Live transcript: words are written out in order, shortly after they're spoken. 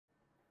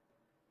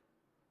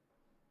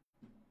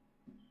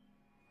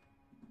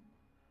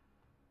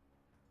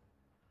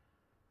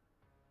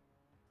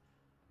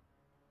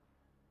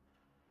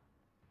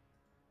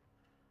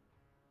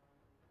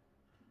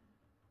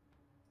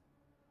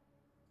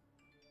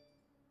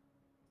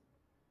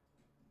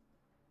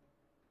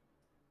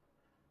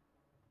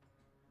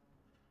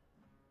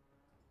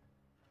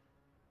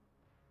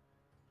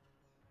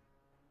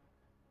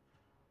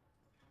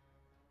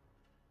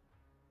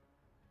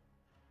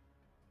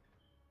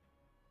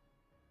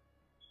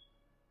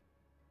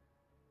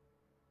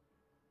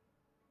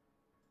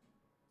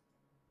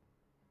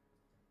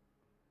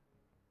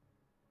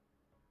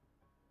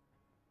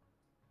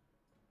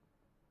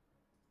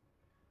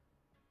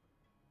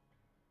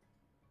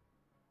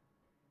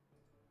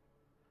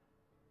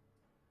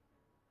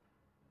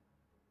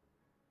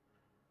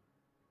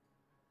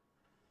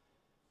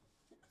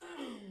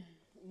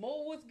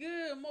Mo, what's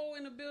good? Mo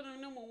in the building,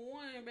 number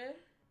one, man.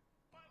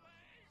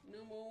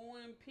 Number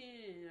one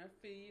pin. I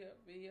feel you. I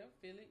feel you. I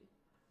feel it.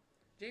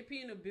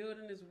 JP in the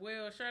building as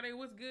well. Sade,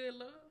 what's good,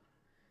 love?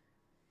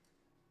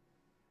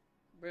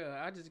 Bro,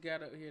 I just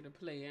got up here to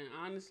play, and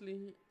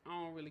honestly, I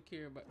don't really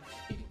care about the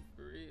shit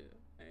for real.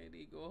 I ain't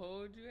even gonna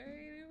hold you. I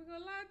ain't even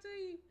gonna lie to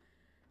you.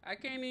 I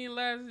can't even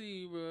lie to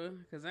you, bro,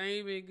 because I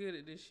ain't been good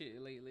at this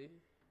shit lately.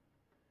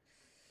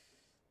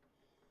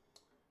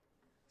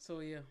 So,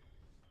 yeah.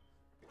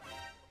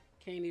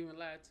 Can't even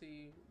lie to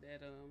you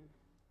that,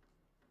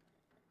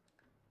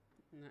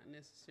 not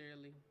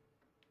necessarily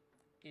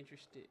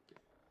interested.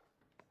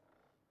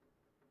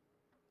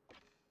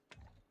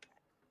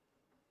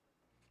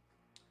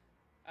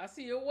 I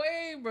see a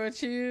wave, bro.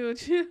 Chill,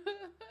 chill.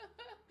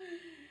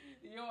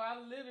 Yo, I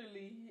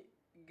literally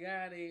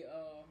got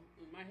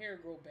my hair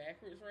grow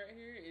backwards right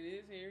here. It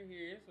is hair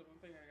here, so I don't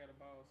think I got a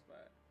bald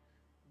spot.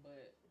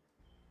 But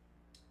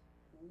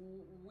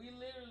we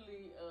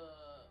literally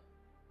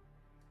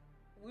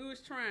we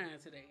was trying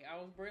today. I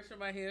was brushing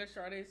my hair.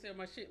 Sade said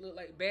my shit looked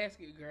like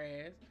basket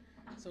grass.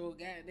 So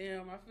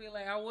goddamn, I feel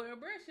like I wasn't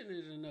brushing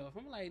it enough.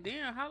 I'm like,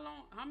 damn,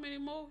 how many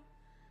more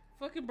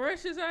fucking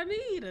brushes I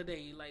need a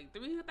day? Like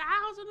 3,000 or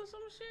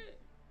some shit.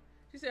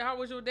 She said, how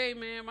was your day,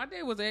 man? My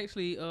day was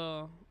actually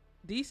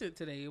decent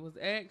today. It was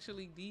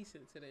actually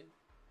decent today.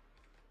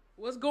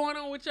 What's going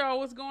on with y'all?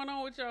 What's going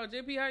on with y'all?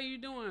 JP, how you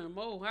doing?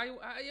 Mo, how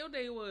your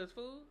day was,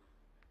 fool?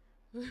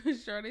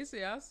 Sade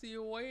said, I see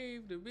a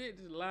wave. The bitch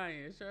is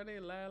lying. Sade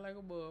lying like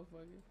a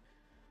motherfucker.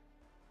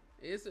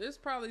 It's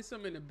probably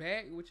some in the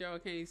back, which y'all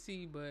can't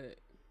see, but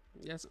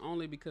that's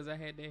only because I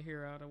had that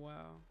hair out a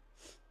while.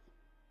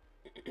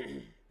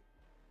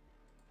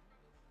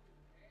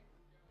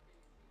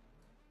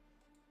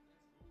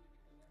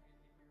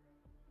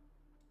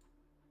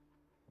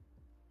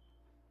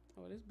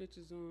 Oh, this bitch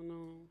is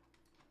on.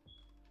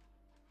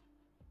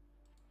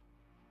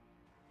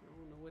 I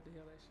don't know what the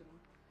hell that shit on.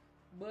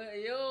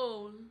 But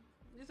yo,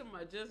 this is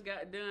I just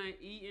got done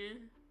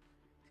eating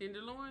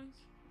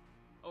tenderloins.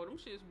 Oh, them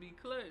shits be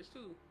clutch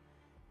too.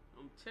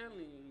 I'm telling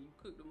you, you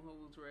cook them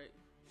hoes right.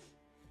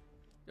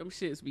 Them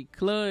shits be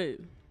clutch.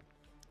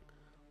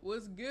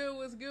 What's good?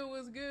 What's good?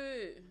 What's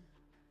good?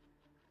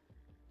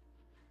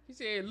 He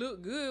said,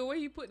 look good. Where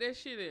you put that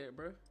shit at,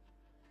 bro?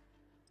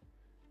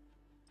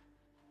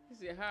 He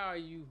said, how are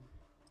you?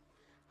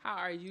 How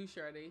are you,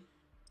 Sade?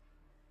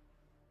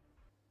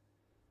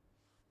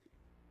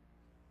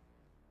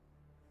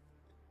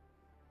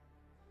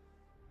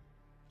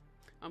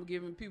 I'm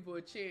giving people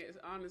a chance,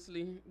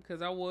 honestly,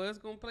 because I was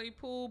going to play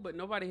pool, but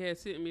nobody had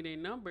sent me their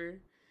number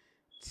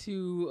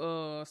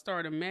to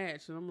start a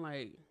match. And I'm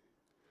like,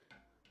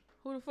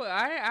 who the fuck?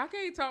 I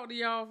can't talk to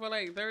y'all for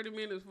like 30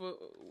 minutes for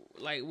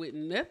like with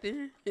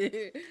nothing.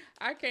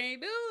 I can't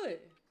do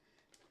it.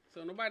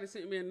 So nobody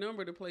sent me a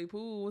number to play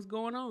pool. What's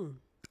going on?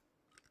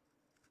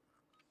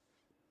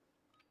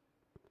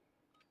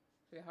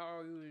 Say, how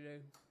are you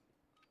today?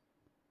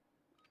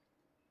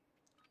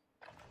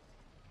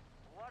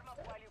 Warm up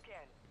while you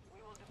can.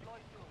 We will deploy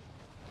soon.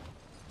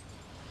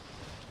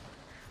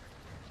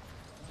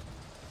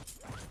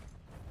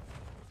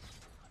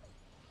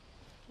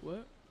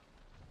 What?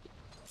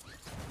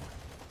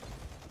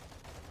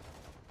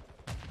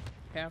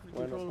 Half the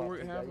controller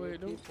work, halfway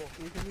it don't. What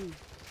you mean?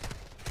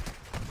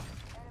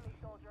 Enemy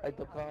soldier Ay,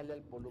 incoming. tocale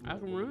al volumen. I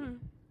can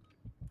run.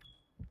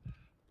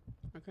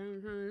 I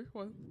can't turn this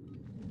way.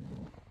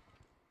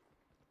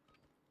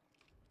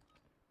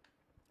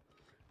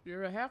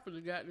 Yeah, half of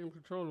the goddamn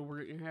controller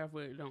work and half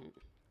of it don't.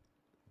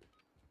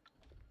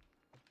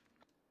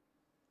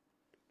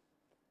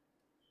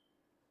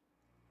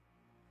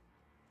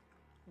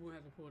 We'll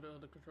have to pull the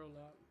other controller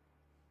out.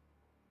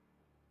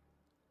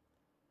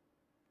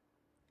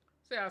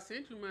 Say I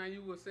sent you mine,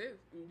 you was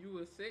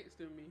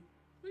sexting me.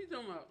 What you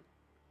talking about?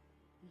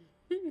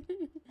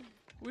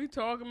 We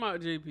talking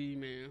about JP,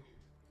 man.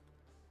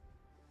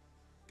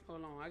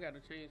 Hold on, I gotta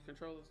change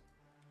controllers.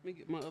 Let me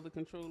get my other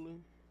controller.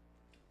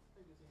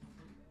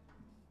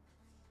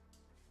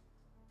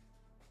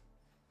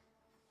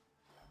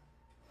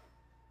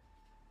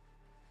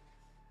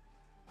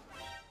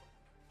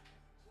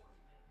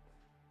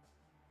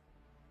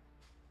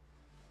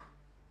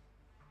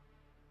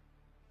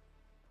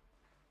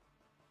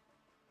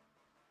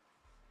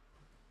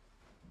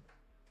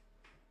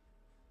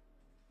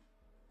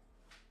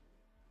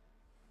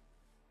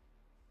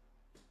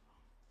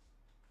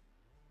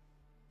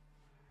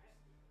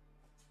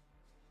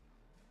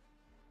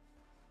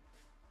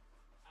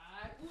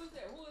 Who is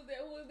that? Who is that?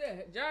 Who is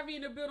that? Javi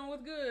in the building.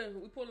 What's good?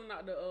 We pulling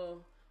out the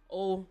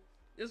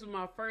this is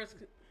my first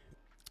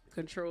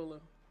controller.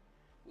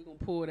 We gonna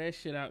pull that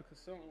shit out because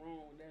something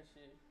wrong with that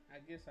shit. I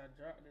guess I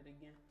dropped it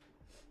again.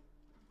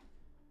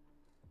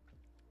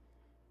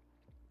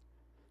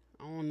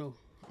 I don't know.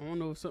 I don't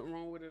know if something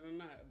wrong with it or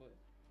not, but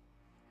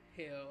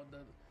hell,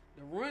 the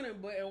running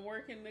button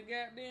working, the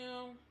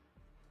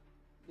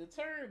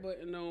turn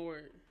button don't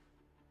work.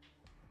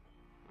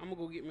 I'm gonna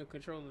go get me a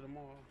controller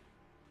tomorrow.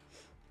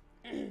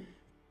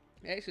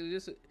 Actually,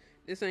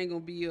 this This ain't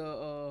gonna be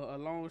a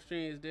long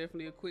stream. It's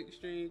definitely a quick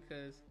stream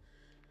because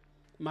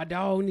my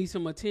dog needs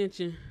some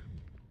attention.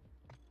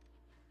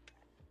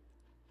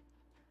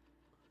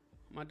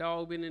 My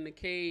dog been in the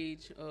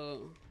cage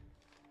for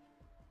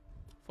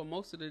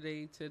most of the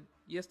day to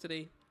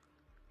yesterday.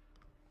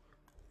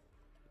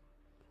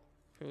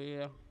 So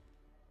yeah.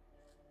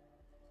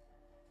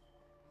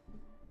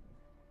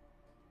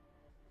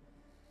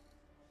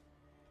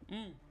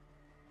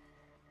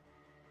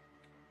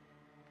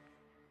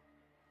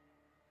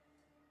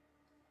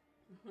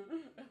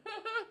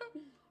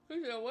 He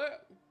said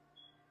what?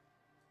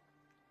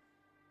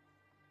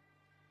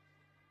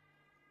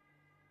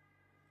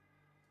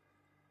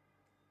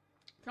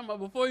 Come on,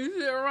 before you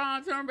sit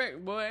around, turn back,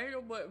 boy. Ain't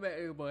no butt back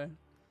there, boy.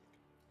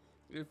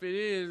 If it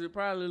is, it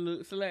probably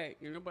looks slack.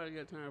 Ain't nobody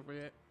got time for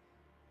that.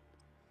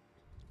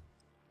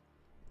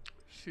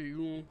 Shit, you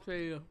know what I'm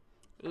saying?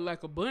 Look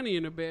like a bunny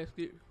in a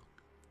basket.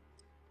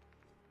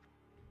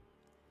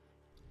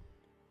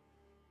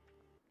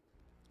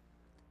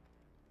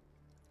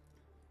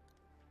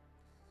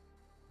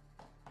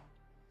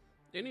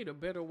 They need a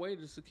better way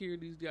to secure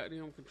these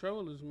goddamn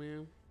controllers,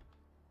 man.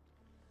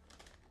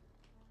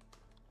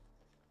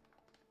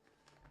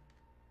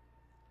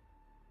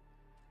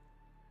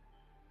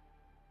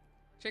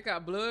 Check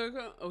out Blood.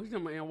 Oh, he's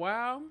talking about in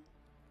WoW.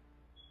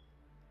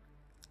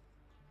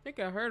 I think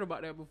I heard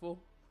about that before.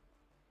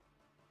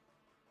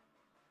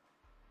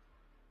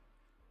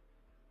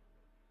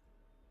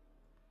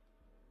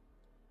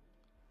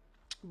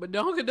 But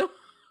don't, bro.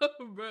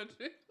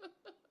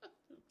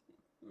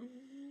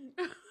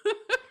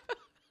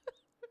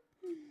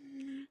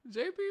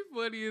 JP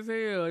funny as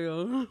hell,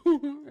 yo.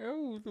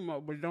 Who's talking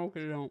about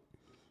badonkadonk?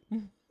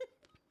 Hell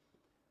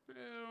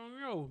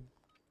no.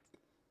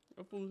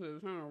 That fool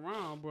said turn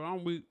around, bro.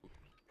 I'm weak.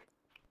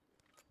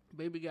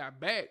 Baby got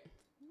back.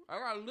 I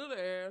got a little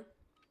ass.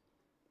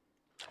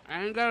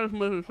 I ain't got as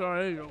much as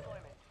Sade though.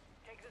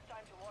 Take this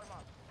time to warm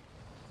up.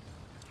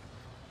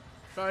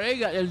 Sade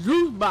got that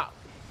juice box.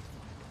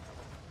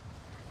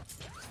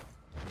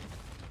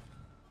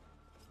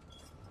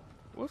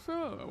 What's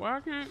up? Why I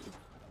can't?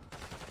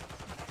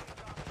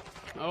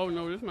 Oh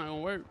no, this not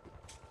gonna work.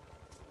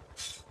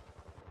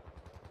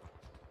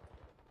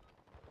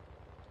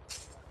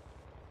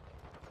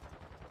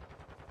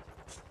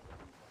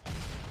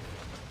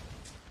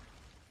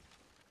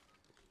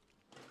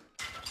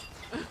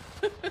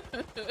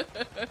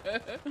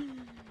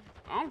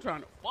 I'm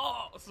trying to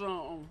fuck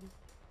something.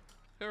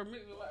 Her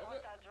like,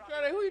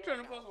 Sade, who you trying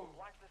to fuck on?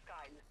 Watch the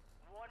skies.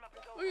 Warm up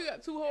is Oh, you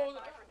got two holes.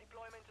 Stand by for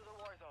deployment to the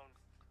war zone.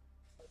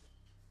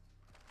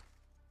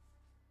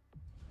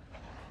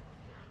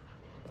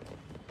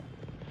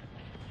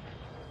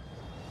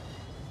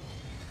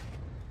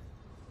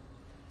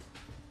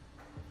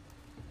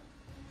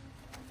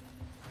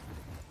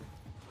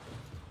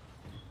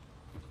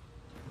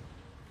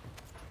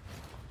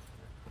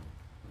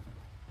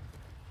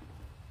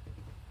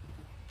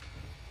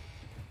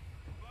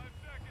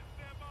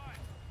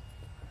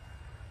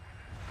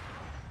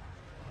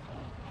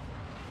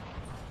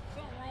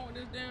 Something wrong with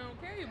this damn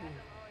cable.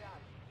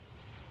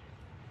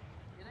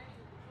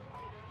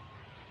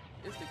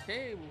 It's the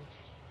cable.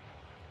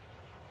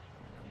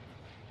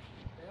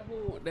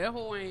 That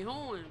hole ain't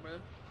hoeing,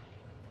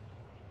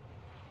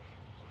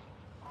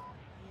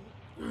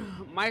 bro.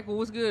 Michael,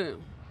 what's good?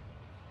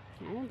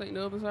 I don't think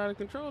the other side of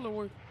the controller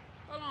works.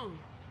 Hold on.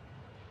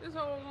 This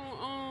hole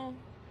on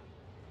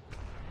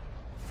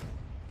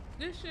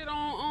this shit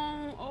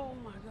on oh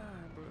my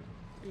god, bro.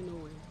 Ain't no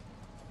way.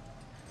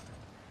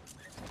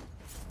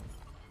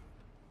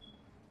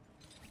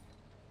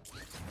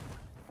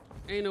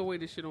 Ain't no way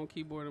this shit on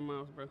keyboard and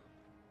mouse, bro.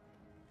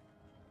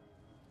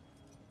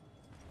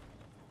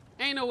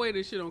 Ain't no way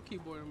this shit on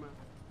keyboard and mouse.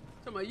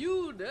 Talking about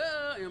you,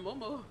 duh, and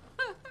Momo.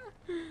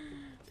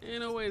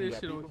 Ain't no way this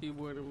shit on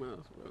keyboard and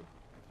mouse, bro.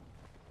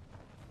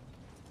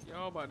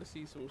 Y'all about to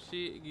see some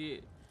shit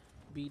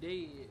be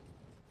dead.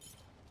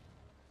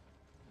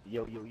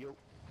 Yo.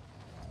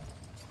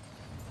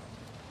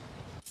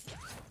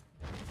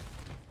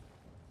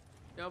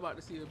 Y'all about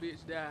to see a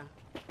bitch die.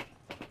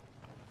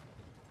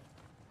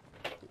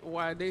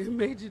 Why they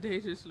Major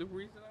Danger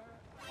slippery slide?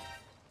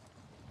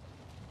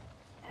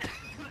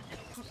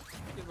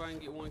 If I can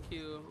get one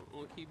kill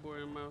on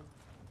keyboard and mouse.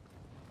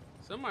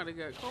 Somebody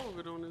got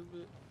COVID on this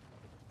bit.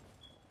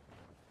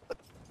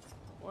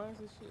 Why is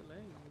this shit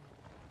lagging?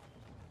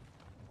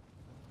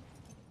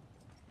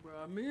 Bro,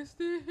 I missed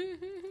it.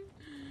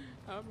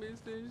 I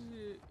missed that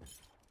shit.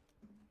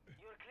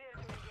 You're clear to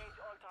engage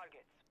all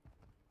targets.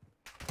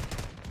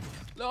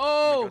 No!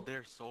 Oh my God,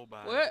 they're so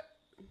bad. What?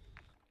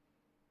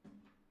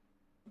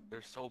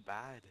 They're so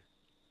bad.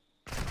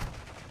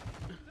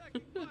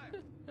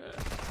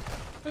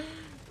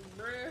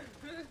 Bruh.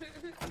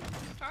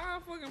 How I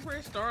fucking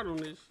press start on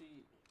this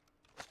shit?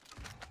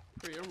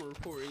 Pray, I'm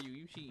reporting you.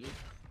 You cheating.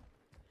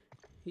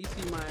 He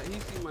see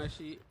my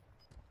shit.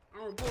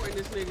 I'm reporting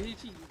this nigga. He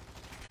cheating.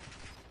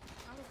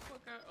 How the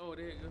fuck I? Oh,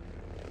 there you go.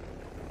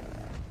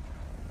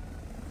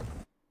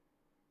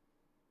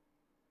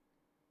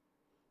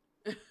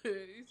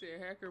 He said,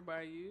 hacker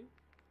by you.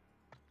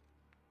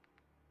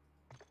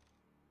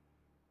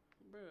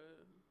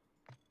 Bruh.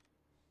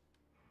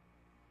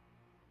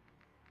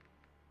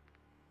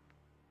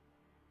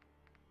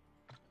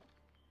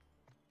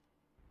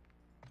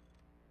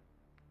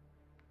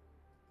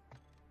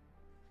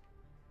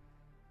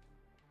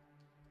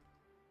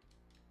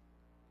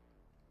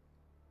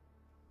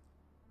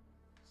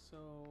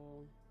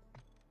 So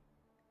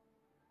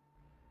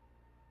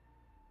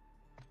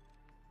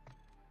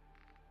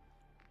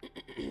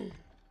I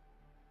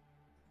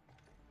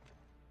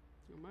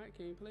might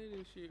can't play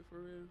this shit for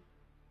real.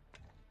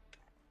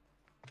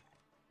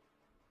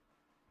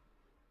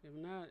 If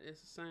not,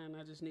 it's a sign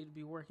I just need to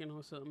be working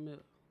on something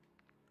else.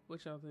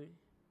 What y'all think?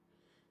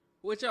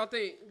 What y'all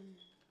think?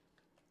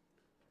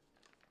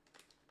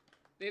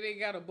 They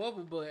got a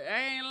bubble butt. I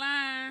ain't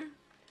lying.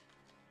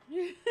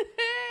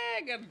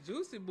 Got a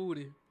juicy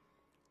booty.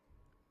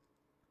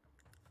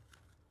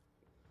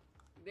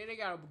 Then they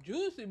got a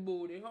juicy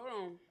booty. Hold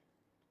on.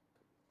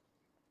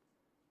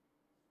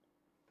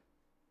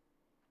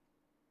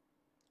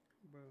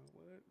 Bro,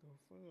 what the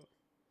fuck?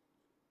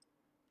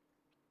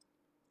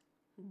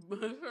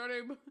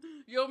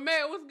 Yo,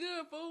 Matt, what's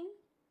good, fool?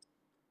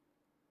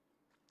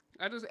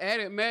 I just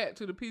added Matt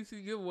to the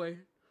PC giveaway.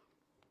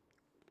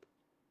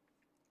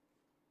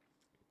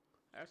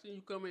 I seen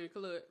you come in and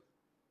club.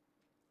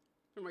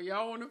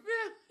 Y'all on the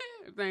field?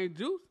 Everything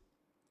juice.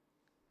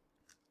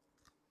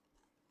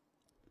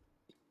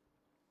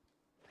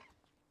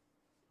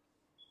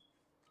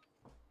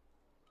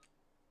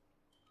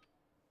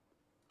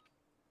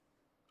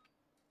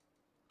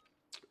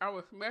 I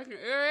was smacking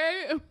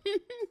it.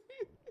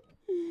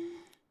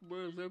 Bro,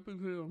 it's up in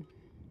here.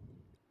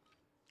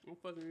 I'm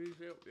fucking these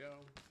up,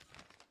 y'all.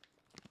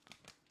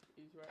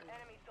 He's right here.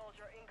 Enemy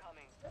soldier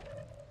incoming.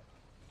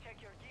 Check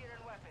your gear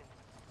and weapons.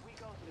 We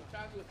go The through.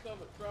 chocolate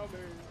covered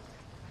strawberries.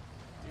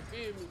 You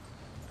feel me?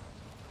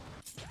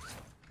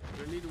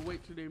 I need to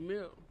wait till they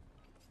melt.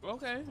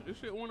 Okay, this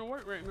shit wanna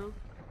work right now.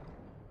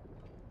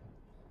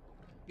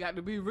 Got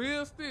to be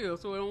real still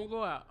so it don't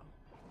go out.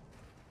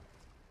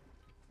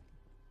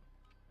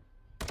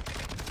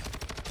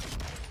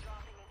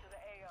 Dropping into the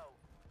AO.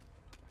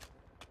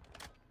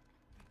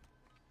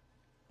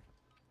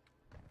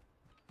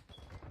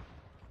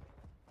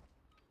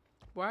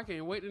 Boy, I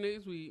can't wait the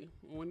next week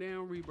when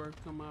damn Rebirth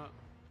come out.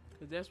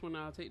 Cause that's when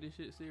I'll take this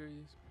shit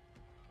serious.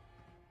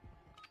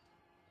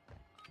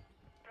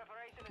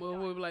 Preparation is Well,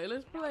 done. we'll be like,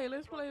 let's play.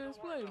 Drop to the war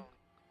zone.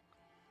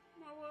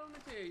 Well, let me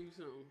tell you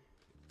something.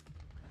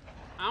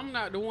 I'm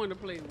not the one to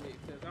play with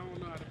because I don't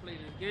know how to play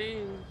this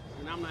game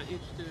and I'm not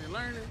interested in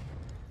learning.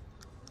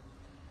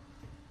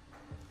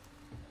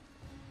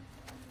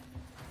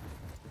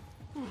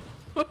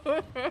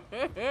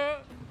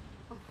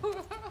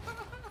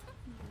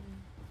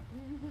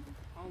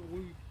 I'm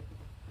weak.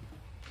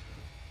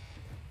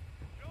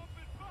 Jump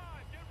in 5.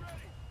 Get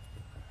ready.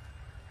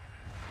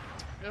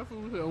 That's what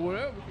we said,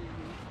 whatever.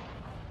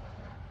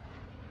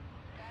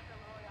 Battle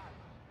Royale.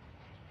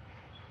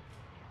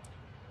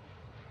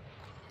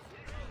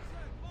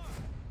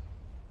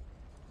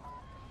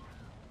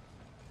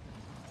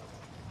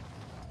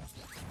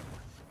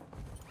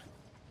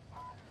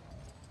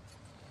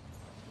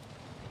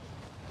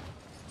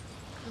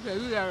 Okay,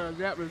 we gotta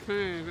adapt the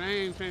times. I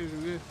ain't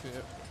changing this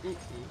shit.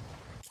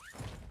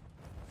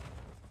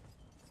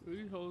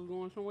 These hoes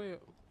going somewhere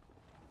else.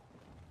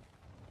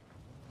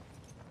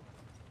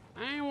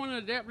 I ain't want to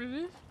adapt to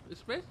this,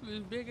 especially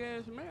this big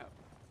ass map.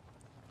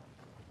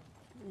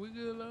 We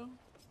good, though?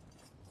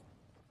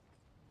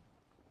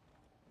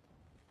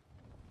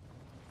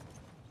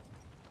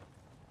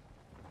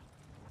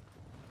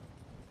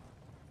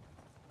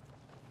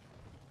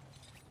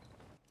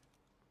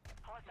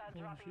 Hostiles Oh,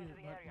 dropping shit, into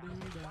the about area. to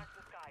be down. Watch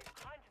the skies.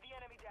 Hunt the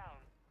enemy down.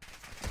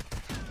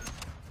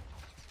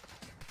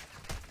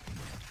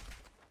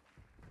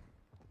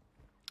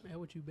 That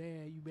what you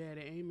bad? You bad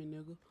at aiming,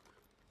 nigga.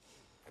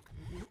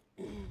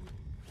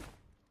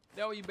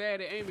 That what you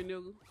bad at aiming,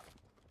 nigga.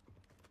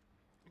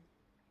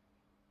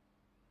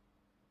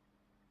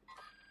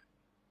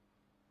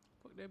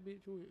 Fuck that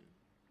bitch win.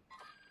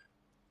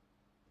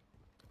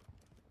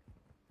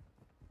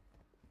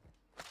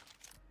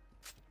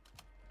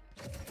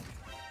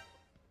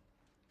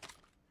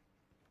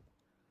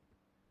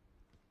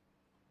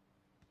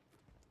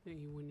 I think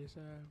he win this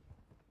side.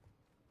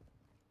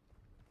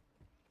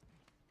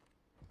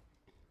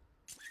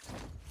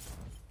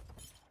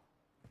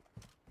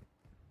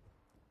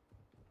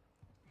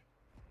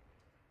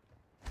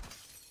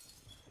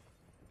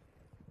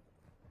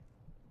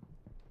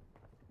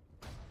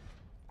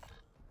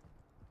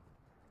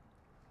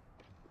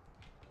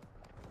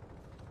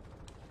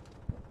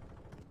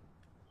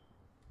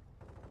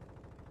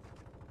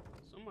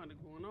 Somebody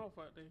going off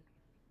out there.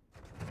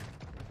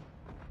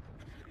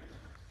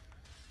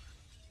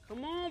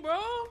 Come on, bro.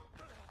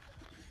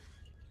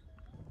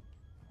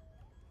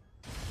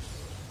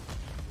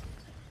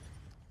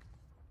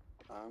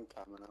 I'm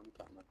coming.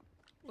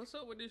 What's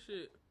up with this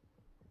shit?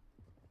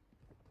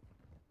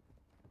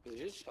 Is he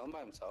just chilling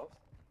by himself?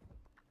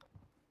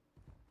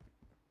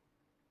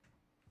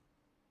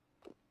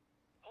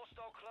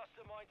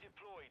 Cluster mine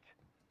deployed.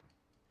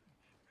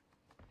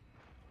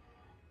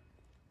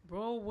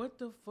 Bro, what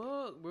the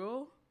fuck,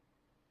 bro?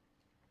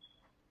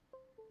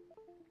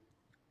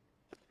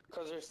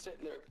 Because they're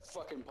sitting there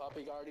fucking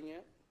puppy guarding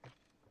it.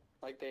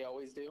 Like they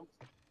always do.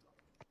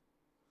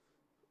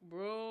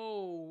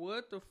 Bro,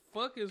 what the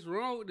fuck is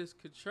wrong with this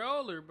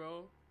controller,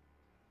 bro?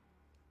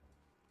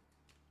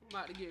 I'm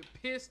about to get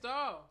pissed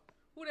off.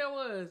 Who that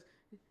was?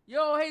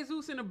 Yo,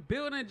 Jesus in the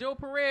building. Joe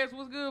Perez,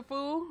 what's good,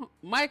 fool?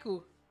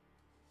 Michael.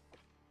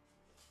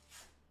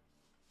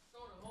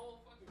 Throw the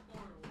whole fucking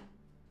corner away.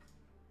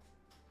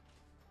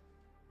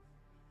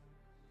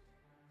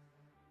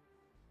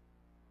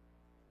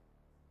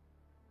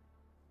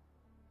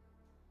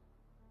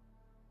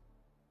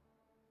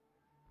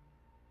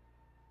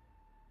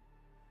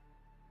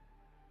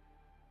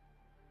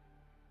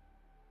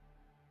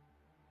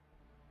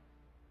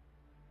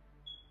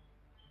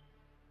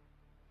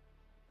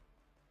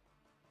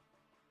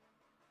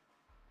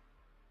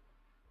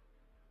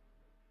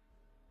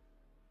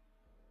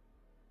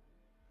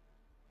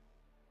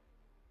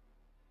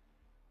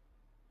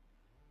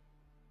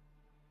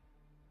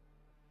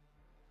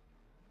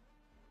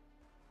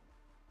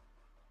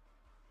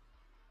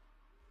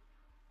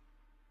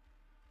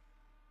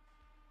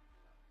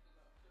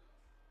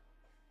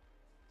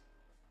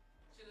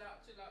 Chill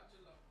out, chill out,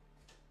 chill out.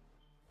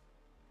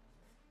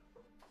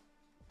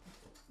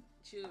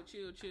 Chill,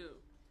 chill, chill.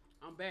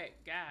 I'm back.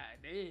 God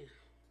damn.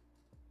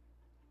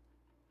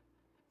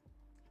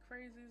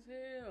 Crazy as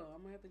hell.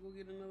 I'm gonna have to go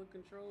get another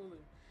controller.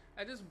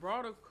 I just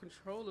brought a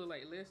controller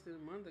like less than a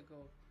month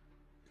ago.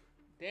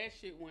 That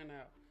shit went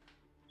out.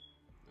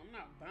 I'm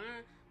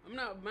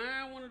not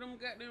buying one of them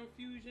goddamn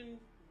Fusion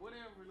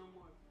whatever no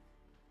more.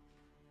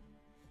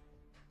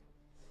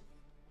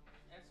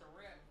 That's a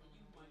wrap for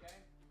you, my guy.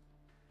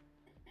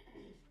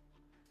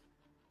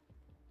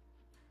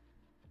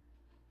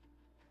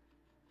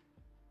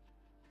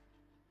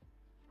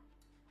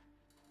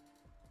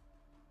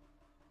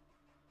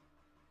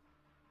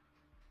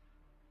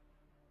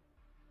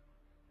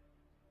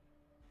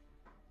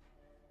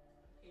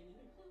 Can you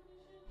include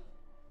this shit?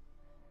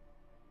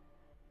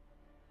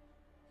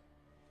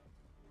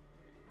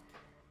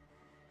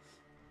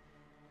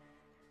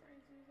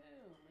 Crazy as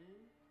hell,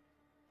 man.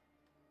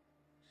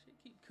 Shit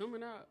keep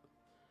coming out.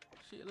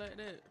 Shit like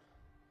that.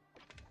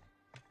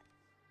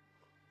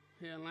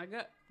 Hell, I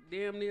got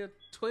damn near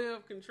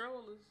 12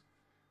 controllers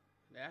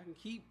that I can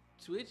keep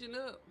switching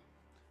up.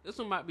 This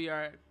one might be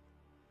alright.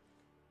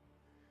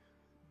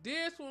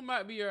 This one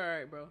might be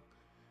alright, bro.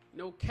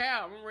 No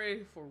cap, I'm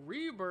ready for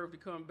Rebirth to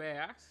come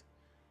back.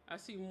 I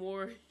see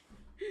more.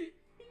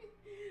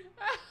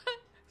 I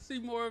see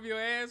more of your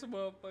ass,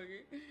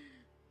 motherfucker.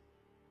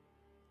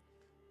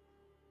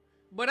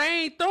 But I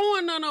ain't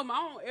throwing none of them.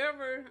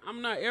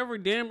 I'm not ever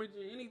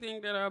damaging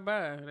anything that I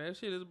buy. That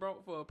shit is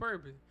brought for a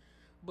purpose.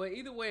 But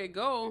either way it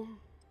go,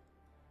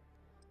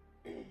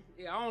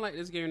 yeah, I don't like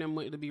this game that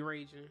much to be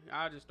raging.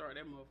 I'll just start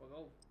that motherfucker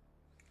over.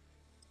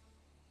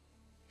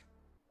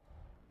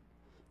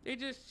 They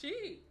just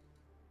cheap.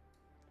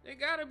 They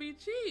gotta be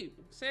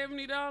cheap.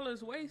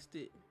 $70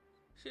 wasted.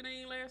 Shit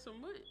ain't last a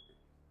month.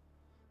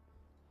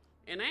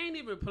 And I ain't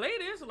even play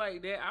this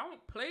like that. I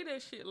don't play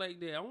that shit like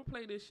that. I don't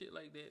play this shit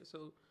like that.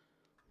 So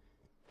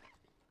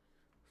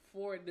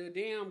for the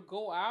damn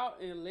go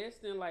out in less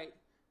than like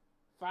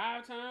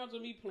 5 times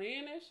of me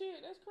playing that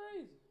shit, that's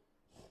crazy.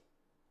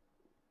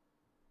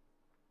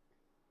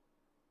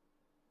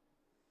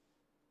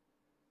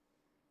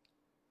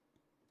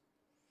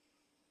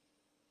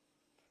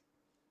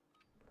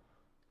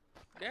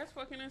 That's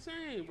fucking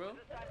insane, bro.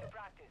 This is time to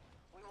practice.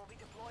 We will be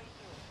deploying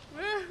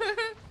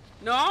soon.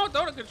 No, I don't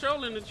throw the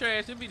controller in the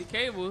trash. It'd be the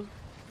cable.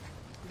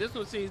 This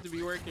one seems to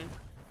be working.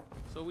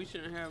 So we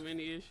shouldn't have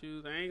any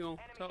issues. I ain't gonna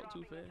talk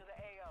too fast.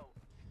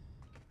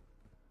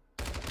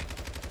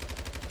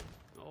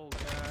 Oh,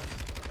 God.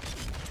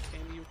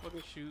 Can't even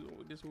fucking shoot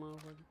with this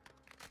motherfucker.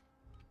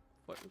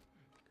 Fucking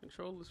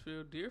controllers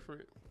feel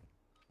different.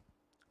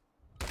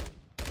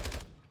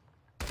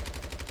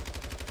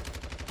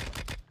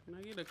 Can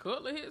I get a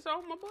couple of hits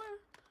off my boy?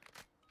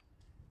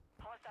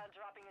 Hostile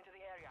dropping into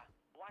the area.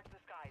 Watch the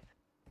skies.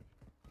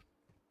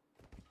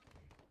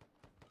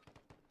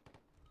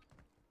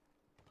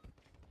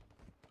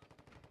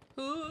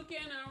 Who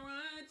can I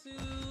run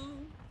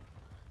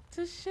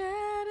to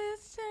share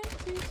this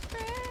safety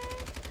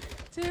space?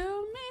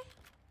 Tell me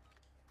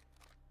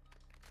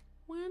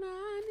when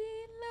I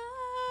need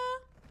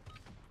love.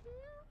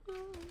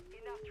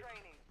 Enough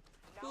training.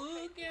 Now Who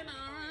face can the I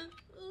run?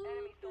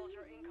 enemy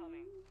soldier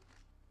incoming.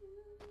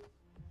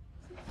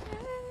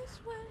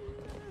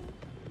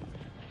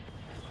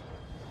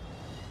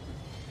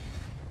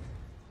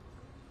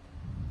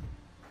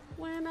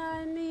 When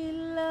I need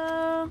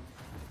love.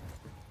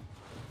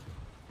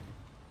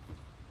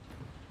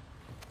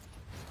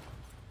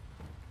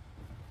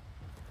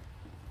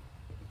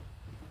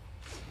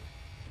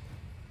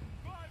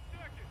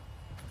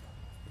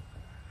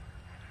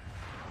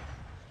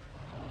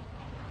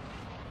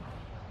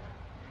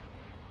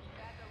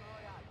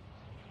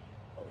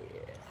 Oh yeah.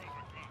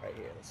 Right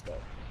here, let's go.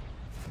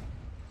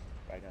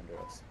 right under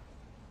us.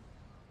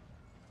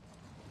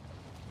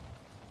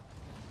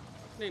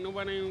 Ain't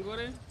nobody even go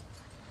there.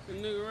 The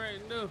nigga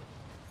right there.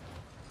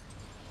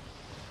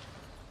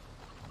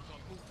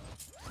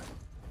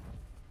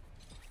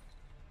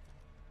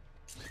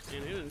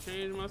 And it done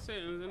changed my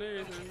settings and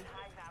everything.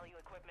 High-value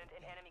equipment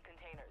in enemy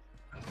containers.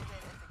 Defend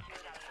and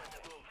secure that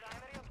equipment.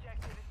 Primary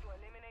objective is to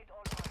eliminate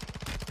all targets.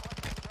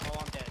 Oh,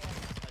 I'm dead.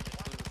 I just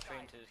blew the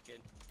train to this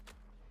kid.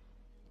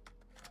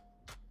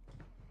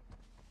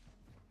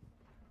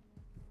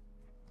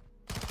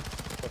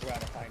 Look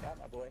around and find out,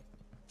 my boy.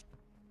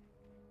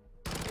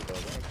 There you go,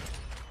 right.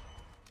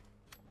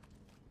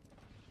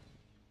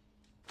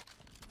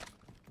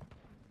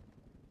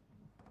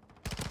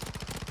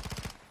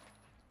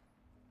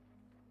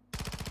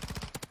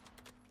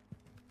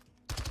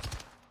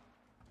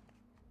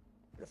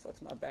 Where the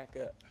fuck's my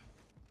backup?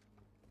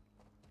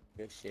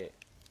 Good shit.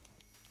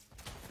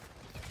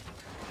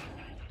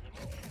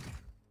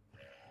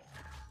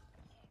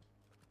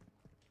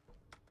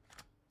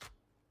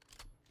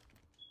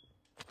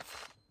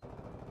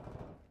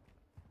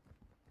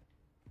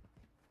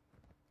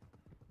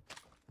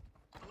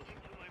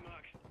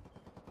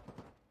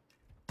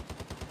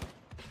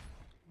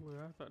 Well,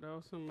 I thought that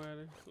was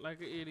somebody like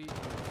an idiot.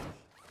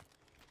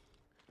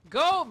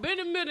 Go,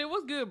 Benjamin.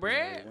 What's good,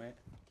 Brad? Where he went.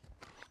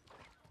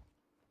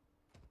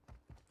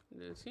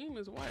 The team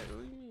is white.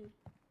 What do you mean?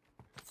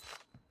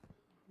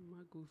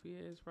 My goofy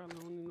ass probably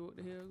don't even know what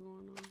the hell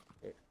going on.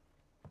 Yeah.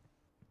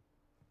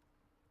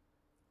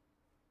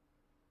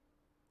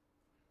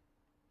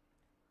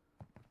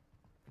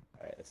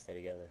 All right, let's stay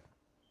together.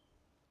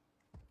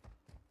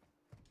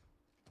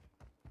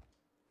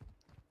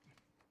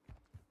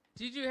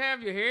 Did you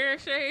have your hair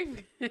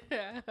shaved?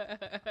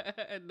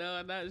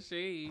 No, not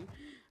shaved.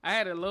 I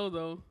had it low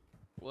though.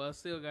 Well, I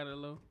still got it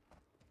low.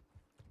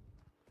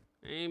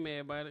 I ain't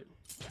mad about it.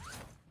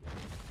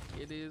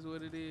 It is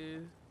what it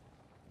is.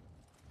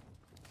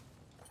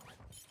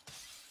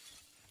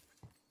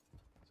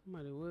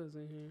 Somebody was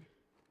in here.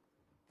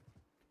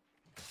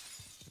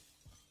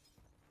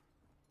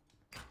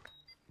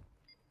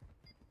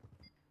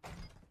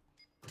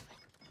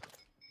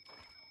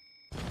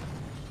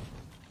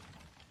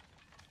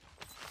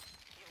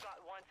 You've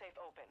got one safe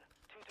open.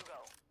 2 to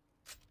go.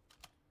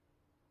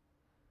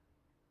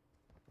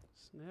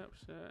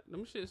 Snapshot.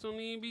 Them shits don't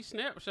even be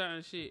snapshot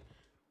and shit.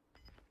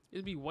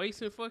 It be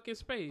wasting fucking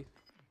space.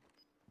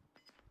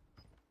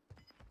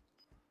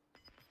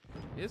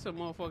 It's a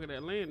motherfucker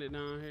that landed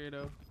down here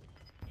though.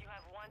 You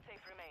have one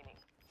safe remaining.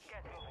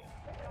 Get moving.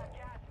 Got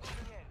gas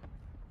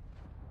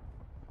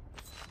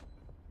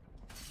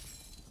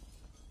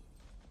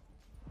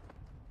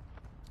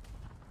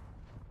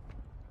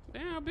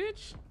moving in. Damn,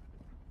 bitch.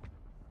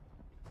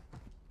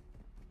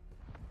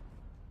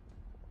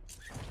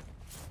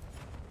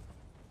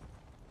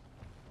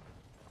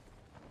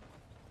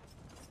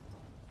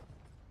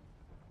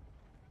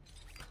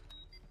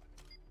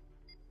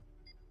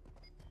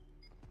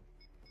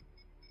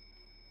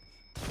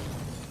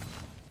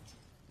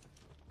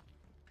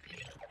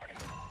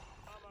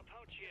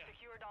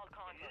 Secured all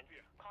content.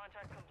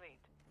 Contract complete.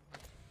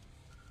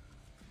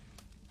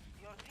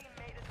 Your team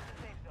made it to the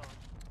safe zone.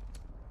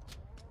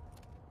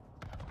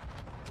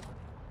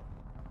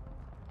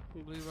 I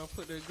believe I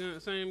put that gun,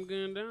 same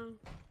gun down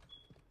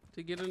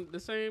to get the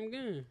same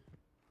gun.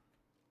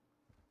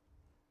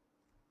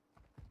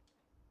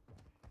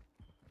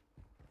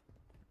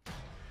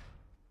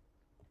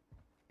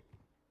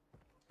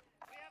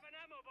 We have an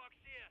ammo box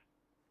here.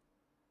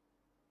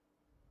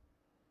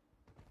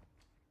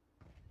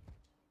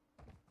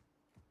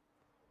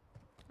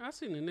 I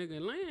seen a nigga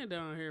laying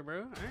down here,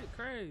 bro. I ain't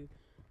crazy.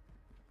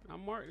 I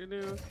marked the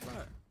damn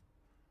spot.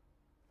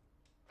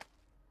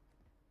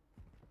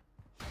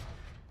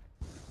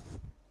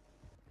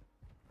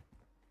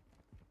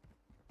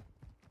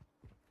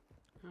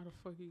 How the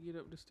fuck you get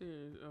up the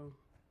stairs? Oh,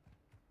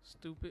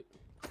 stupid.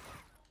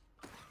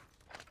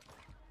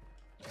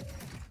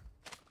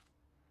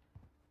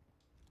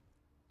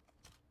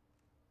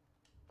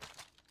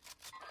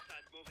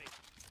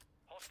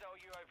 Hostile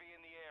UAV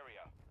in the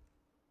area.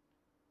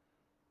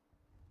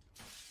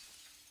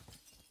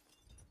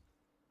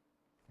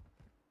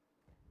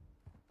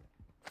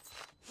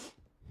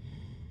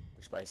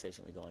 Which buy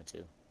station we going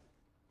to?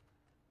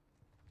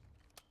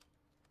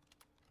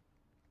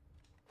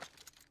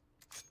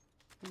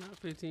 Not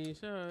 15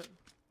 shot.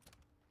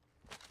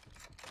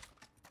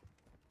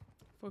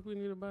 Fuck we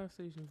need a buy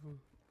station for?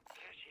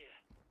 Cash here.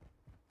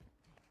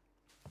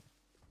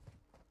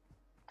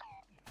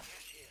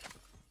 Cash here.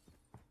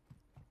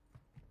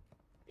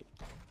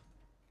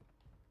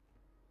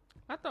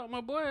 I thought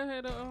my boy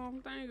had a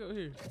thing up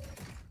here.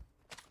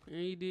 And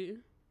he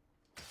didn't.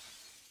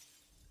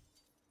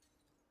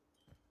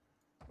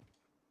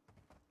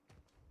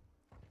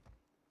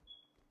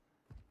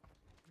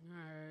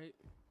 Alright.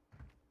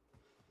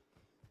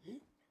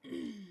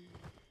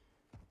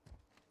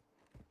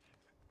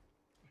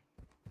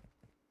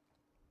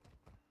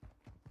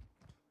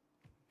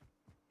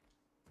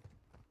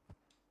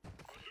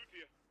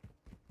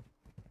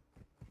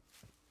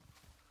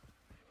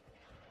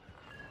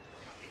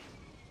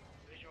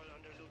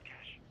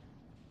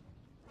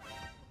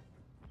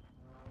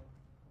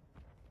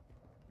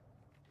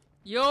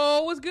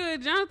 Yo, what's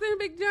good, Jonathan?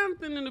 Big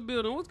Jonathan in the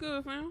building. What's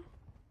good, fam?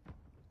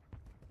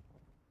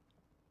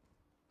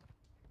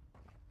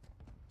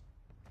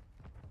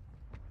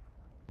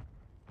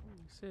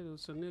 Said it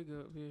was a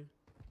nigga up here.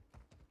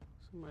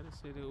 Somebody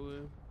said it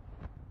was.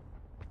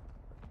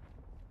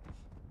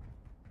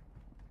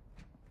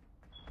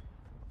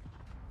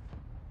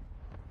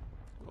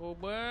 Oh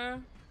boy.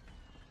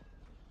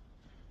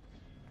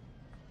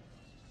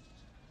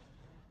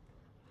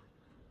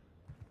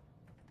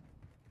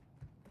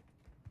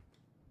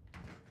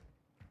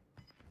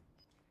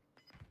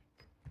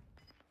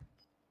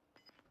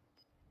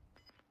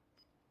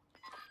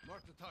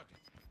 Mark the target.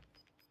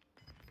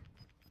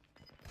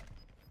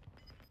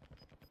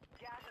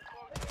 Gas is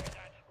closing.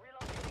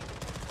 Relocating.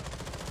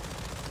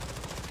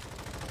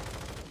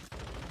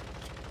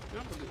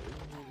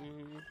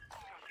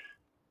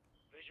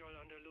 Visual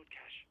under loot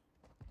cache.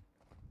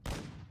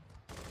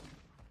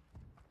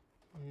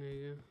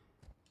 Nigga.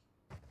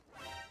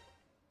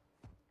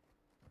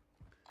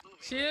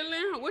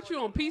 Chillin'? What you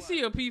on,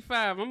 PC or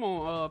P5? I'm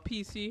on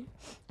PC.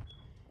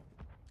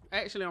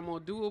 Actually, I'm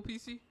on dual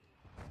PC.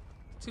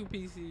 2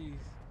 PCs.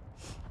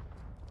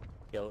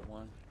 Killed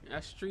one. I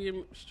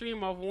stream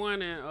off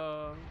one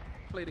and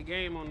play the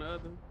game on the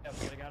other. Yeah,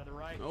 we got a guy to the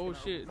right. Oh, He's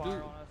gonna shit, open fire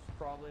dude. on us,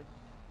 probably.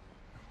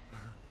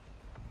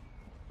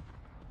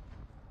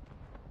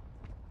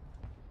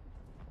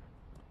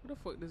 Where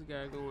the fuck this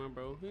guy going,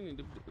 bro? He need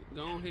to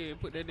go on ahead and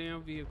put that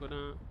damn vehicle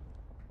down.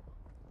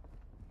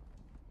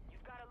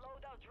 You've got a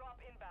loadout drop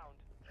inbound.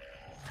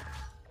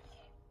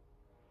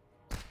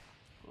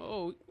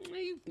 Oh,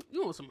 man,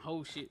 you on some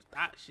whole shit,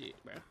 thought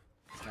shit, bro.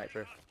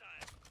 Sniper.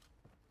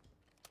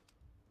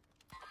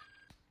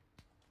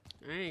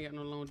 I ain't got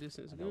no long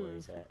distance I know where gun.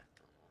 he's at.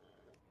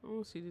 I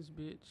don't see this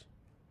bitch.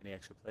 Any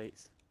extra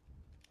plates?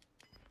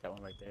 That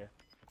one right there.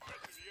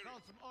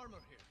 Found some armor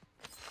here.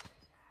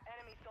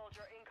 Enemy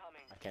soldier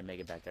incoming. I can't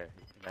make it back there.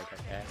 Right that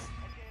fast.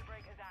 And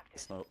jailbreak is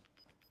active. Smoke.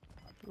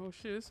 Oh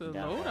shit, it's a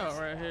Down loadout fast.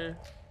 right here.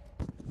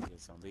 You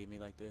just don't leave me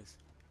like this.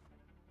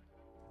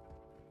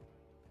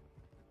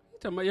 You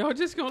talking about y'all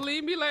just gonna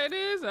leave me like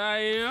this? I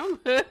am.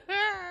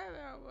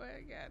 Oh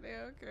boy,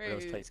 goddamn Where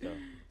those crazy. plates go?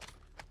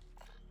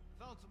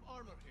 Found some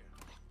armor here.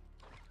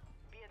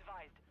 Be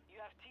advised, you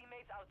have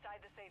teammates outside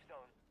the safe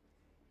zone.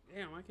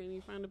 Damn, I can't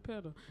even find the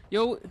pedal.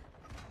 Yo,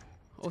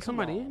 oh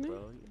somebody Come on, in there?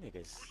 bro. You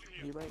niggas.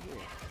 You right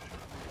here.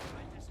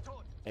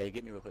 Hey,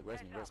 get me real quick. Res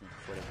me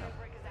before they come.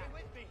 Jailbreak is active.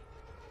 With me.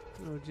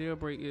 Oh,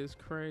 jailbreak is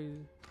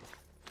crazy.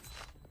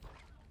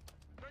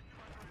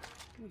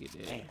 Look at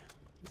that. Damn.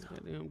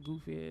 Goddamn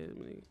goofy ass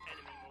nigga. Enemy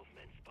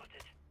movement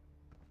spotted.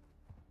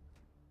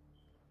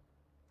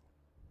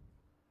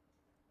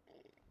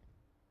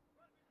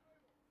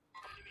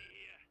 Enemy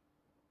here.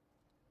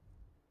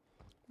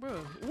 Bro,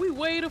 we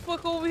way the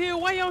fuck over here.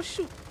 Why y'all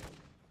shoot?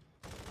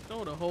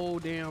 Throw the whole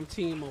damn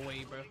team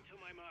away, bro. To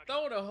my mark.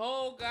 Throw the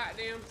whole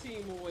goddamn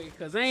team away,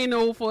 cause ain't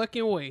no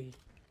fucking way.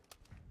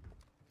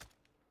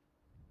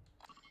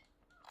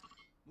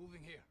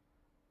 Moving here.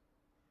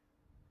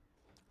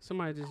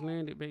 Somebody just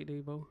landed back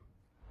there, bro.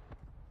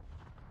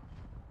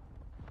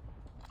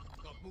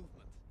 Got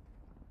movement.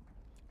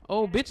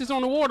 Oh, bitches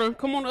on the water.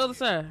 Come on the other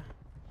side.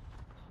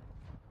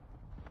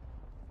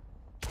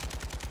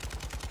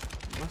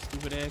 My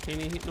stupid ass can't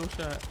even hit no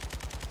shot.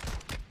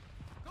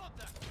 Got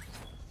that.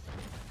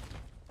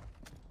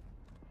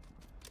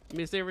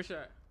 Missed every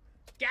shot.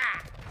 God.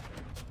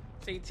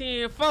 Say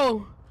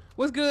 10-4.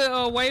 What's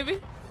good, Wavy?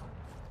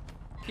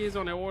 Kids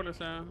on that water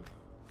side.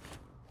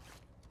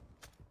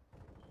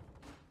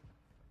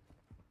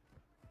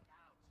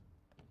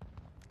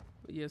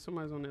 Yeah,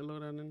 somebody's on that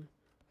loadout in there.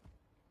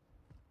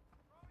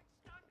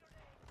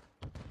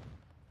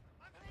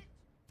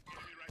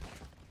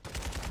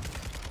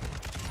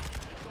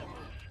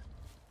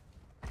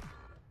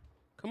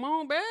 Come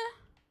on, bruh.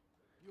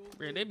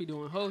 Bruh, they be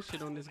doing whole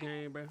shit on this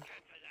game, bruh.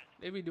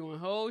 They be doing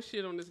whole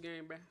shit on this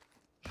game, bruh.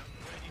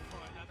 Ready for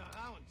another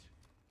round.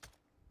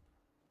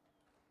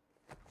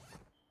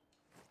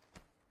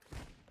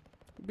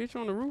 Bitch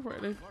on the roof right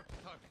there. Mark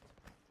the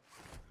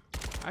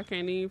target. I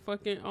can't even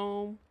fucking,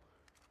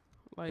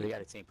 like, We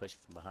got a team pushing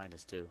from behind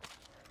us too.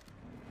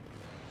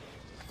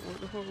 what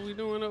the fuck are we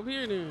doing up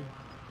here then?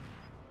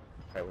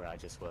 Right where I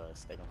just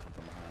was. They gonna come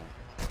from behind.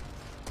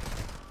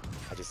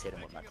 I just hit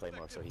him with my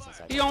claymore, so he's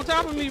inside. He on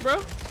top of me,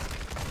 bro.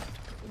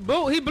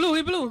 Boo, he blew.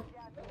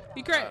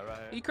 He cracked. Right,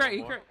 right. He cracked. He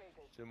More. cracked.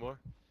 2 more.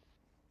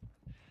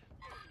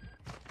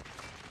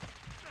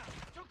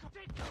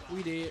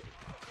 We did. Gas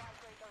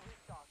rates are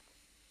restocked.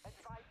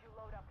 Advise you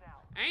load up now.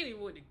 I ain't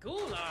even with the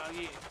gulag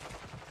yet.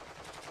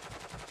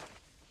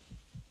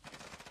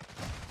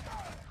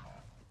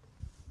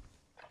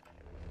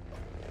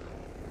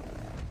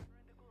 You're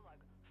in the gulag.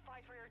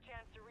 Fight for your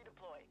chance to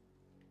redeploy.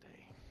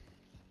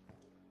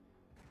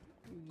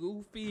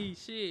 Goofy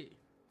shit.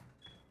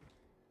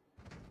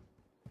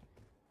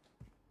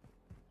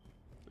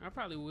 I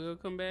probably will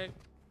come back.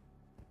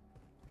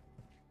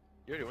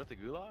 You already went to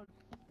Gulag?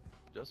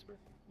 Jasper?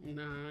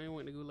 Nah, I ain't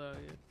went to gulag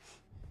yet.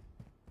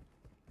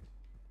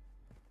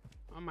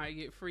 might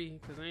get free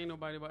because ain't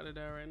nobody about to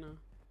die right now.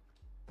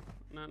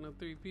 Not no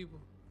 3 people.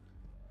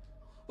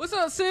 What's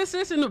up, sis?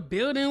 Sis in the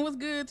building. What's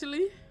good,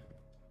 Tilly?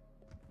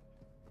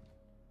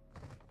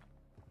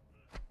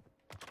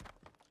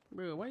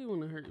 Bro, why you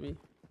wanna hurt me?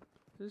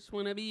 Just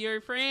wanna be your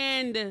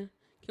friend.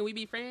 Can we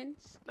be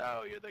friends?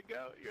 No, you're the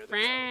goat. You're the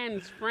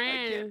Friends, goat. I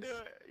friends. can't do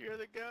it. You're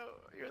the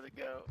goat. You're the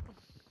goat.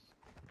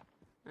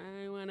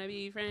 I wanna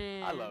be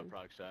friends. I love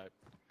Proc Shot.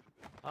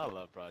 I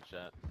love Proc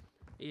Shot.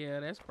 Yeah,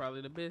 that's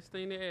probably the best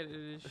thing to add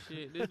to this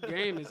shit. This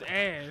game is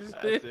ass.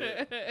 That's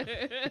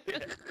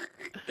it.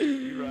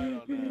 You right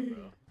on that,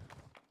 bro.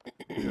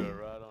 You're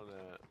right on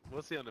that.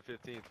 We'll see on the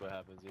 15th what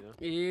happens, you know?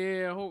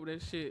 Yeah, I hope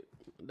that shit,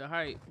 the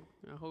hype.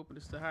 I hope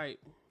it's the hype.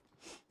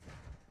 He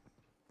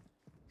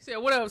said,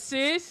 what up,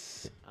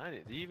 sis?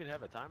 Do you even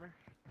have a timer?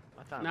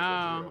 My timer's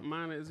Nah, at 0.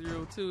 mine at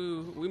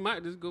 0-2. We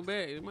might just go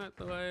back. We might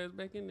throw our ass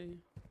back in there.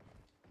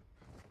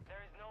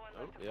 There is no one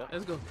Oh, left to yeah. fight.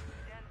 Let's go.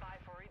 Stand by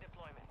for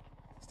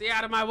redeployment. Stay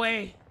out of my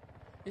way.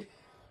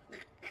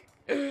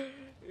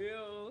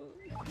 Yo.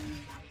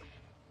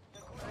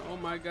 Oh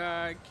my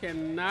God,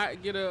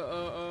 cannot get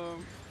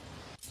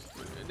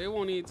they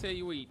won't even tell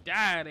you where he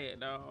died at,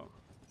 dog.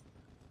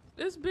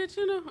 This bitch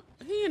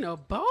he in a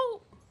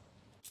boat?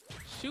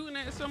 Shooting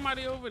at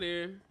somebody over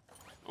there.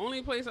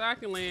 Only place I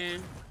can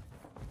land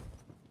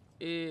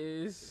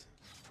is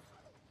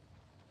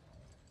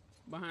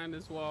behind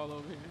this wall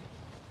over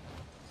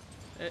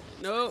here.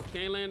 Nope,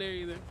 can't land there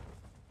either.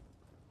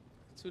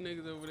 2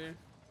 niggas over there.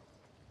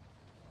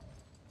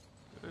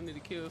 I need to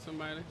kill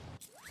somebody.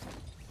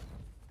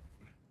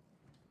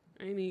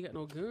 I ain't even got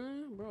no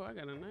gun, bro. I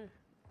got a knife.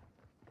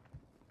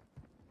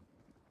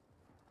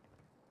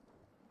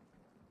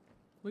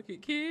 Look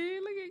at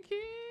Kid. Look at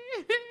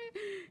Kid.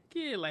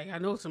 Kid, like, I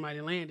know somebody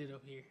landed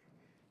up here.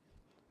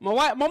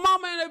 My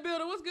mama in that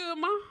building. What's good,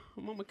 ma?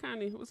 Mama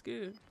Connie, what's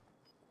good?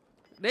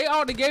 They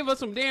already gave us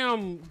some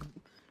damn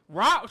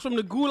rocks from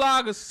the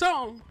gulag or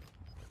something.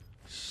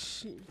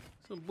 Shit,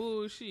 some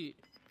bullshit.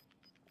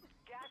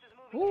 Gas is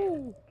moving in. Woo.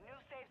 New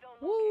safe zone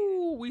located.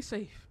 Woo, we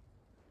safe.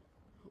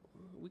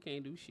 We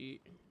can't do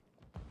shit.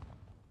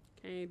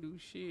 Can't do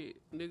shit.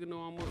 Nigga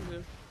know I'm up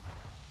here.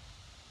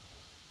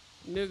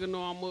 Nigga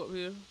know I'm up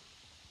here.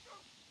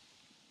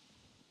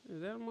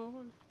 Is that a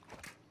motherfucker?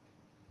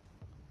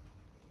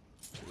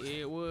 Yeah,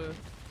 it was.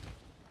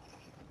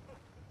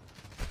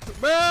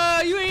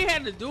 Bro, you ain't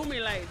had to do me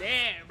like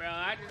that, bro.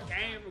 I just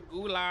came from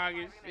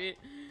gulag and shit.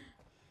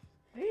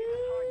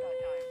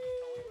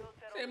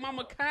 Say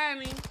Mama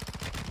Connie.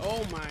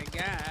 Oh my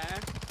God.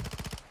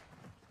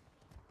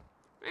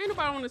 Ain't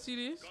nobody want to see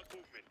this.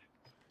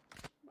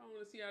 I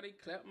want to see how they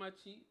clap my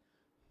cheek.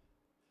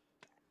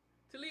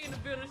 Talia in the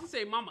building, she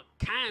say Mama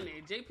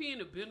Connie. JP in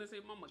the building say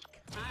Mama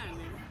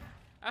Connie.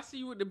 I see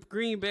you with the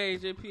green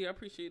badge, JP. I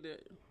appreciate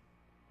that.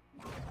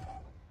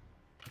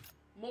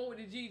 Mo with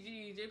the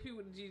GG. JP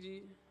with the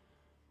GG.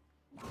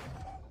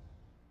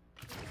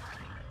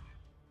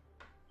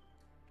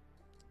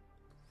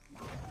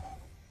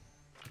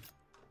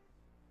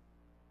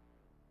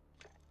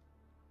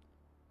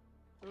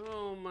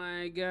 Oh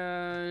my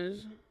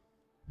gosh.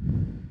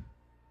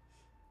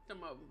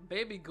 Talking about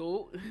baby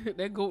goat.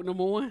 That goat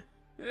number 1.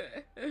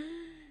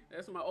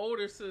 That's my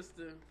older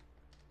sister.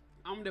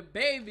 I'm the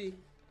baby.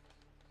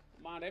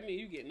 Ma, that mean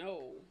you getting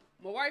old.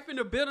 My wife in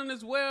the building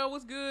as well.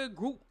 What's good?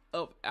 Group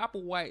of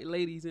Apple White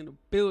ladies in the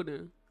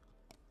building.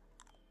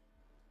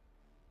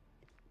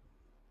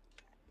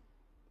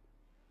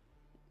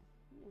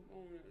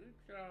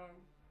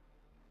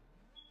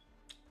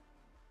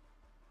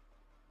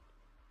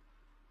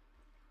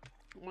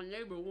 My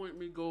neighbor wanted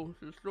me to go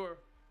to the store.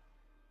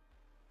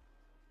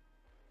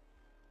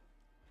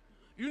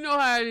 You know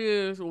how it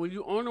is when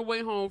you on the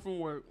way home from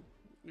work.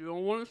 You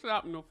don't want to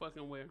stop no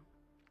fucking where.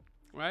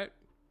 Right?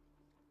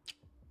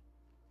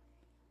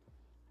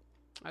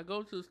 I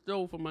go to the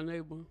store for my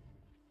neighbor.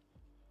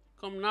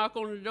 Come knock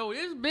on the door.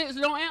 This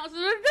bitch don't answer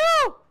the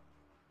door.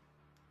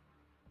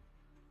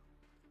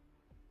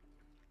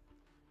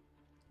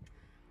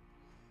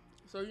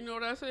 So you know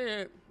what I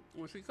said?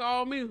 When she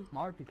called me,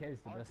 My RPK is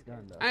the best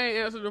gun, though. I ain't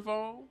answered the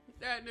phone.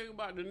 That nigga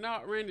about to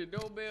knock, ring the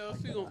doorbell.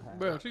 She gonna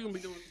be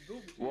doing some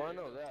goofy shit. Well, I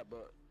know that,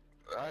 but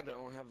I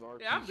don't have the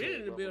RP. Yeah, I've been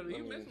in the but, building. I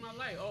You mean, missed my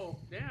light. Oh,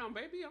 damn,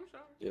 baby, I'm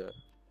sorry. Yeah.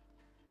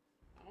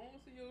 I don't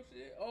see your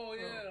shit. Oh,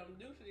 yeah, I'm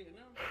due shit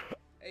now.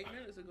 8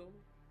 minutes ago.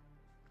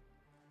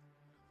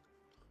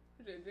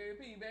 Who's that,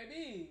 JP,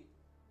 baby?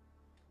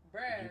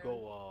 Brad. Did you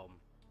go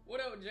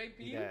What up,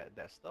 JP?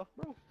 that stuff,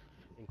 bro?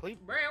 In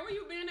Cleveland? Brad, where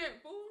you been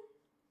at, fool?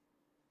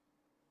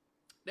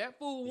 That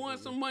fool won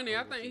some money.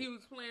 I think he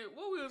was playing.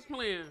 What we was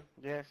playing?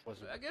 Yeah.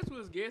 Was it, I guess we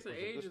was guessing was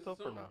it ages good or stuff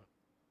or something. not?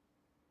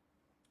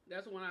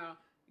 That's when I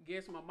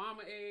guessed my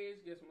mama age,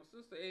 guessed my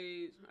sister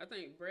age. I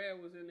think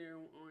Brad was in there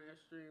on that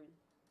stream.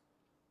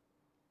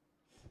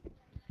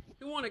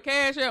 He won a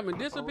cash app and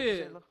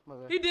disappeared.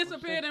 He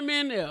disappeared and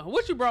in there.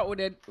 What you brought with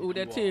that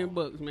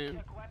 $10, man?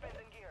 Check weapons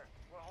and gear.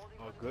 We're holding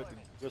Oh, onto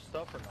good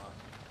stuff or not?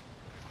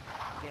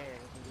 Yeah,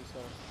 we can do so.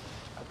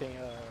 I think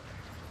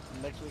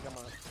next week I'm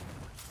gonna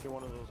get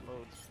one of those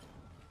modes.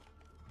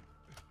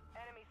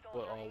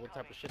 What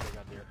type of shit they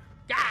got there?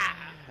 God.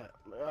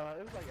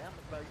 It was like Amazon.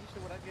 You see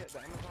what I get? The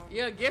Amazon?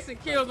 Yeah, guessing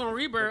kills on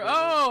Rebirth.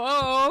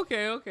 Oh,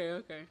 okay.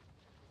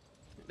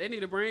 They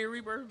need to bring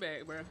Rebirth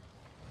back, bro.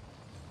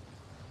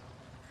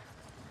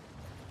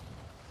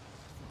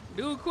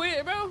 Dude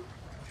quit, bro.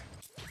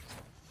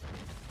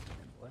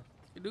 What?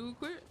 The dude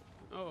quit?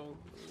 Oh.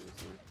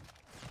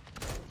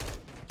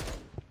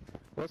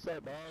 What's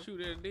that, dog?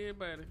 Shoot at a dead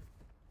body.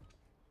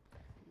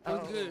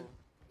 What's good?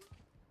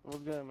 What's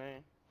good,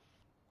 man?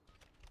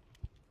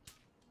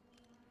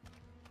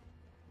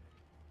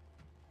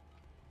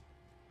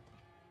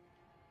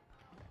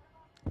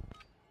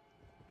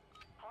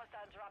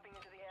 Hostiles dropping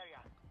into the area.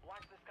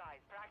 Watch the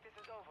skies. Practice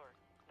is over.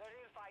 The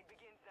real fight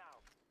begins now.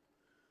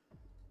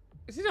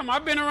 She talking about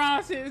I've been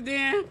around since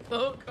then.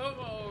 Oh, come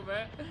on,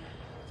 man.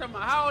 Talking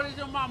about how old is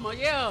your mama?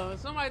 Yeah,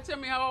 somebody tell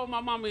me how old my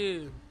mama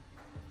is.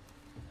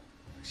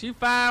 She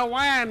fine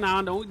wine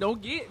now.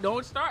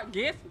 Don't start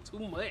guessing too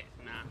much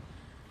now.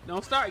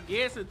 Don't start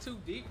guessing too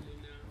deeply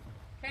now.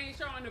 Kane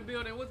Shaw in the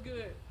building. What's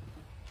good?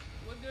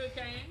 What's good,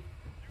 Kane?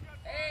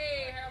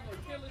 Hey, have a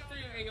killer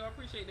stream. Hey, yo, I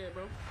appreciate that,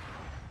 bro.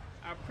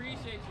 I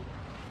appreciate you.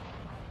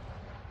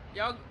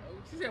 Y'all,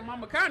 she said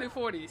Mama County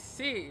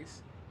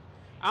 46.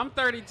 I'm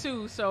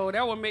 32, so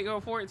that would make her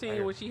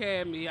 14 when she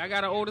had me. I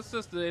got an older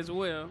sister as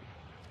well.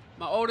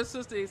 My older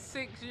sister is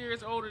 6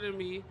 years older than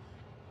me.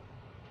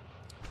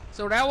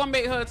 So that would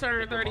make her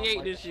turn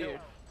 38 this year.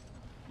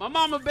 My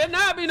mama better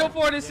not be no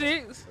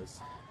 46.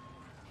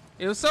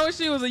 If so,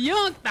 she was a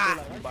young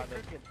thot.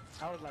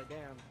 I was like,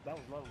 damn, that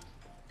was low.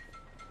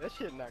 That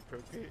shit not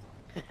crooked.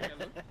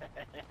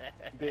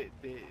 Did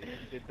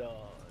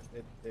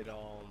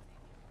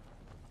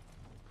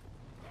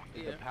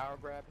the power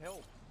grab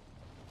help?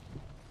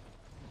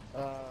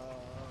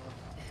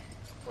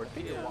 Or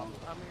did it wobble?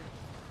 I mean,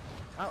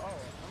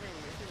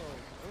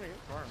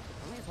 it's fun.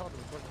 It's hard to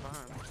books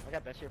behind. I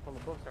got that shit full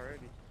of books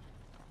already.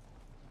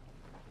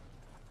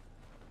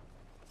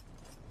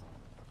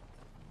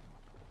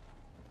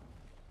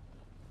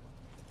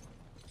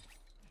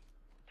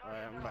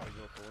 Alright, I'm about to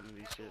go for one of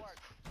these shits.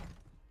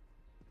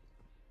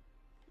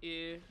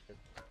 Yeah.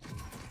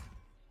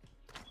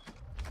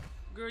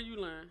 Girl, you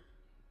lying.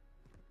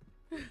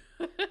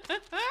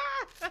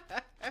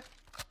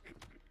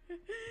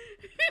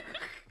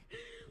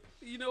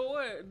 You know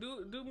what?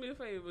 Do me a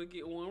favor.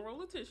 Get one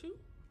roll of tissue.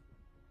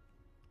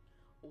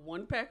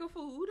 One pack of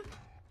food.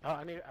 Oh,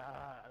 I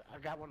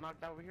got one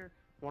knocked over here.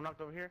 One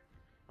knocked over here.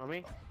 On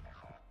me.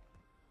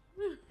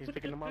 He's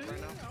picking them up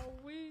right now. Oh,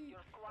 we.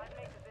 Your squad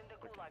mate is in the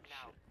gulag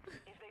now.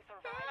 If they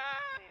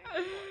survive,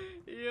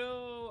 they redeploy.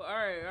 Yo, all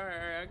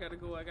right. I gotta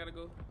go. All right,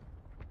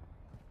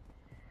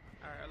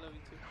 I love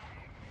you too.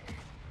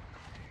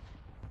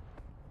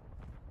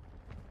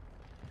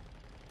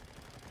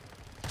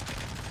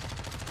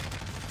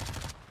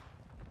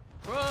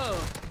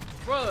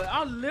 Bruh,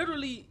 I'll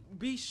literally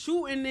be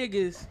shooting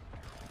niggas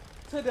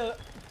to the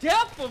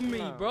death of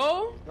me,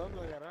 bro. Don't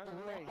look at us.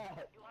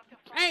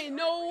 Ain't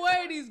no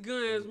way these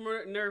guns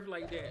nerf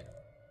like that.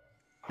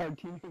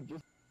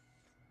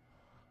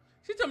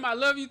 She talking about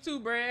love you too,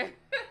 Brad.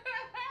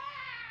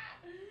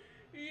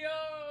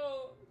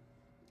 Yo,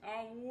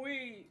 I'm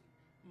weak.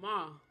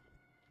 Ma,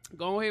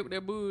 go ahead with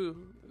that bull.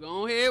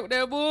 Go ahead with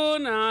that bull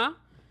now.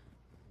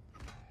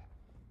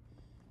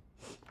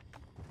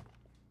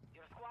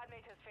 Your squad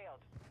mate has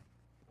failed.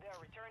 They are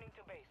returning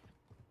to base.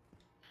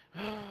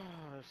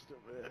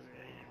 Stupid ass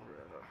game,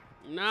 bro.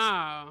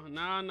 Nah.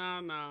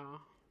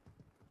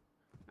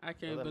 I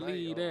can't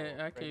believe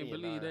that. I can't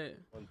believe that.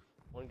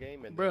 One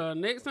game and Bruh,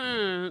 next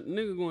time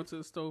nigga going to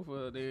the store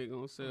for they ain't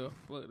gonna sell.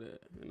 Fuck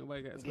that. Ain't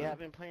nobody got time. Yeah, I've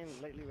been playing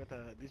lately with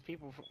these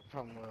people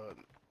from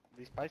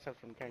these spice ups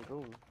from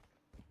Cancun.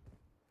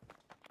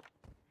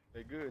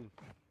 they're good.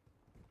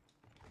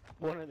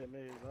 One of them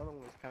is, the other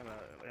one was kind of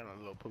a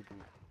little poo poo.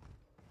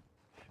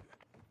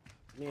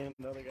 Me and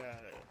the other guy,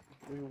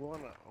 I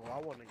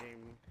won the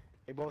game.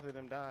 They both of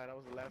them died. I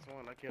was the last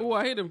one. I killed. Oh,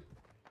 I hit him.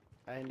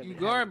 I ended up You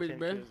having garbage, 10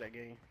 bruh. kills that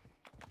game.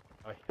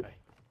 Aye.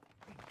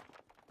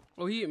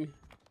 Oh, he hit me.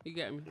 He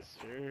got me. Yes,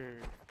 sir.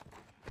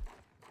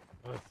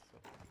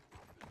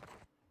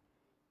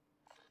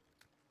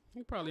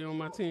 He probably on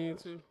my team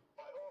too.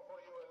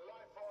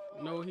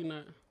 No, he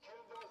not.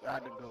 I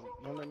had to go.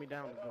 Don't let me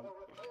down. To go.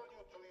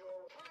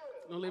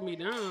 Don't let me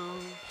down.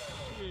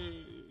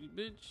 Shit,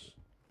 bitch.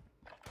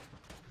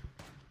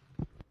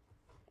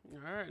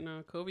 Alright,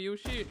 now cover your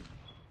shit.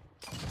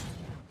 ¡Ay,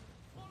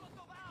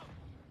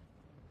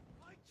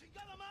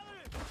 chingada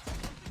madre!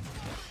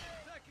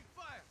 Attacking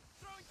fire!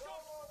 Throwing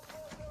shots!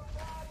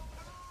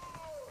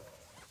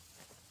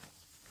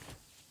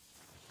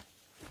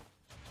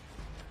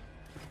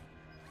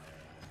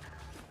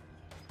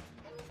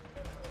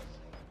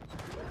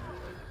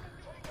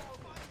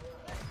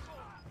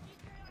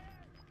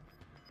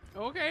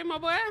 Okay, my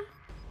boy.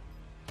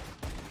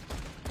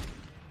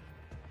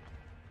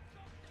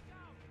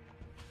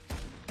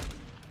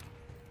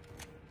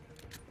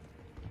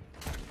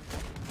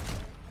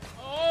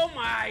 Oh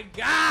my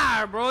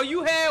God, bro.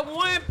 You had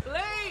one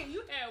play.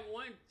 You had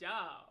one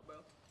job, bro.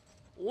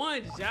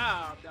 One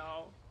job,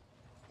 dog.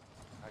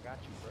 I got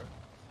you, bro.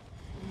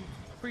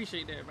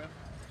 Appreciate that, bro.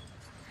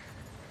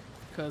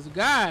 Cause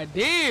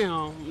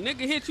goddamn, nigga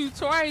hit you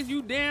twice,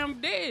 you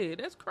damn dead.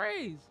 That's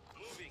crazy.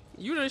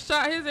 You done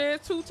shot his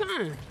ass 2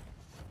 times.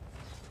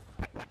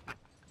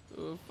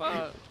 Oh,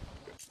 fuck.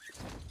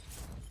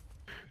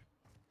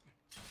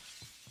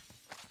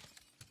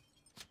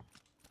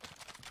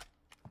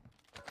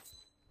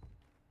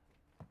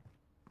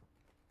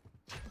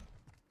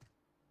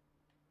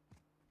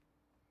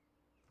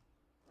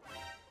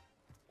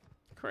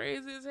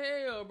 Crazy as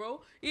hell,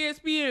 bro.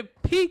 ESPN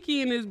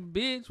peaky in this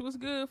bitch. What's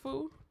good,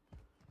 fool?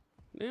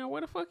 Damn,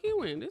 where the fuck he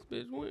went? This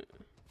bitch went.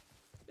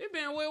 They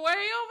been way over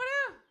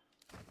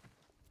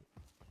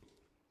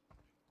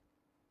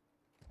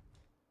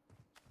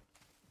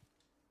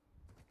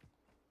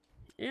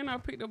there. And I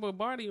picked up a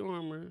body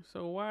armor.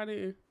 So why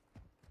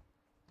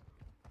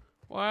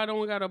I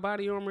don't got a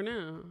body armor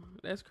now?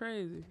 That's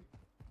crazy.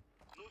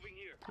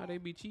 How they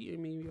be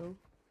cheating me, yo.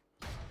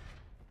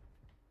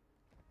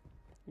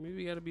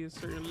 Maybe you gotta be a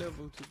certain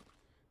level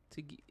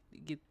to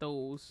get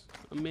those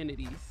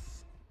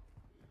amenities.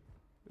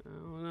 I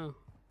don't know.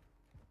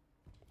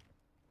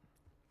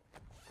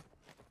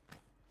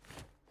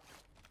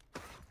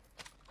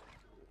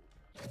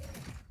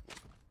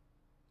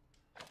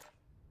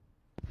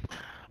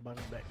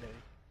 Bunny back there.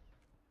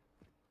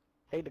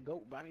 Hey, the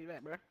goat, bunny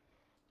back, bro.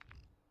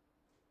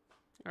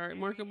 All right,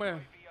 mark it by.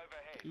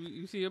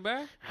 You see it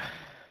by?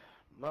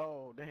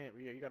 No, damn,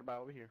 yeah, you gotta buy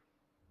over here.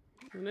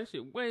 And that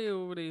shit way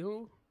over there,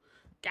 who?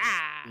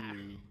 God.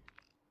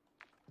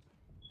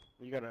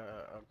 You got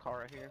a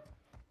car right here.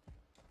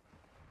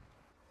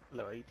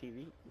 Little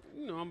ATV.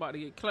 You know I'm about to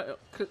get clout,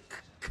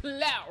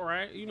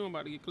 right? You know I'm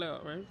about to get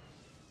clout, right?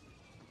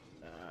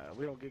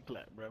 We don't get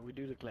clap, bro. We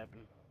do the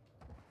clapping.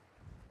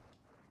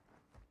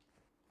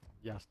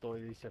 Ya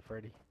estoy, dice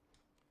Freddy.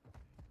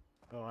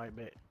 Oh, I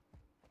bet.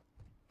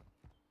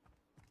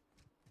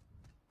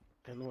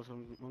 Tenemos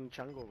un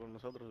chango con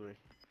nosotros, güey.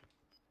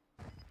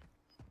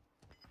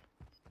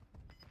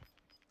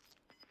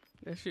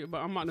 That shit, but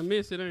I'm about to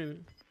miss it, ain't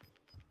it?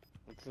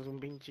 Este es un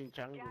pinche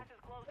chango. Gas is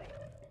closing.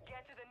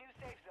 Get to the new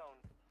safe zone.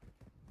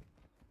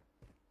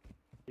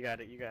 You got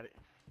it, you got it.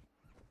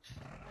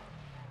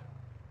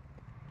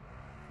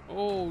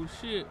 Oh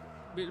shit,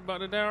 bitch about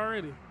to die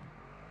already.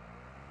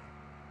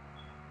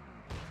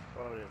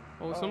 Oh, yeah.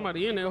 Oh,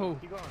 somebody in there, hole.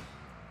 Keep going.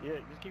 Yeah,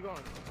 just keep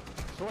going.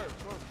 Swerve.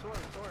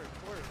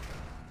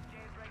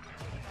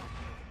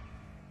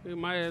 Dude,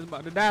 my ass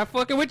about to die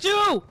fucking with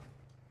you.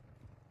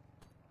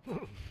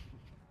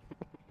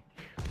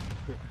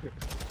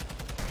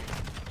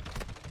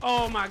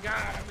 Oh my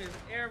god, I missed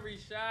every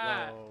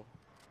shot. No.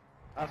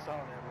 I saw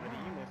that, buddy.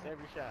 You missed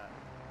every shot.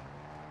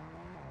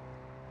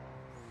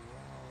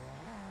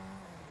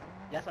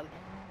 Ya salí.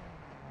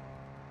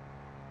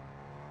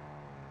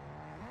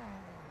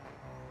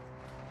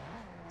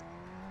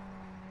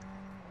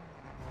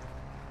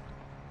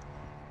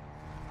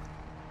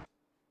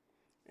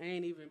 I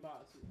ain't even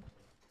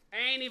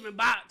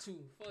about to.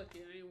 Fuck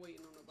it, I ain't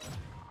waiting on nobody.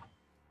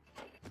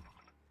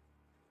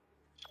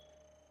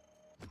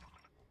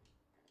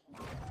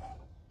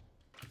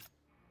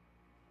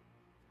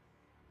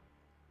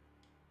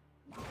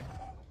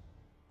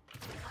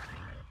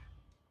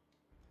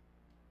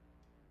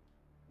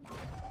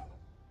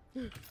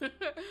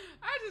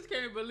 I just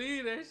can't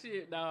believe that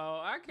shit,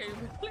 dawg. I can't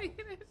believe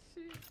that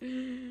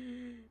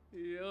shit.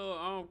 Yo,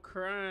 I'm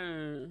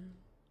crying.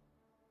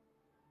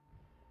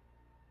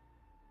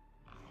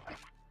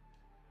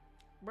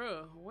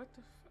 Bruh, what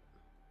the fuck?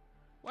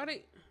 Why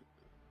they...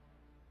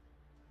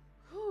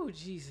 Oh,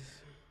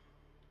 Jesus.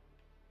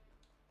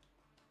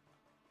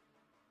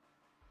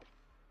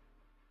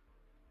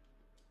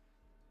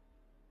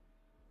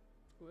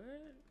 What?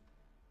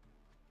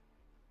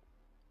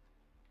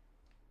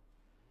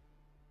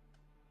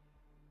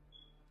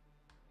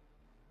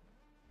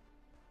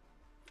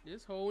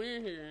 This hole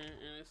in here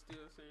and it's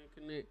still saying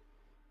connect.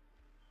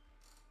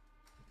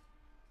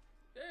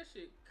 That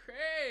shit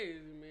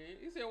crazy, man.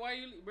 He said, why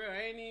you, bro,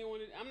 I ain't even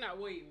want to, I'm not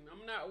waiting.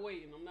 I'm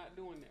not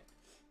doing that.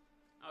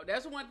 Oh,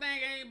 that's one thing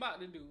I ain't about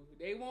to do.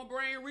 They won't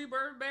bring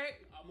Rebirth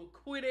back. I'm gonna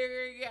quit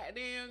every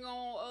goddamn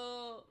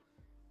on,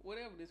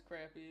 whatever this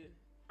crap is.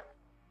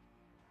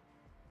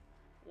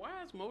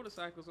 Why is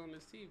motorcycles on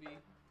this TV?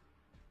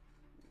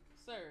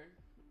 Sir,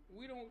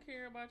 we don't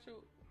care about your...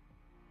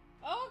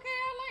 Okay,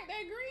 I like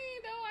that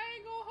green though. I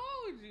ain't gonna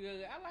hold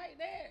you. I like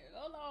that.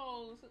 Hold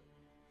on.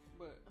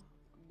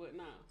 But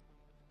nah.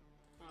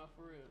 Nah,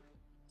 for real.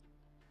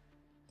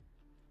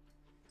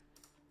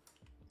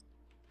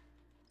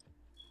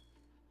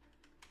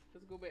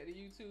 Let's go back to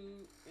YouTube.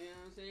 You know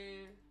what I'm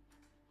saying?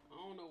 I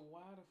don't know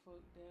why the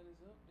fuck that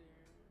is up there.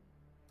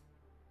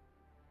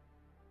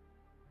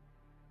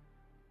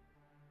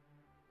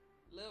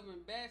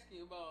 Loving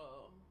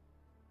basketball.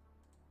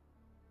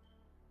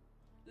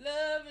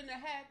 Loving the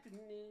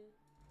happening.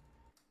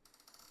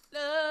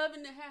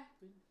 Loving the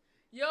happening.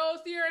 Yo,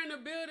 Sierra in the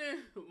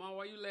building. Mom,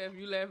 why you laughing?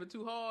 You laughing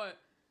too hard.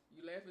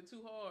 You laughing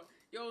too hard.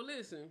 Yo,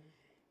 listen.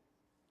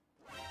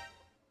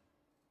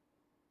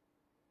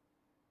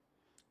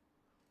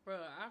 Bro,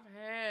 I've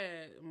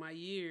had my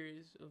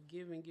years of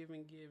giving,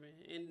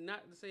 and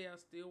not to say I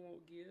still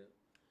won't give,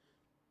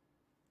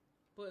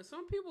 but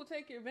some people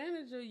take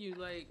advantage of you.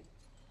 Like,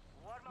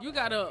 you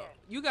gotta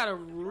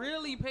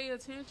really pay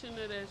attention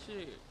to that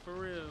shit for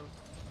real.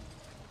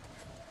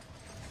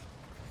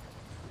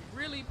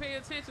 Really pay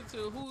attention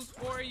to who's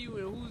for you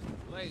and who's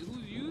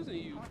using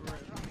you for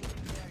real.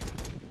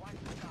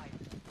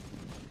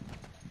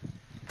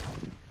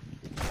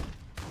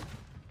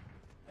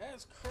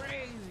 That's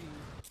crazy.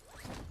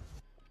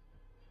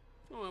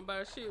 I don't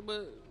about shit,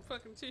 but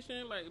fucking tissue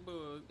and light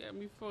bulb got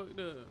me fucked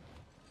up.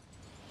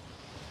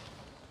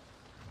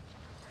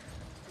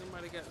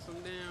 Somebody got some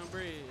damn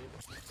bread.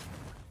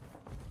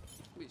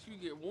 Bitch, you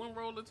get one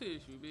roll of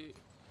tissue, bitch.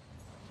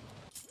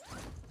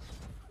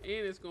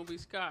 And it's gonna be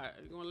Scott.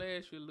 It's gonna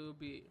last you a little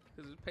bit,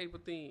 cause it's paper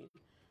thin.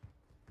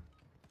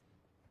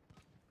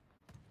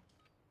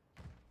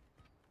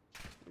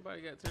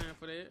 Nobody got time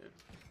for that.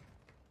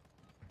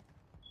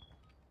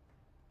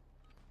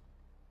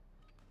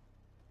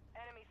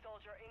 Enemy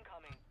soldier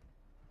incoming.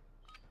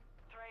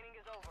 Training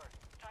is over.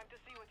 Time to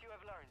see what you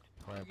have learned.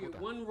 You get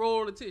one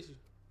roll of tissue.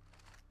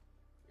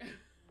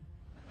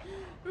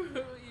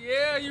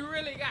 Yeah, you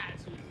really got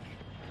to.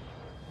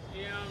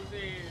 You know what I'm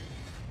saying?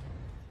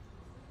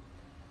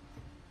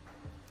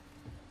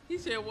 He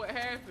said, what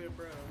happened,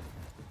 bro?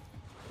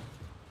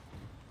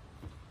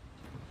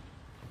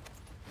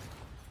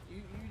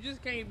 You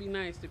just can't be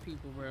nice to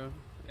people, bro.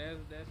 That's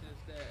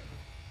just that.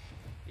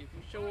 If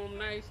you show them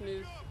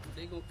niceness,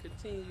 they gonna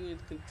continue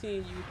and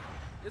continue.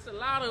 It's a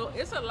lot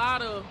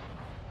of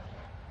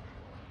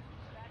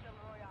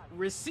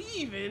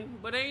receiving,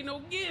 but ain't no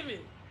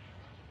giving.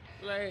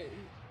 Like,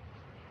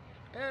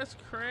 that's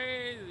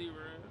crazy,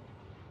 bro.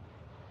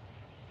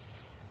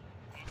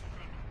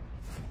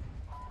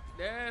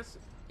 That's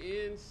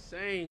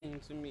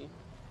insane to me.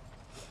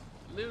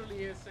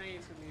 Literally insane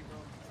to me, bro.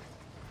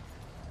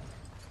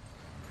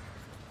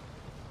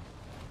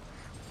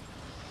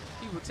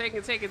 People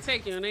taking,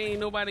 and they ain't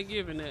nobody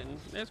giving nothing.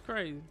 That's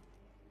crazy.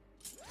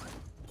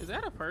 Is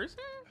that a person?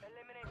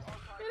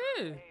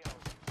 It is.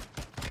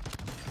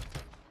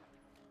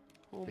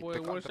 Oh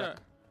boy, one shot.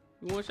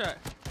 You one shot.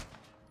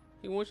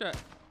 He one shot.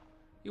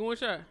 You one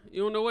shot.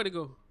 You don't know where to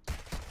go.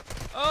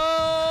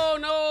 Oh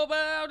no, but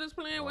I was just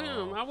playing with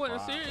him. I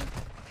wasn't serious.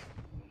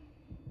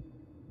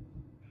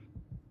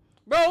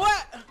 Bro,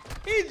 what?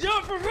 He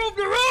jumped from roof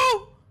to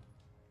roof?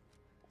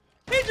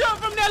 He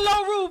jumped from that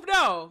low roof,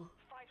 though.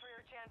 Fight for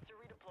your chance to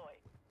redeploy.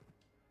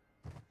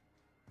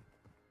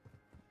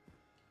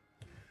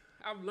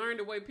 I've learned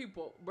the way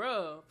people,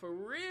 bruh, for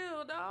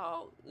real,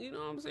 dog. You know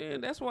what I'm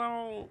saying? That's why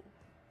I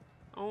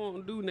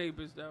don't do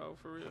neighbors, dog,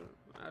 for real.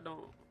 I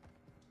don't.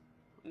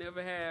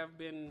 Never have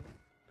been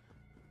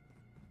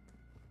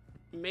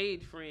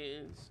made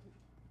friends.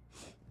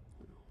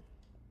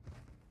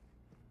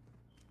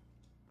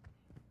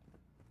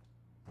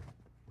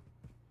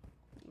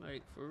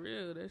 Like, for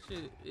real, that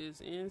shit is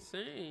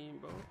insane,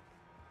 bro.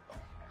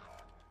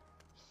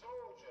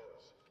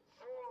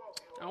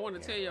 I want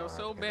to tell y'all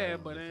so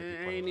bad, but I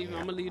ain't even.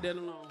 I'm gonna leave that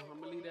alone.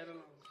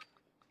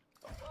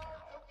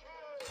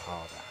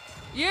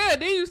 Yeah,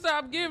 then you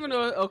stop giving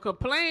a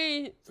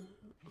complaint.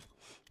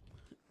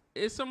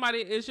 It's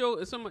somebody else's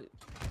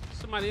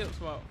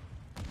fault.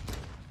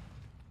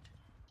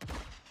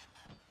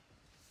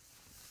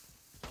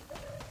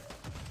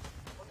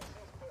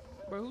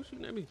 Bro, who's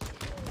shooting at me?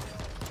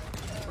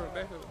 Bro,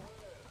 back up.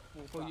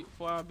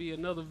 Before I be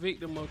another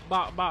victim of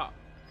bop bop.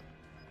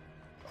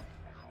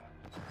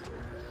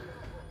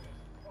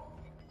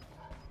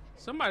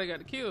 Somebody got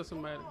to kill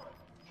somebody.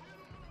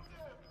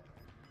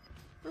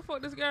 Where the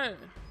fuck this guy at?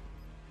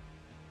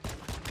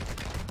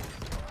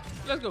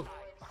 Let's go.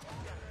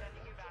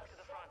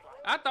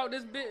 I thought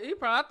this bitch,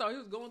 I thought he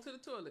was going to the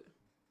toilet.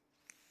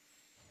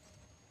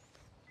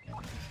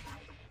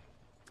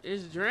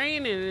 It's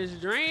draining.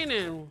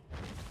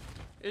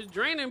 It's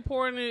draining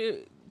pouring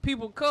in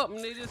people cup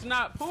and they just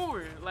not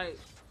pouring. Like,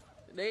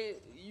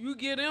 you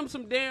give them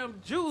some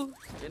damn juice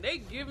and they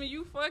giving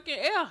you fucking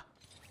air.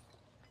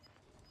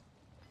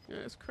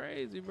 That's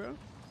crazy, bro.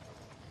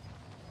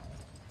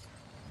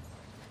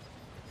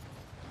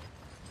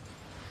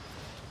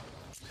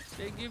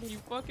 They giving you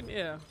fucking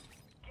air.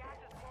 Gas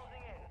is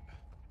closing in.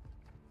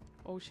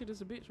 Oh shit,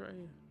 there's a bitch right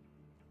here.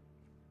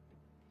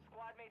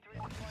 Squad mates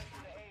redeploying to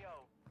the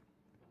AO.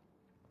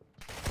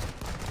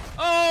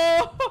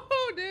 Oh,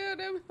 damn,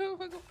 that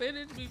motherfucker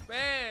finished me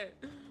fast.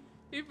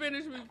 He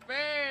finished me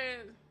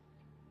fast.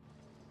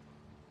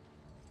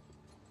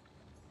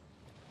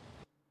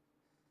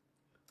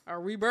 I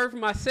rebirthed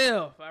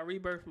myself.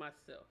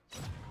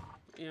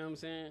 You know what I'm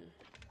saying?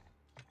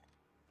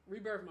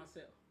 Rebirth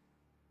myself.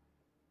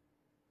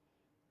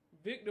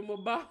 Victim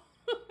about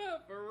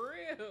for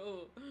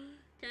real.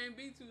 Can't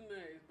be too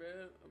nice, bro.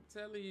 I'm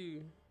telling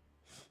you.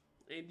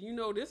 And you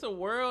know, this is a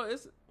world.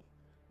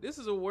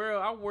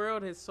 Our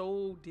world is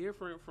so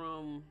different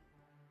from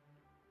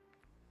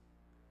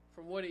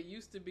what it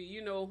used to be.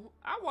 You know,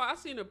 I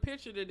seen a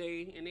picture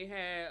today, and they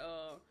had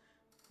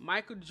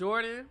Michael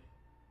Jordan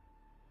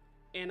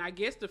And I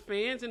guess the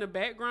fans in the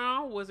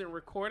background wasn't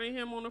recording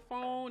him on the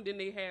phone. Then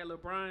they had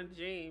LeBron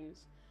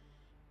James,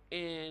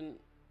 and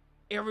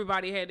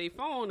everybody had their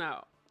phone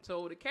out.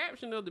 So the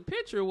caption of the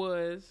picture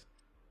was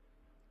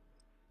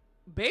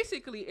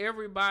basically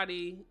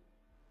everybody,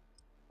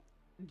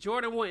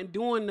 Jordan wasn't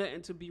doing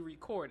nothing to be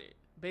recorded,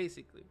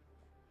 basically.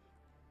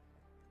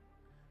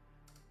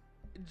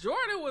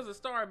 Jordan was a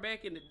star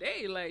back in the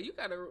day. Like, you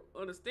gotta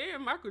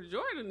understand, Michael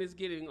Jordan is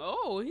getting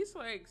old. He's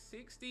like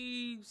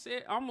 60,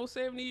 almost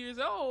 70 years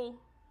old.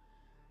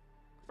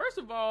 First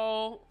of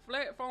all,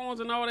 flat phones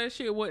and all that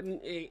shit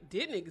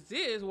didn't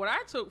exist. What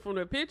I took from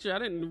the picture, I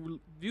didn't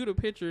view the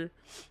picture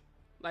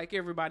like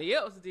everybody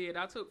else did.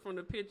 I took from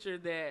the picture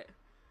that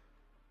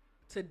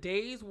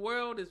today's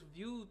world is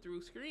viewed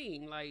through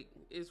screen. Like,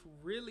 it's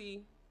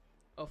really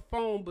a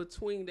phone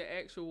between the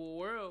actual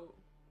world.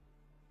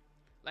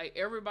 Like,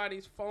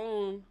 everybody's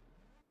phone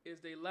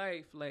is their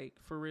life, like,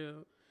 for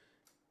real.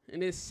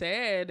 And it's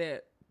sad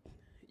that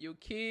your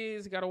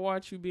kids gotta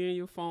watch you be in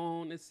your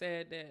phone. It's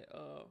sad that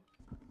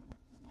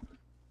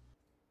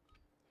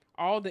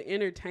all the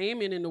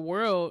entertainment in the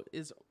world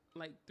is,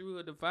 like, through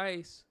a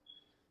device,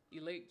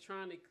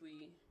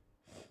 electronically.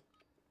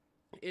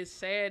 It's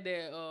sad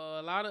that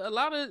a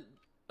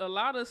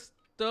lot of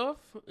stuff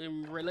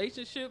in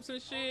relationships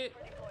and shit.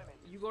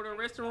 You go to a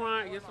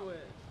restaurant, guess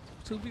what?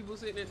 2 people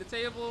sitting at the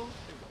table,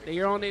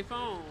 they're on their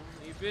phone.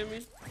 You feel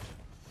me?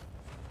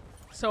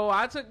 So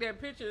I took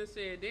that picture and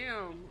said,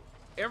 damn,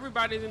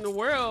 everybody in the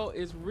world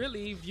is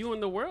really viewing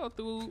the world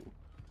through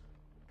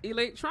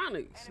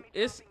electronics.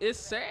 It's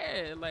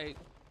sad. Like,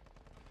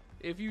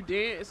 if you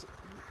dance,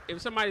 if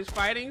somebody's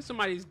fighting,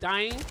 somebody's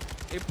dying,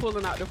 they're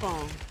pulling out the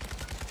phone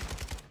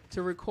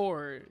to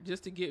record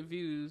just to get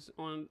views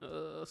on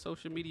a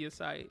social media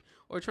site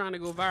or trying to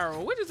go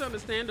viral, which is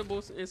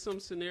understandable in some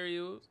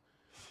scenarios.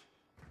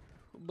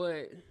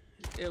 But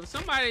if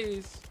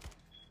somebody's,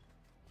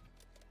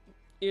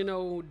 dying,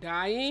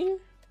 Enough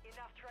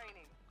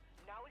training.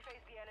 Now we face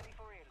the enemy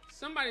for real.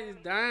 somebody's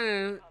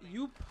dying,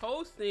 you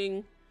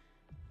posting,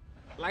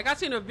 like, I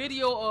seen a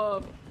video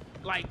of,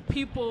 like,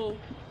 people,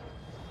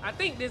 I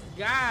think this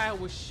guy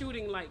was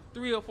shooting like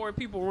 3 or 4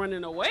 people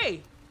running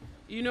away.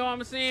 You know what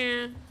I'm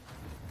saying?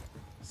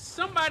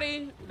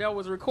 Somebody that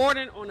was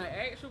recording on the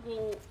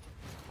actual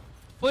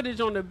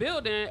footage on the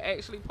building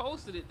actually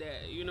posted it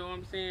that. You know what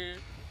I'm saying?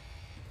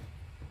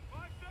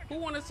 Who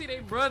want to see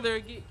their brother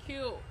get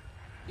killed,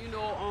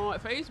 on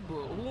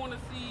Facebook? Who want to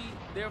see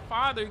their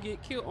father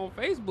get killed on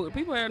Facebook?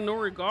 People have no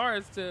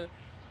regards to,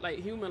 like,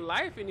 human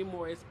life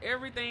anymore.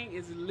 Everything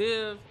is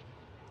lived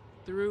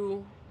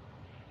through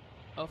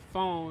a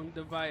phone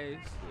device.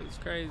 It's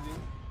crazy.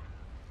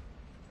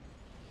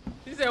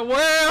 He said,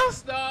 "World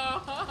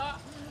star."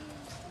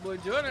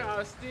 But Jordan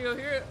are still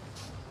here.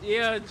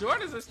 Yeah,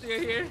 Jordans are still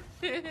here.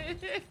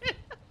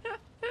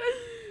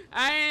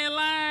 I ain't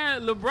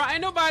lying. LeBron,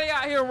 ain't nobody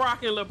out here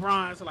rocking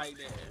LeBrons like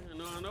that.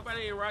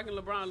 Nobody ain't rocking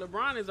LeBron.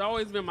 LeBron has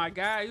always been my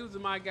guy. He was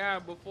my guy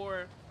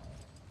before,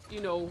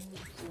 when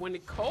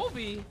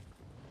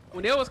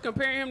they was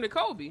comparing him to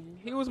Kobe.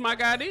 He was my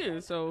guy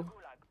then, so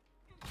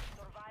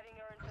Surviving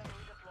earns them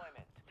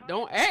redeployment.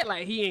 don't act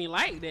like he ain't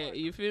like that.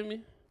 You feel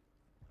me?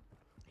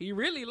 He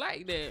really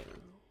like that.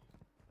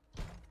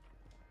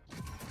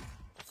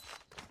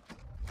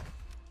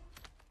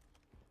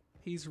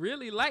 He's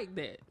really like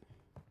that.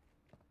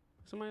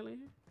 Somebody like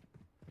here?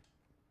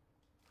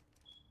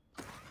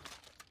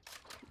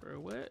 Bro,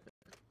 what?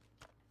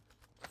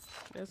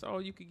 That's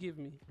all you could give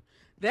me.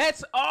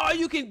 That's all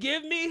you can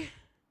give me?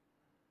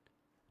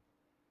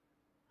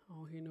 I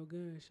don't hear no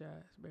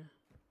gunshots, bro.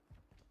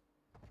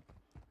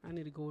 I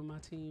need to go with my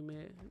team,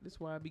 man. This is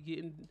why I be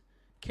getting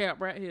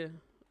cap right here.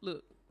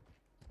 Look.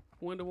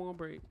 Window won't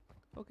break.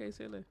 Okay,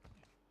 say that.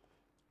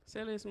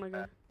 Say this, my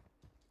guy.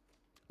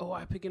 Oh,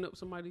 I picking up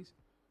somebody's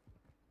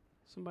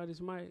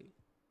mic.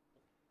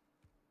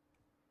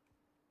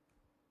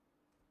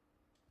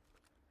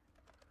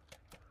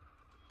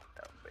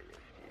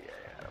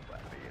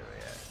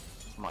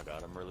 Oh my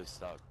god, I'm really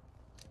stuck.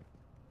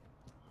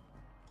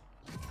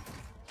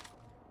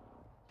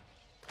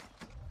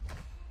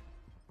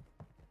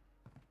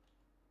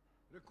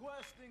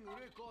 Requesting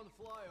recon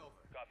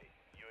flyover. Copy.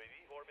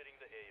 UAV orbiting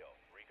the AO.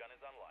 Recon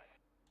is online.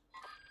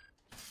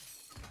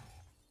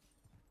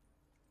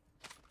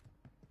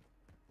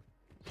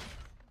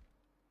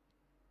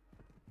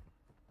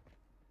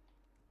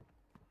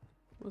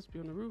 Must be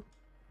on the roof.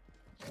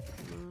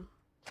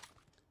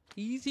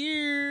 He's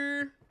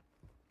here.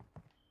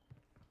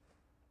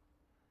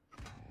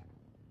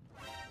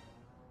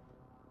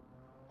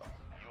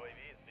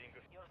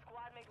 Your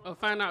squad mate Oh,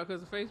 find out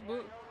because of Facebook? no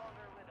longer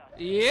with us.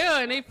 Yeah,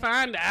 and they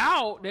find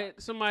out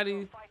that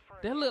somebody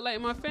that looked like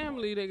my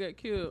family that got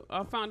killed.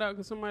 I found out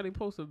because somebody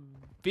posted a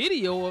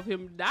video of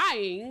him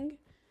dying,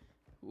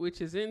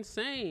 which is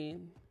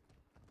insane.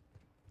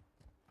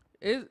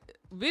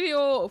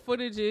 Video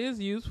footage is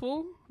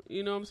useful,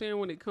 you know what I'm saying,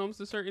 when it comes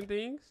to certain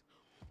things.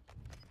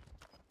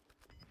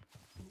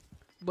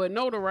 But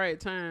know the right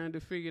time to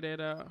figure that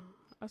out.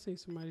 I see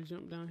somebody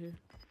jump down here,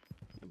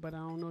 but I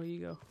don't know where you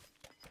go.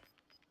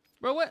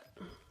 Bro, what?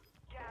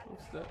 Gas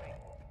What's is that?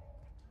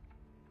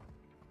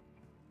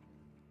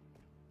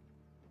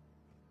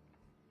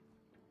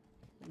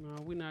 moving.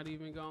 No, we not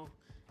even gonna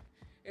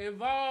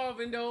involve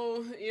in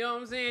those, you know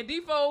what I'm saying?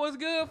 Default was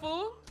good,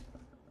 fool.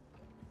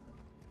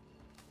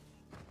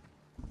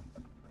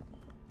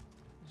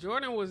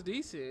 Jordan was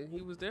decent.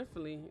 He was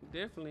definitely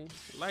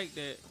like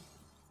that.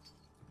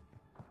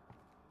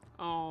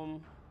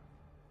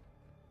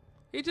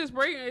 He just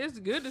breaking. It's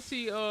good to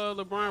see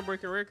LeBron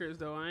breaking records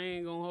though. I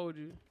ain't gonna hold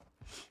you.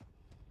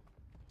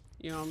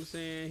 You know what I'm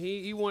saying?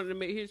 He wanted to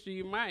make history.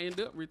 You might end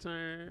up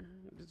return.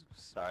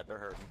 Sorry, they're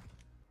hurting.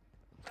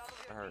 Some of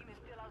your Hurt. team is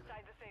still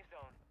outside the safe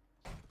zone.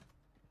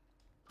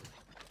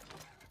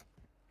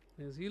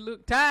 Cause he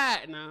look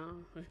tired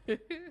now.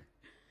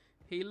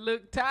 He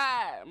look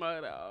tired,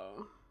 my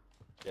dog.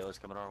 Jailer's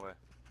coming our way.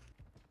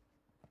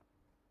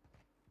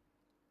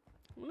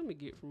 Well, let me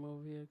get from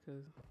over here,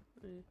 cause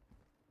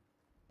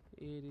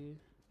it is.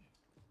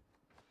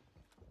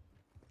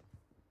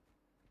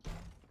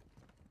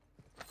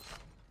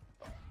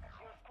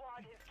 Your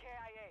squad is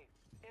KIA.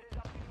 It is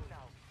up to you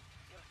now.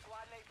 Your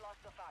squad mate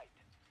lost the fight.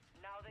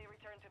 Now they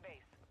return to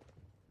base.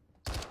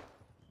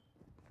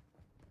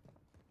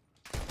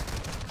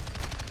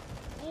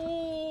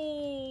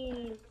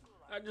 Ooh!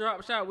 I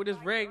dropped shot with this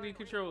raggedy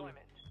controller.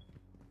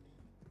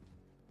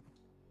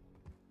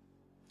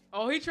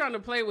 Oh, he trying to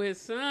play with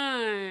his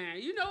son.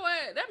 You know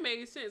what? That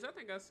made sense. I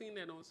think I seen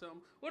that on something.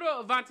 What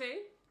up, Avante?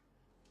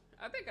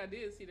 I think I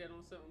did see that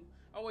on something.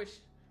 I wish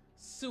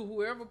Sue,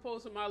 whoever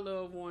posted my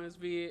loved ones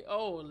vid.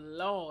 Oh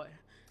Lord,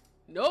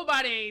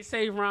 nobody ain't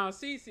safe around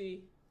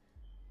CC.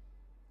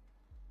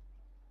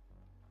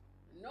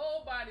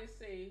 Nobody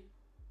safe.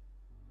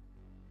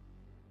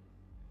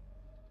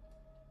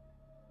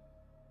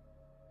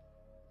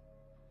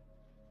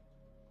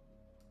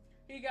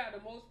 He got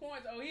the most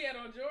points. Oh, he had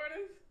on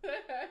Jordan.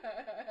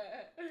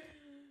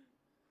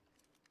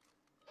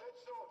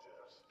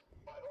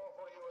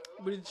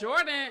 But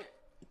Jordan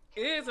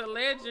is a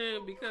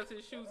legend because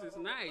his shoes is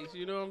nice.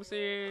 You know what I'm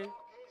saying?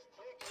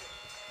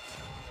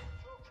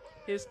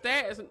 His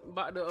stats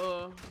about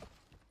the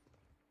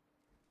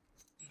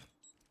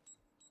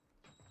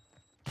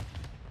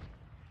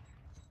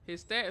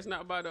his stats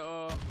not about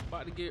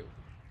to get.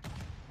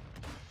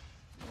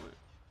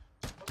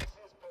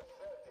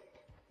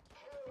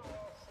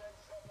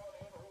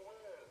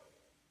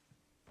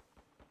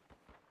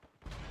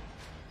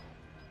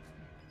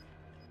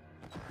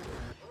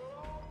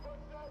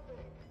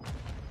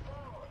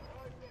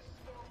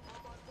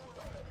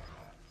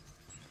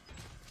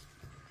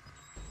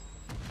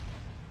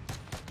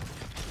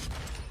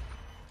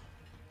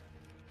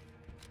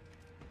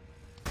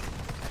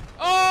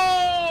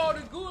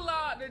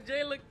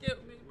 Jailer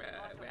killed me, man.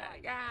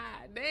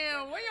 God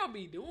damn, why y'all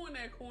be doing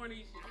that corny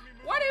shit?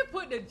 Why they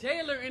put the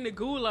jailer in the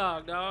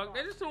gulag, dog?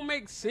 That just don't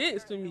make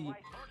sense to me.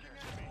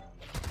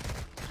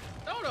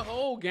 Throw the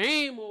whole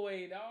game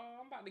away, dog.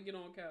 I'm about to get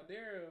on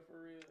Caldera for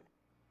real.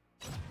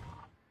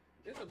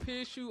 This'll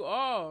piss you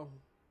off.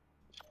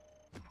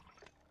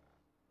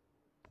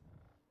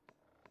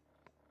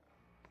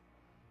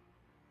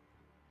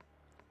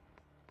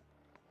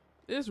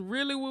 This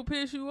really will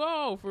piss you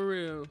off for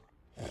real.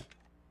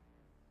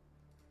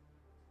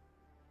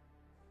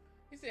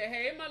 He said,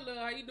 hey, my love,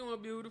 how you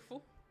doing,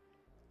 beautiful?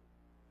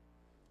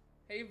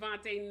 Hey,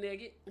 Vontae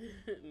Nugget.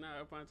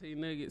 Nah, Vontae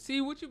Nugget. See,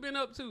 what you been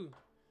up to?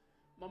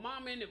 My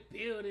mom in the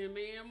building,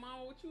 man.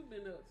 Mom, what you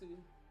been up to?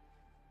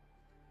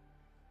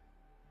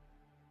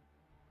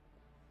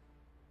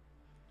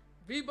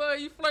 V-Bud,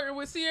 you flirting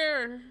with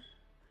Sierra?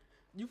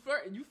 You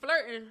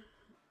flirting?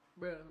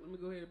 Bruh, let me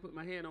go ahead and put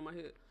my hand on my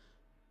head.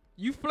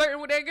 You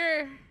flirting with that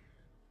girl?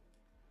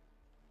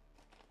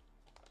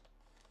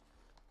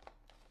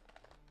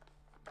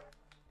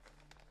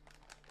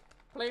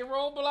 Play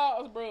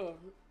Roblox, bro.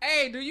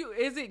 Hey,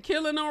 is it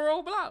killing on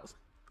Roblox?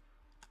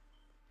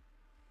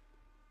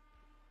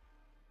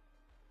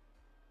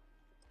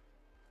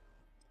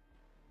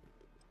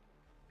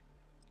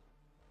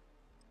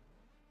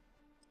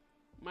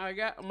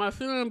 My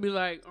son be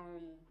like,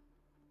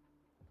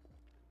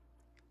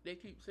 they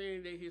keep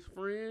saying they his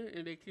friend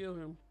and they kill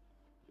him.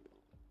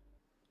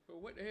 So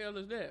what the hell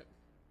is that?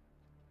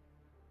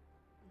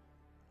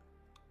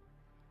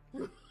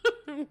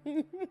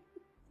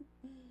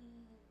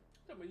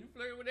 You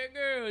flirting with that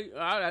girl?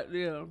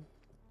 Yeah.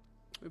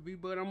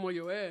 V-Bud, I'm on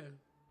your ass.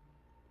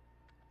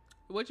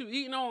 What you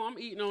eating on? I'm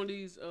eating on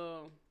these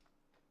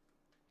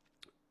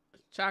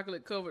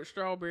chocolate covered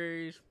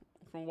strawberries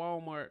from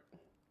Walmart.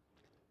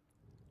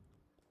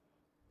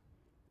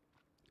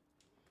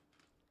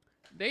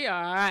 They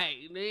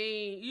alright.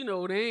 They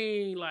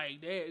ain't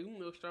like that. You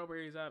know,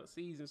 strawberries out of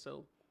season,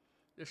 so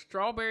the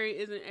strawberry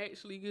isn't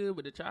actually good,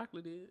 but the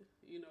chocolate is.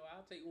 You know,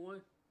 I'll take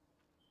one.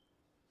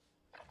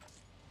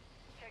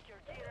 Check your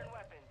gear and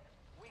weapons.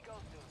 We go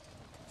soon.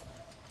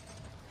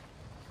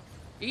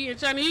 Eating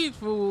Chinese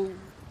food.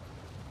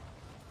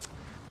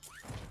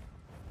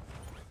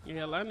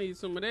 Yeah, I need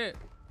some of that.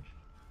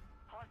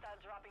 Hostiles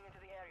dropping into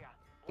the area.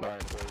 Alright,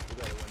 boys, we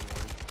gotta win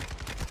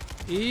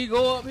one. He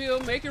go up here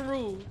making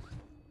rules.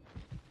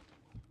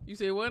 You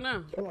said what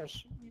now? What?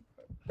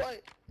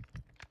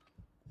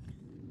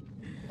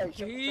 Hey,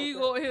 He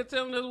go here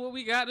telling us what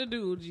we got to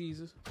do,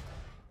 Jesus.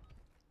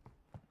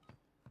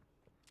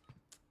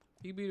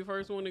 He be the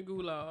first one in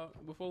Gulag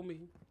before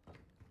me.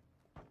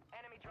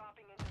 Enemy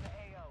dropping into the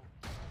AO.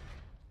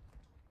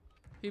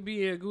 He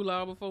be in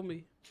Gulag before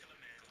me.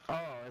 Oh,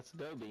 it's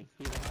Dobie.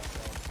 He's a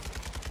household.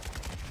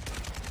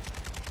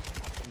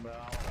 Bro,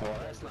 well,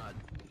 that's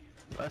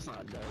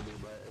not Dobie,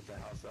 but it's a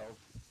house elf.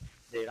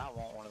 Dude, I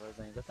want one of those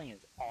things. That thing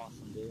is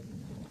awesome, dude.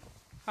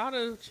 How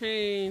to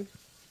change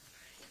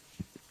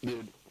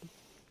Dude,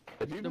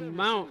 if you've the never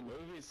mount? seen the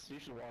movies, you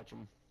should watch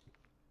them.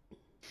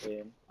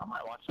 Dude, I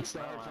might watch them.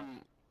 Start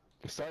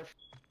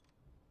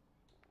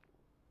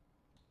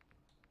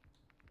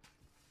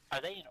Are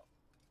they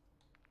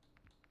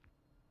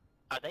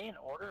in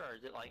order, or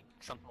is it like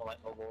something like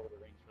Lord of the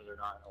Rings where they're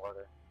not in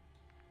order?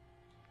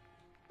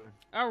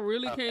 I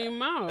really Okay.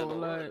 came out. The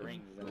Lord of the Like,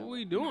 Rings is in what it.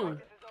 we doing?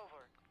 This is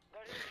over.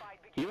 35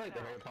 You begins like the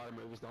now. Harry Potter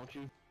movies, don't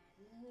you?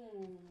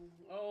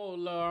 Oh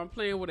Lord, I'm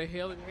playing with a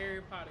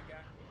Harry Potter guy.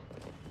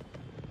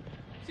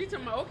 She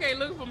told me, okay,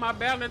 looking for my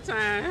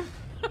Valentine.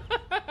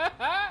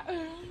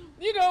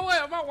 You know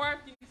what? My wife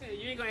keeps saying,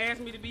 you ain't gonna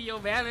ask me to be your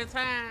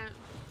Valentine.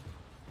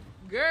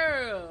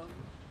 Girl,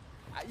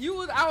 I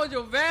was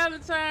your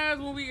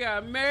Valentine's when we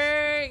got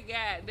married.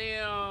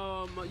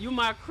 Goddamn, you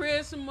my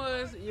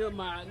Christmas, you're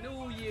my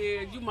New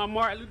Year's, you my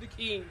Martin Luther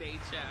King Day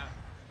child.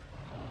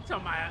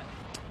 Talking about,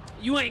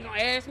 you ain't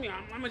gonna ask me,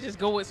 I'm gonna just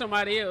go with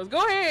somebody else.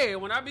 Go ahead,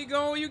 when I be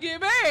gone, you get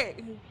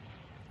back.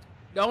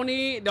 Don't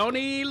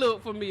even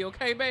look for me,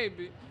 okay,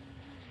 baby?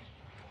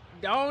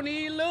 Don't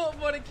even look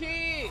for the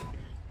kid.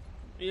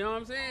 You know what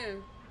I'm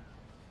saying?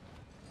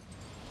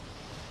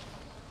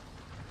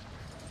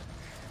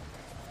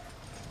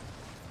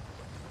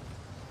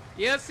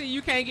 Yeah, see,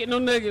 you can't get no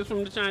nuggets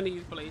from the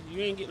Chinese place.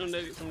 You ain't get no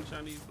nuggets from the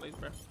Chinese place,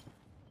 bro.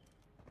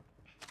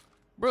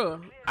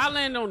 Bro, I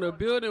landed on the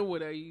building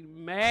with a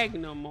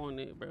Magnum on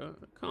it, bro.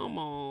 Come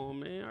on,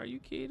 man. Are you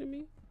kidding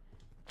me?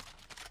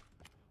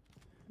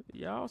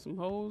 Y'all some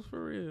hoes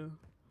for real.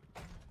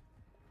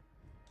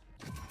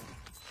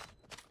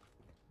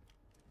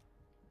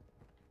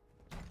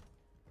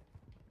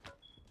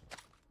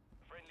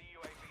 Friendly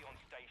UAV on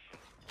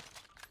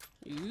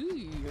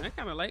station. Ooh, I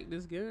kind of like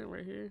this gun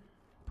right here.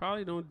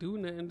 Probably don't do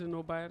nothing to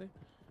nobody.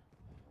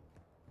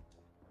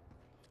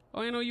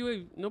 Oh, ain't no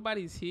UAV.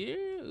 Nobody's here?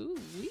 Ooh,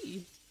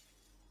 wee.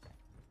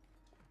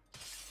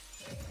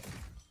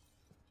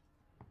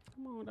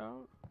 Come on,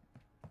 dog.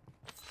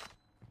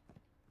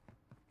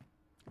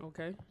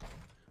 Okay.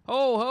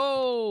 Ho,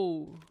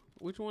 ho!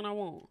 Which one I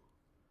want?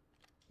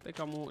 Think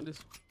I want this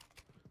one.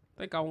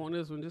 Think I want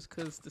this one just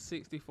because it's the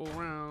 64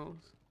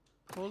 rounds.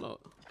 Hold up.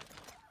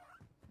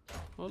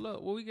 Hold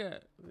up. What we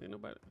got? Ain't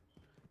nobody.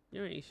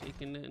 You ain't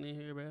shaking nothing in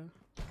here, bro.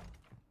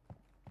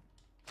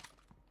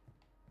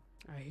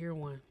 I hear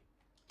one.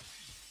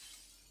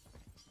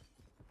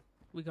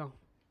 We gone.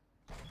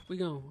 We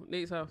gone.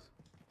 Next house.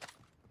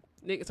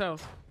 Next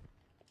house.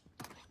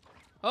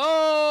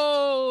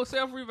 Oh,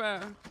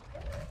 self-revive.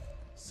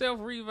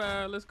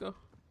 Self-revive. Let's go.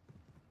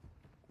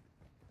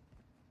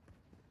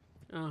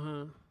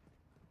 Uh-huh.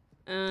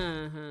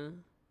 Uh-huh.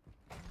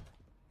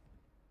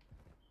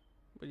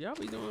 But y'all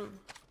be doing...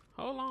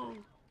 Hold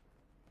on.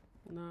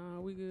 Nah,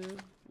 we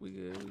good. We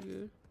good. We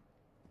good.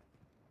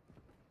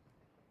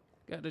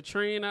 Got the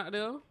train out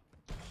there.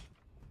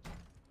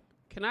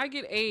 Can I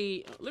get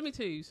a... Let me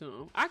tell you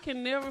something. I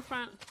can never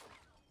find...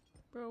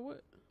 Bro,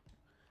 what?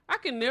 I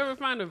can never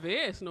find a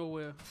vest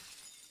nowhere.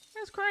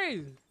 That's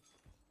crazy.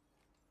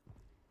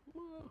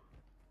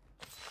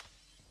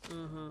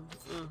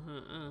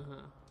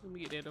 Let me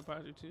get that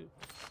deposit too.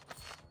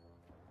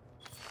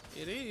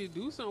 Yeah, they need to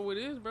do something with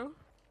this, bro.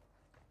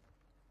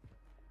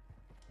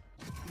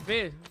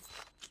 Vest.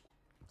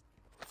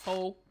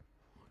 Ho.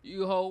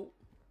 You ho.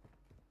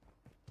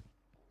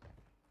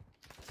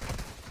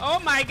 Oh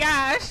my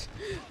gosh.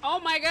 Oh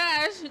my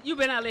gosh. You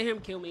better not let him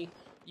kill me.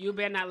 You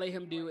better not let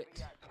him do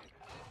it.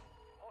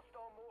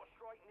 Hostile mortar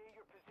strike near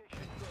your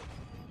position.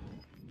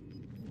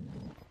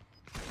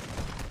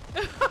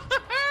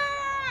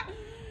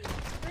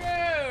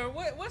 Yeah,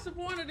 what's the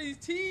point of these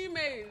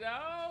teammates,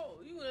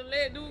 dog? You gonna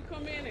let dude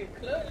come in and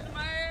clutch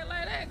my ass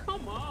like that?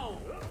 Come on.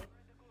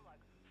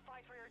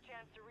 Fight for your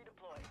chance to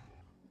redeploy.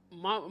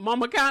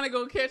 Mama kinda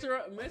gonna catch her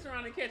up, mess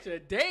around and catch a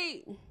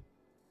date.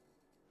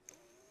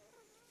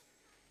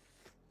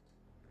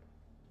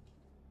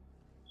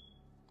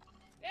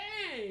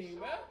 Dang,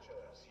 bro.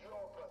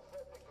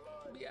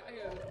 Be out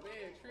here,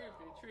 man,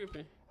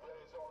 tripping.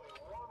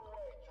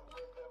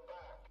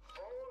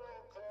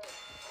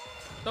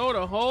 Throw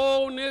the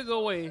whole nigga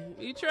away.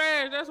 He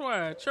trash, that's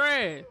why.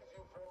 Trash.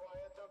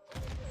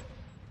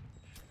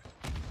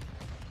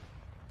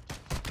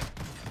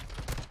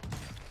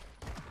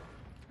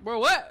 Bro,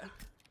 what?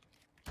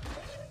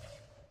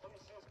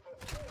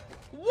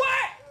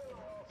 What?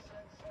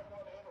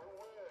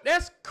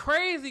 That's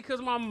crazy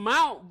because my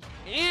mount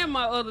and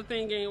my other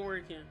thing ain't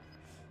working.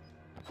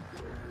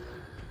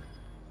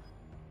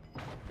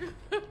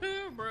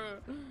 Bruh.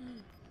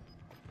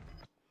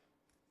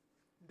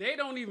 They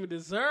don't even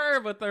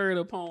deserve a third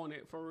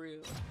opponent, for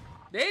real.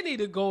 They need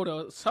to go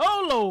to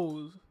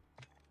solos.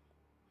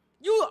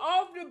 You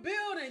off the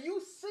building. You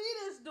see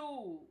this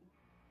dude.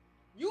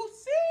 You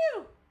see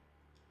him.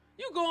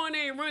 You go in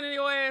there and running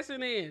your ass in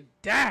there and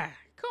die.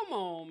 Come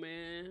on,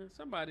 man.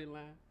 Somebody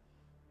lying.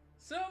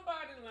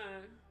 Somebody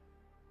lying.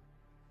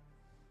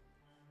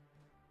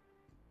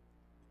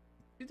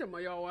 You talking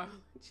about y'all wild?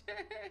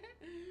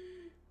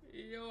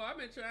 Yo, I've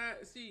been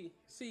trying. See,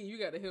 you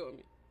got to help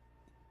me.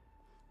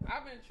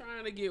 I've been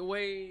trying to get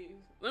waves.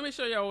 Let me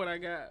show y'all what I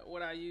got,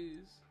 what I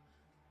use.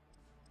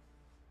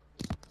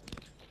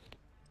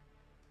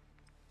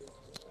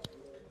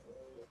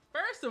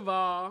 First of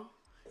all,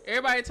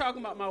 everybody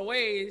talking about my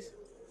waves.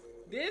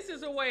 This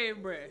is a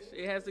wave brush.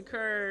 It has the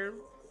curve.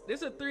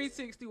 This is a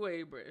 360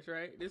 wave brush,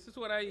 right? This is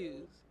what I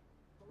use.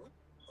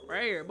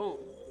 Right here, boom.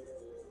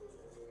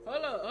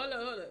 Hold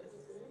up.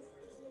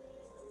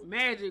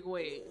 Magic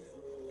wave,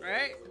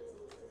 right?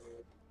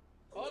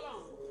 Hold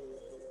on.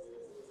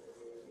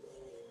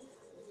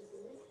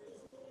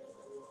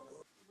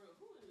 Bro,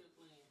 who in here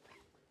playing shit, bro?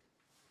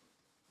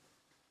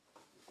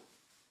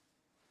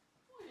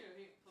 Who in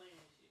here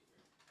playing shit,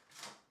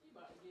 bro? He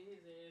about to get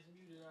his ass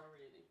muted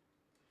already.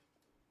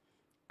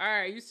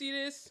 Alright, you see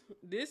this?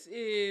 This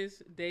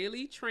is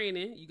daily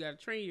training. You gotta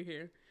train your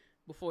hair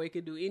before it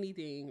can do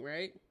anything,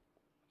 right?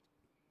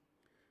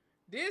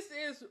 This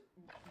is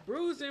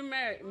bruising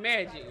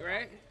magic,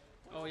 right?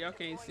 Oh, y'all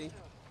can't see.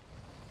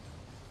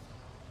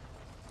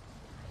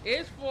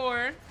 It's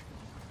for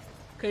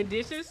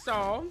condition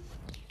soft,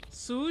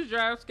 soothe,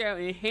 dry scalp,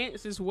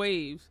 enhances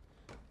waves,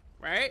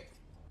 right?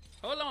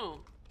 Hold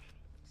on.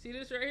 See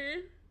this right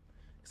here?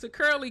 It's a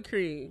curly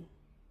cream.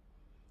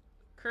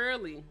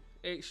 Curly.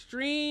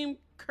 Extreme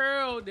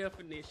curl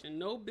definition.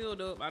 No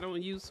buildup. I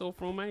don't use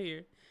soap on my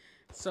hair.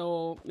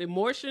 So,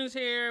 emulsions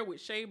hair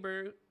with shea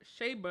butter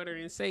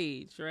and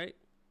sage, right?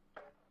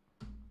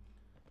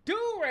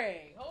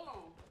 Do-rag. Hold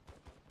on.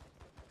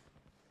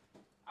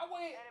 I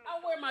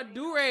wear my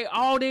do-rag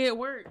all day at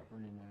work.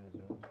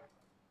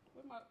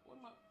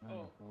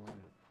 Oh.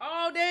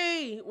 All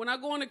day. When I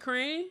go on the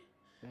crane,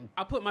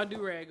 I put my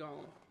do-rag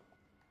on.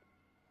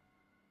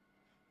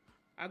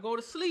 I go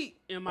to sleep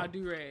in my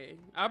do-rag.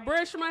 I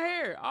brush my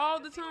hair all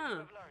the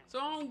time. So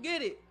I don't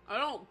get it.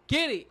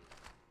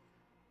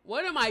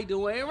 What am I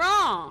doing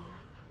wrong?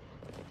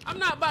 I'm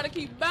not about to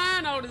keep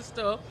buying all this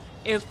stuff.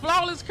 It's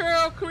flawless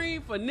curl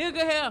cream for nigga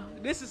hair.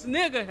 This is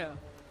nigga hair.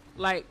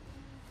 Like,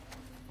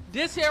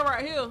 this hair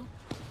right here.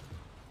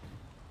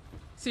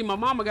 See, my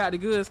mama got the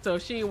good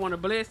stuff. She didn't want to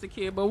bless the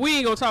kid, but we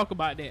ain't gonna talk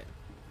about that.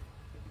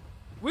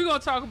 We're gonna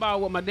talk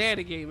about what my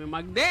daddy gave me.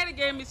 My daddy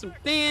gave me some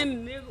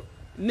thin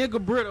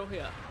nigga brittle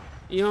hair.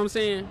 You know what I'm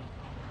saying?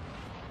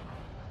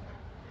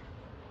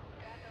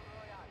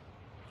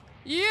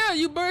 Yeah,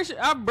 you brush.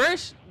 I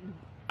brush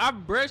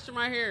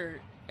my hair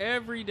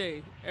every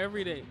day,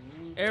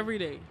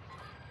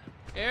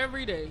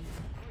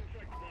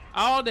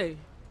 all day.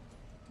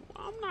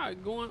 I'm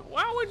not going.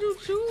 Why would you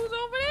choose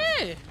over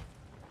there?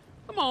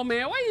 Come on,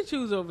 man. Why you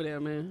choose over there,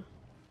 man?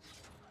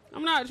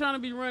 I'm not trying to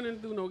be running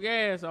through no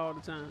gas all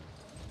the time.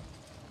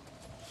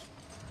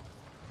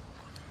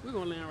 We're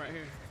gonna land right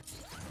here.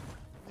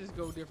 Just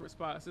go different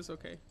spots. It's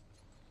okay.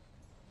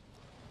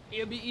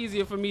 It'll be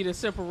easier for me to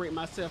separate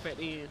myself at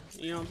the end.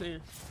 You know what I'm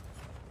saying?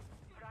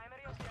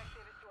 Primary objective is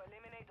to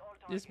eliminate all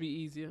targets. This be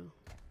easier.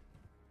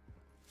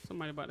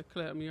 Somebody about to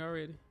clap me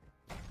already.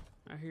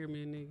 I hear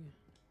me, a nigga.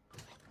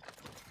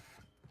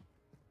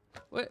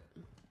 What?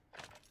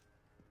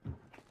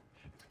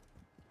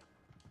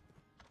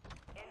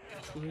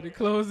 Way to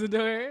close the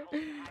door. High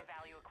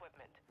value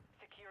equipment.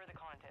 Secure the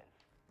contents.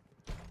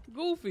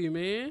 Goofy,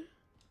 man.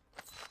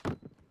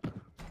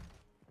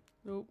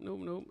 Nope.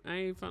 I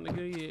ain't found a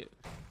gun yet.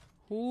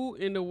 Who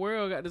in the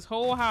world got this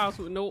whole house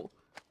with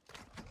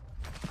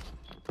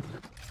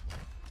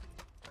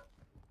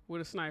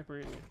with a sniper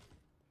in it?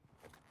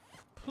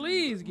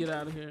 Please get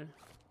out of here.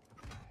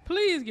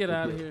 Please get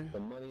out of here. The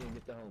money and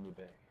get the homie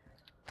back.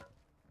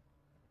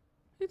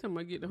 He talking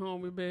about get the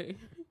homie back.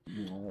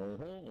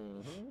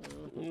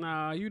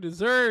 Nah, you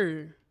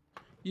deserve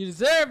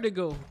to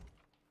go.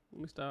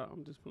 Let me stop.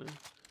 I'm just playing.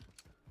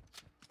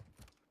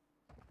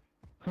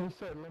 Who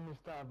said let me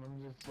stop?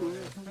 I'm just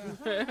playing.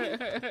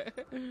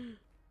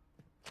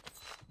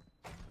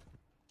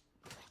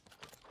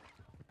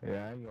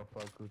 Yeah, I ain't gonna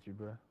fuck with you,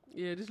 bro.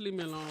 Yeah, just leave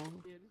me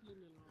alone.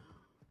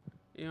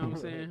 You know what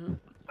I'm saying?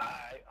 Huh?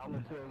 Alright, I'm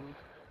gonna tell you.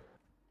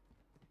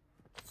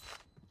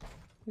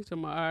 He's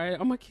talking about, alright,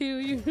 I'm gonna kill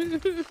you.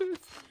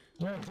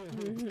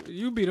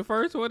 You be the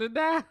first one to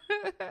die.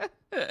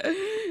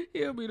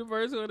 He'll be the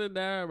first one to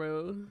die,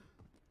 bro.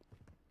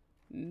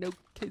 No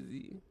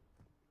kizzy.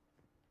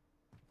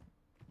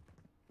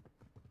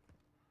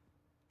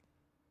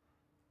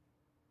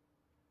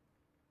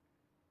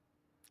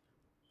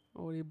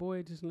 Oh, that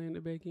boy just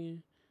landed back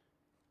in.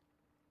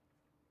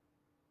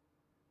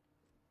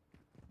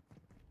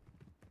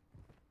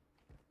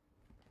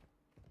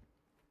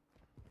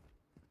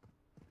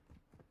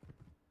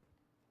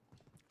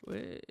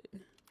 Wait.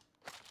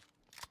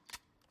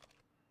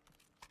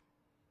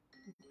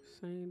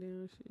 same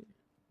damn shit.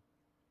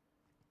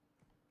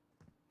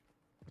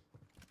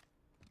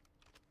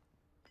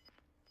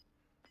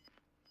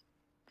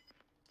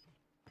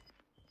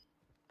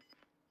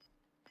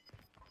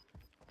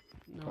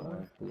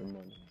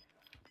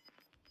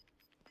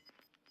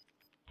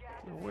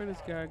 No, where this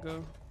guy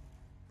go?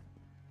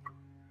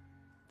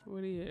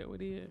 Where he at? Where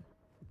he at?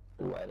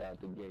 Right out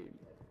the gate.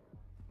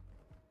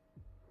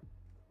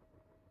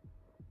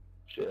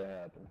 Shit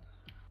happened.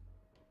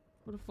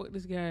 Where the fuck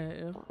this guy at,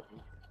 yo?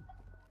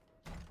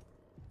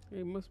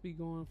 He must be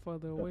going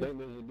further I away. think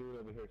there's a dude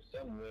over here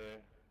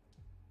somewhere.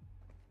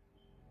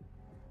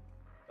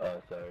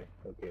 Oh, sorry.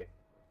 Okay.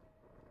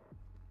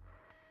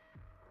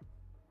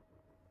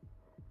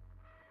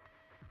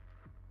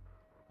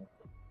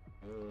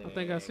 I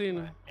think I seen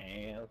him.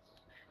 Ass.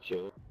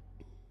 Sure.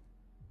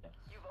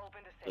 You've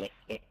opened a safe.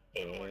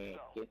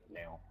 Get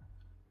now.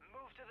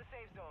 Move to the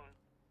safe zone.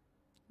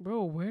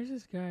 Bro, where's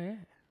this guy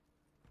at?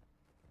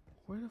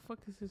 Where the fuck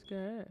is this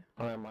guy at?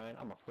 Never mind.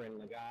 I'm a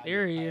friendly guy.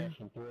 There he is.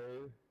 Passing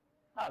through.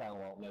 I don't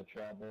want no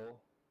trouble.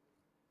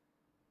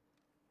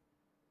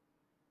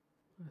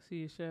 I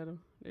see his shadow.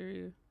 There he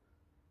is.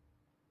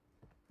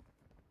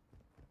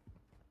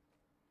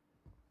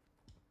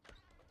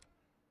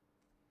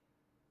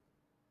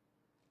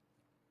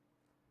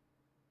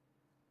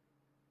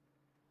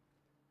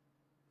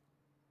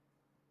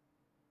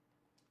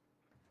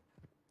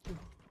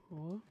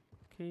 Oh,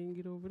 can't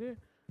get over there.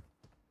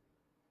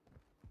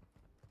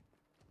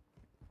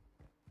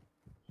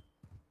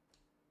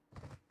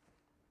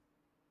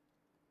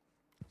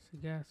 There's a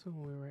guy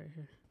somewhere right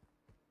here.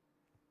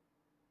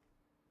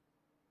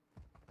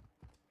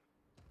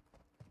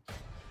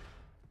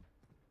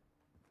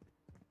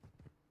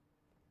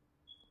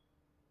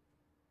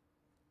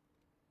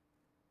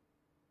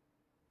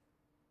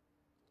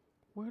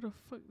 Where the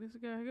fuck this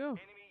guy go? Enemy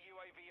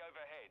UAV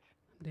overhead.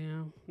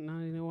 Damn, now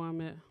you know where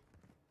I'm at.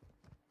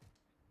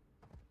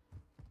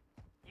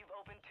 You've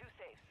opened 2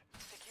 safes.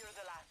 Secure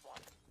the last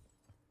one.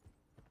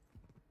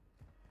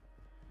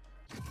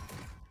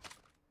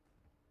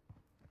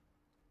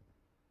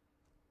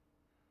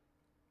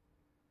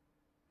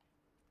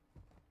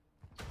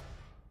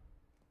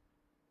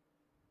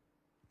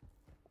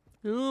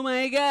 Oh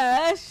my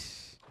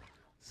gosh!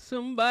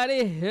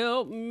 Somebody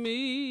help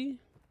me!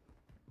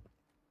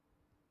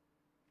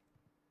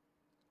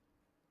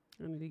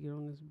 I need to get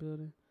on this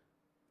building.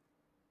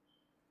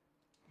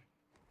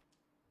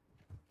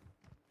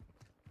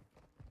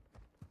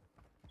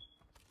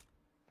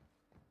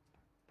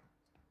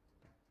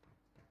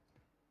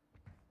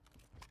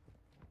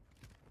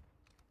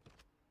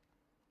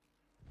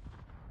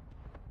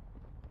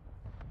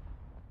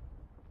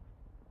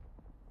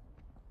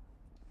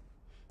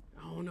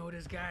 I don't know where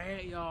this guy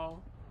at,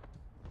 y'all.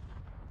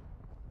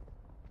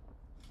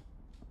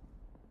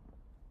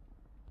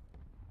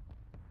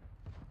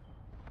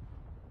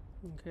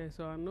 Okay,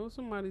 so I know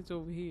somebody's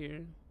over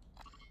here.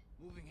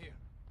 Moving here.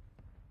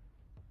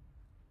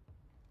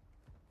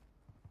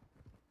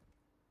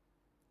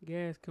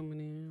 Gas coming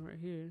in right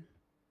here.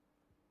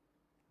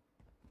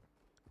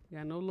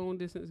 Got no long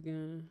distance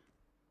gun.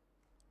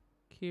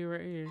 Kid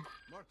right here.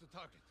 Mark the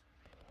target.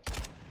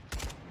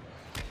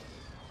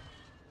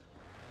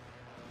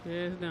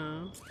 Gas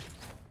down.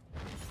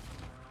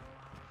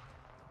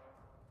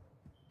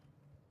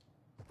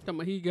 Come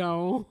on, he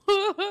gone.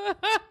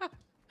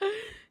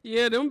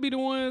 Yeah, them be the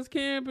ones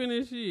camping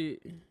and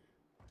shit.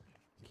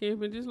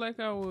 Camping just like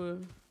I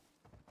was.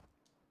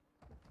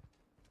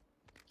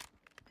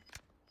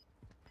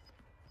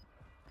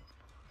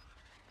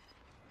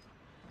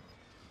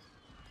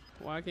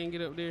 Why I can't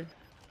get up there?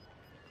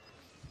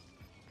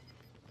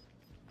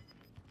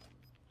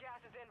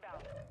 Gas is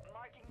inbound.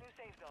 Marking new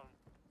safe zone.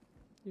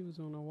 He was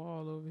on the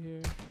wall over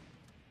here.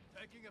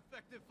 Taking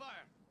effective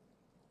fire.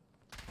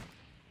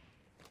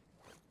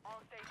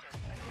 All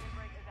stations. Agility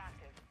brake is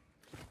active.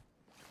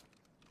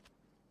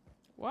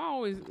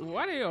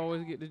 Why they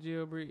always get the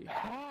jailbreak?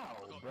 How,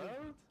 bro?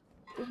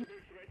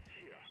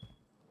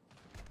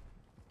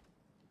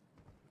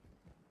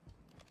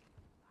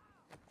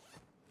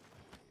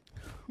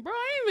 Bro,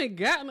 I ain't even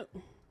got no.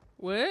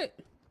 What?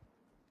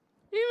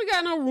 You even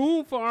got no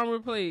room for armor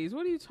plates.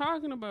 What are you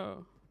talking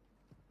about?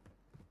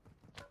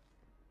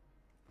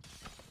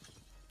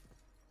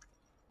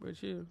 Bro,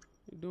 chill.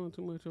 You're doing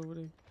too much over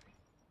there.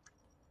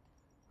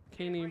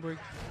 Can't even break.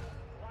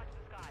 Watch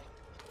the sky.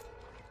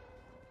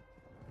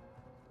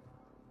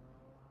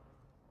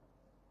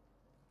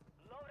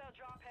 Loadout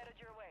drop headed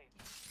your way.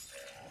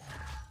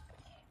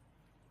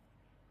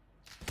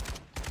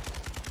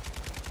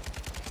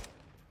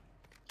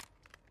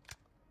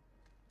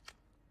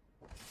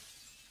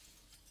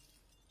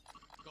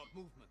 Got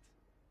movement.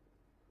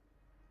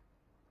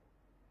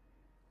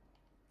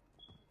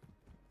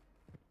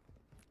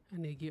 I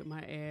need to get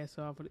my ass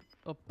off of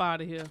up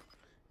out of here.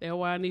 That's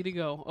where I need to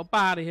go. Up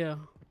out of here.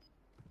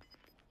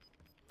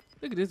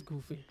 Look at this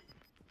goofy.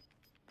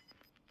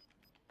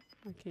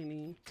 I can't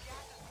even. Gas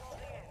is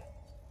closing in.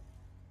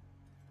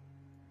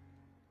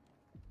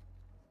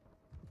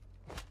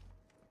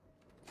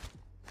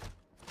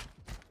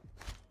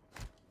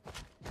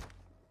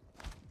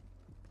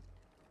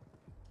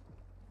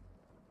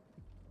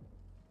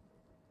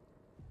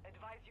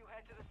 advise you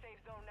head to the safe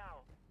zone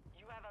now.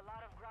 You have a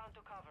lot of ground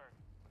to cover.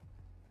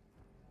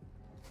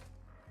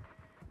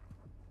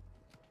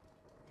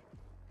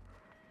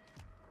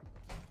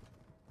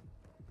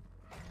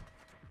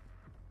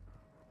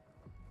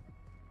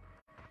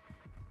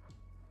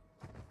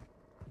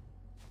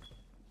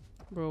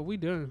 Bro, we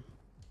done.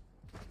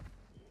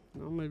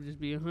 I'm gonna just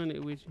be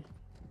 100 with you.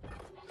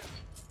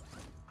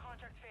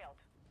 Contract failed.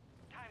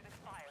 Time's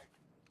expired.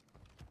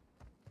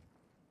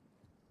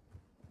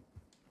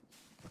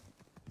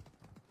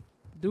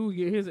 Dude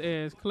get his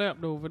ass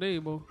clapped over there,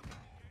 bro.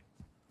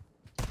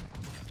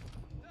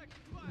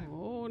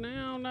 Oh,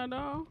 now, not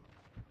dog.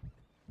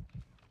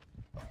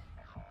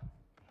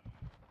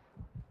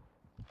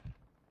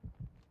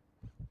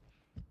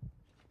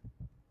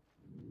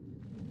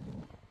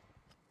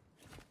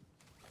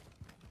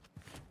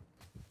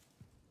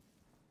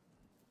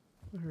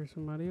 I heard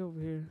somebody over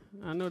here.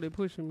 I know they're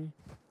pushing me.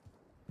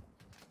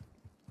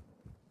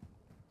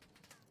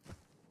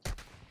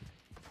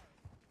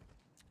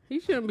 He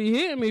shouldn't be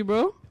hitting me,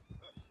 bro.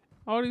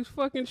 All these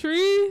fucking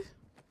trees.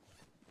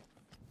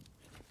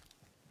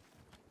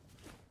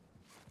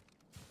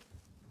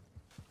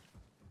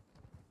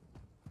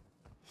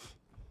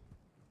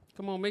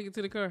 Come on, make it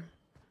to the car.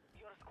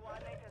 Your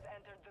squad mate has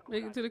entered the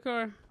Make it to the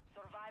car.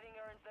 Surviving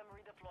earns them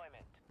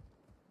redeployment.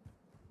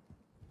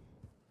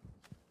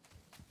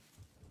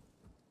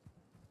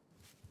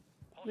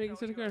 Make it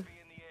to the car. UAV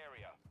in the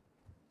area.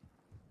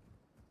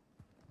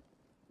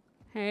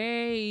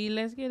 Hey,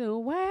 let's get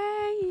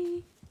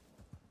away.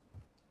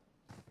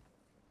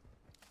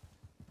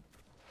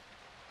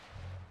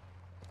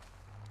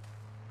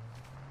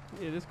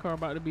 Yeah, this car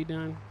about to be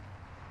done.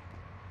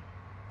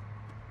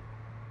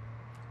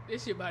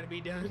 This shit about to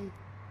be done.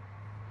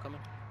 Coming.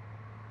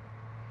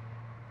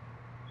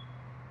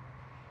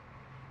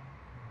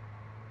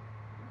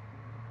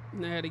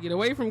 Now I had to get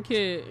away from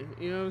Kid.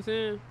 You know what I'm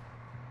saying?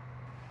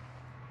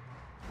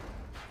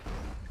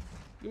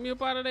 Get me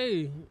up out of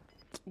there.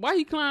 Why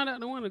he climbed out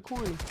the window?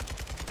 Corny.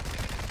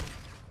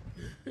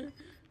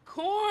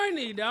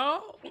 Corny,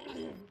 dog. Gas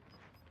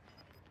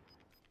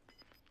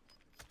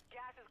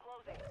is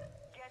closing.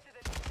 Get to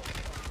the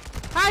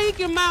How he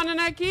can mount and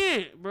I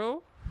can't,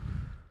 bro?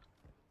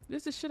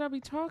 This is shit I be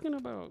talking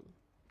about.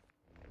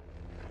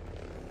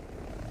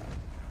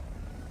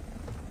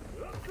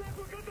 Looks like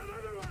we got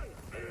another one!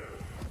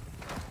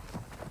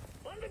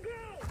 On the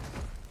ground!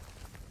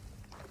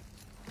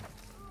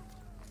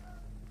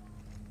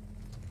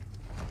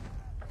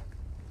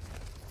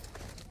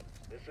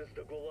 This is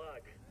the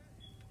Gulag.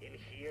 In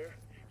here,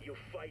 you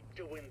fight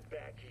to win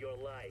back your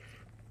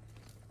life.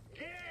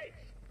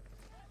 Gates!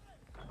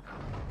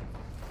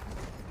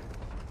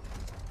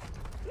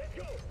 Let's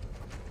go!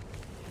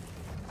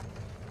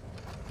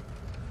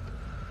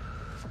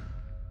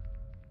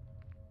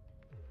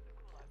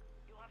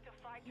 You'll have to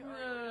fight to earn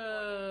redeployment.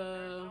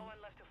 There's no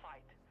one left to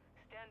fight.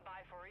 Stand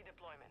by for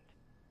redeployment.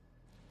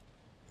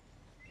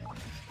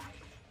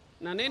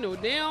 Now they know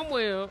damn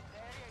well. The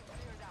area is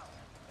cleared out.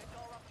 It's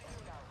all up to you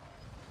now.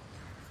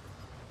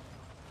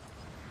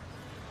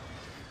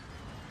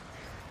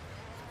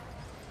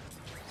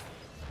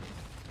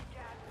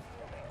 Gas is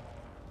moving.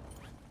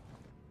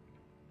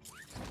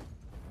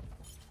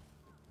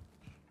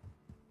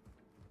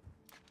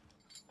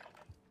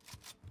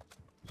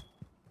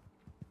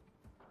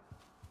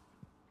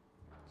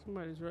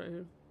 Somebody's right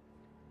here.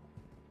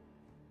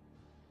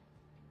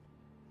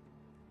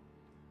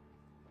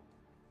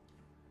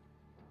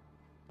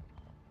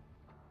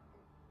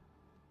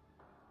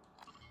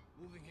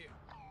 Moving here.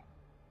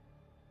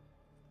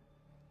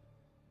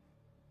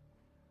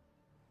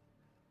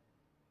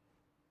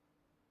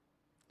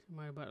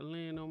 Somebody about to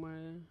land on my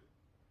ass.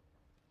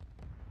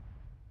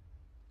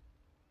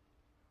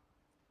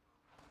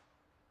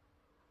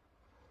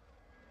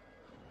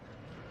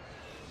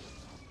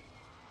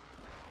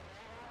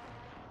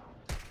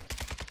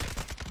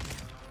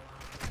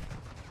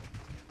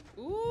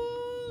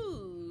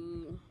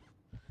 Ooh.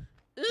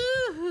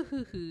 Ooh.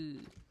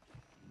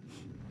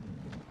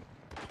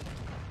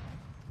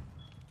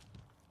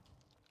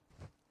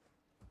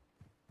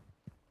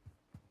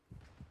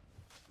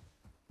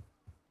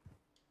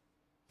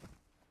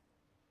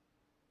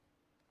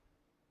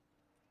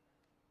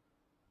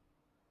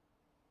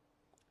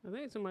 I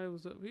think somebody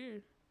was up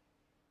here.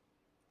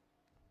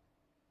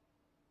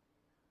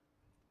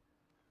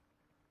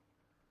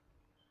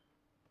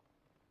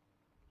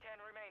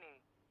 Remaining.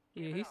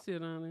 Yeah, he's still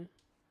down there.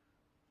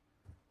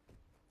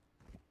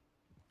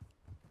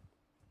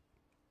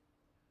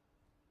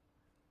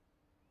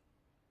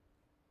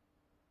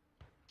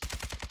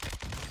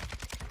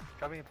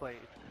 Come in, please.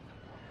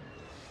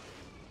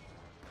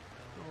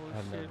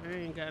 Oh shit, I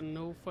ain't got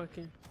no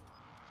fucking.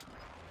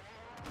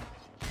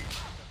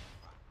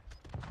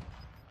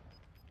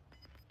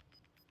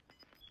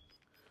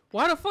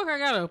 Why the fuck I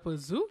got a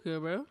bazooka,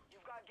 bro?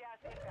 You've got gas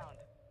inbound.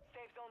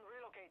 Safe zone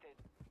relocated.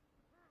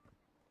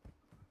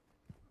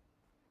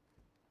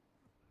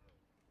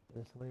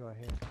 There's something right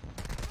here.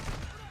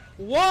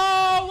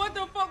 Whoa! What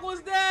the fuck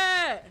was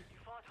that? You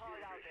fought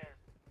hard out there.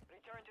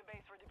 Return to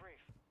base for debrief.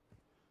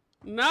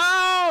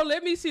 No,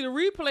 let me see the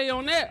replay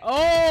on that.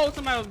 Oh,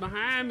 somebody was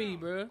behind me,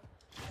 bro.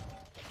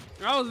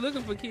 I was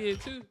looking for kid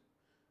too.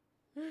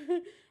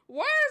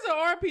 Why is an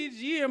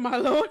RPG in my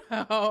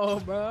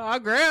loadout, bro? I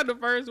grabbed the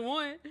first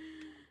one.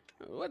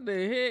 What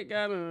the heck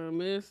got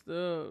messed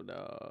up,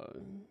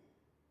 dog?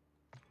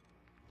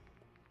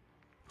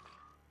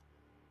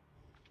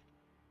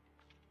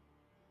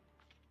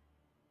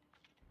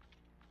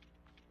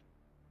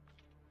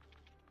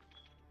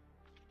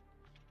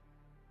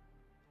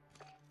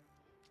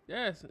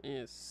 That's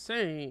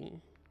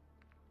insane.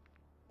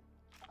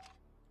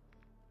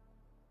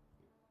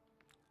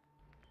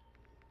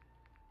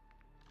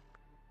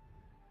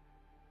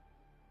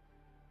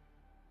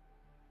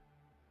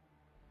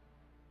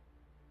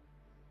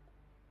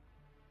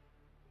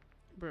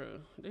 Bro,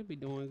 they be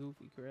doing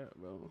goofy crap,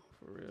 bro.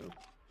 For real.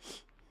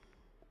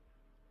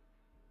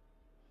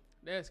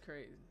 That's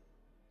crazy.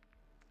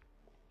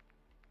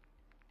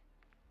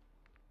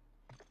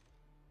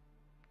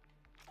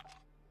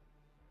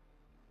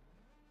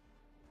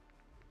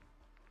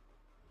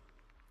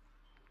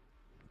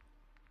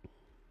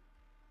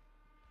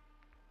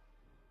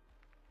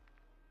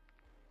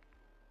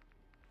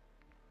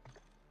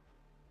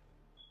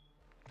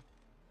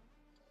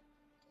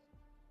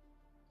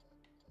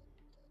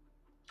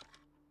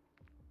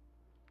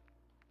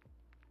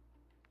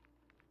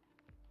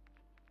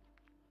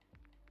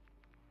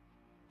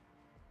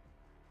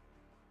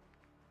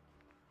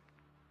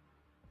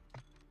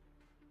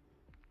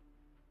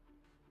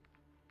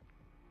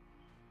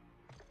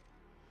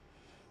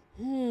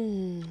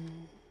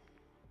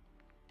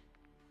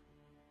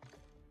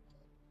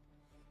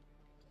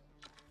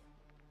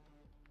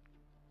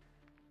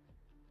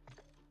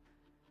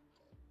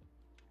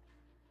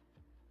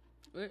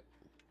 What?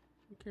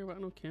 Don't care about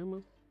no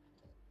camera.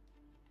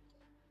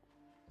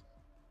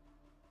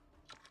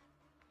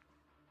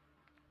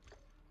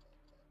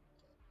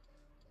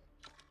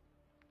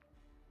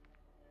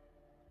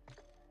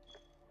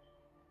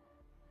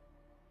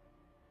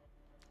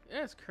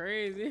 That's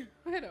crazy.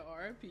 I had an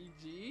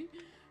RPG.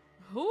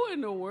 Who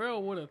in the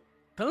world would have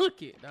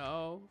thunk it,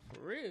 dog? For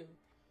real.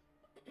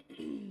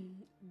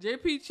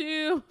 JP,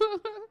 chill.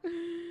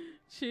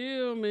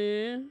 Chill,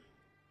 man.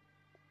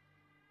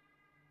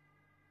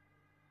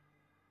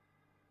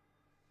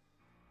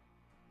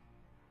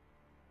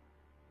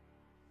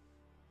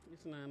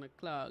 It's 9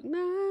 o'clock.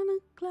 9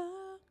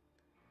 o'clock.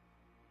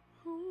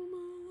 Home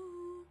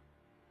alone.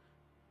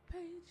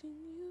 Paging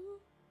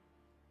you.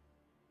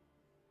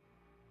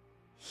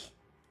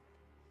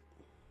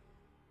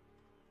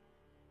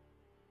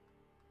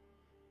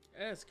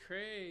 That's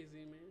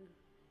crazy, man.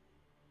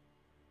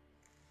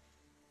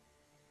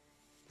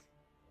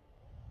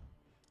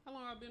 How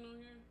long I been on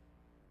here?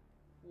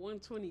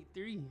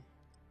 123.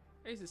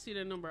 I used to see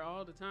that number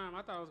all the time.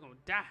 I thought I was gonna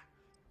die.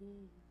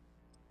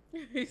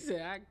 He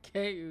said, "I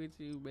can't with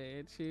you,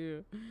 man.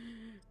 Chill."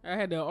 I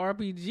had the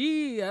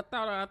RPG. I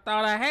thought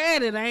I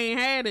had it. I ain't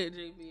had it, JP.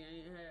 I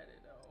ain't had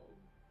it, dog.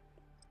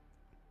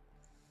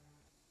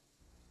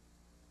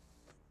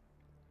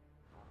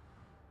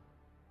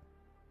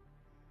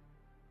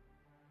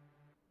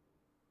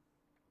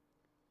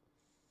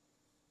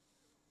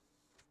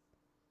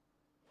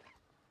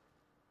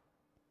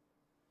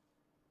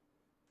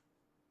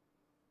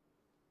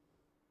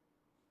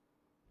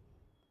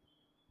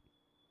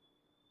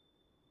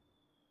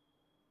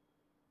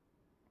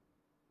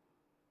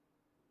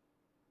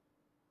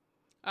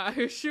 Out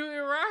here shooting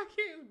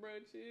rockets, bro.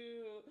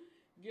 Chill.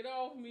 Get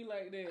off me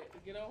like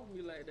that. Get off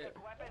me like that.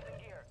 Weapons and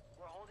gear.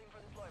 We're holding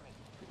for deployment.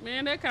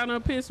 Man, that kind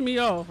of pissed me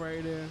off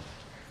right there.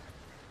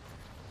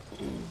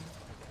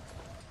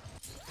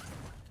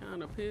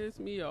 Kind of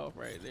pissed me off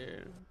right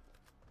there.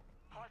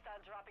 Hostile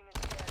dropping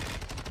into the area.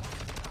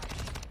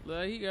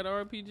 Look, he got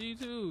RPG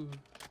too.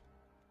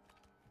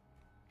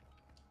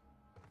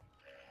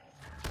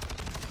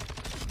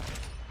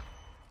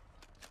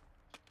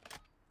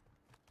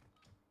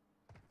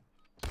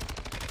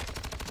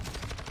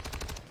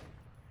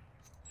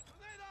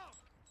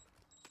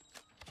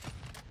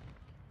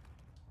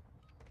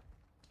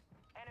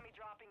 Enemy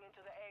dropping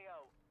into the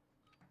AO.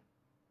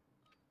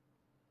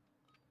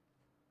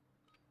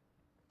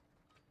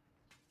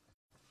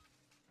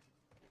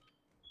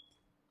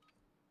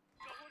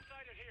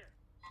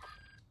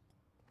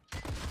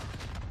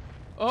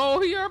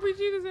 Oh, he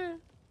RPG'd his ass.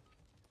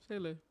 Say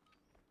less.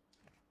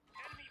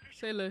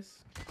 Say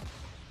less.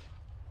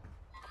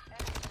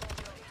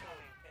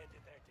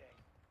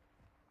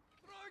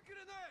 Throw a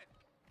grenade!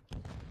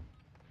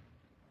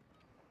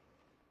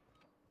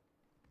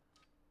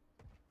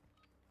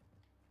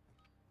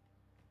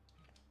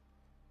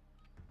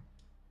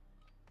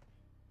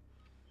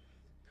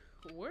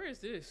 Where is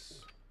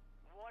this?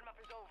 Warm-up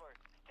is over.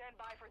 Stand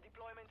by for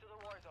deployment to the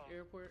war zone.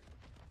 Airport.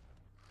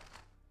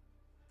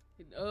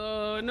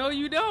 No,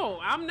 you don't.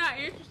 I'm not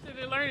interested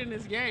in learning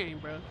this game,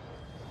 bro.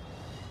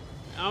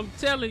 I'm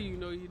telling you,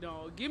 no, you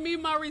don't. Give me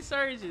my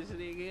resurgence,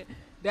 nigga.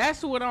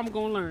 That's what I'm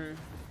gonna learn.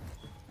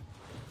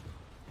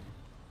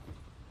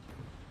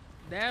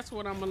 That's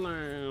what I'm gonna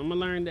learn. I'm gonna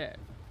learn that.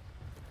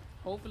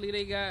 Hopefully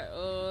they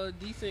got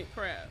decent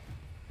crap.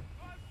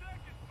 5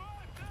 seconds, 5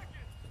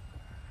 seconds.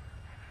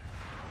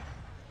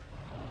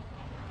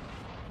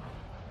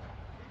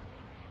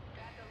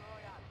 Battle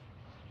Royale.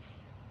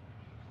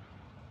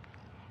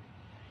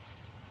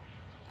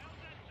 How's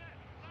that set?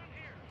 Not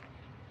here.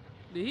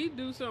 Did he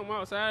do something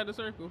outside the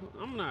circle?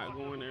 I'm not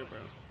going there, bro.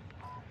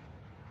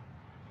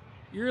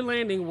 You're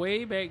landing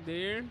way back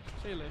there.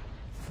 Shayla.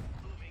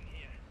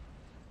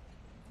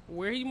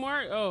 Where he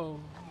marked? Oh,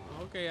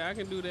 okay, I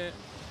can do that.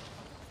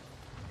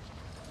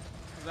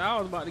 'Cause I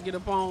was about to get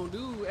up on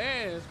dude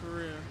ass for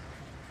real.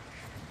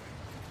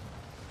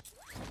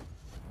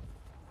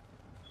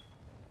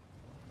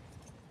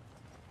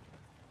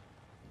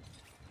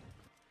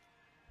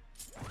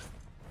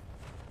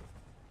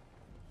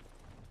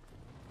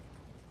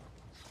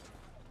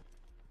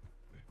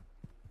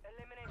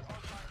 Eliminate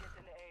all targets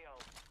in the AO.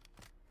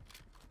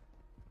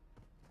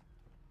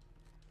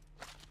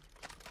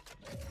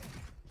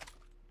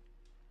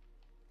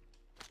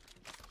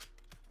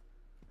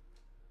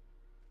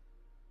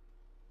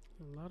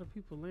 A lot of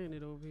people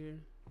landed over here.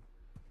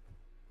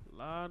 A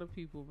lot of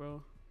people,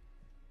 bro.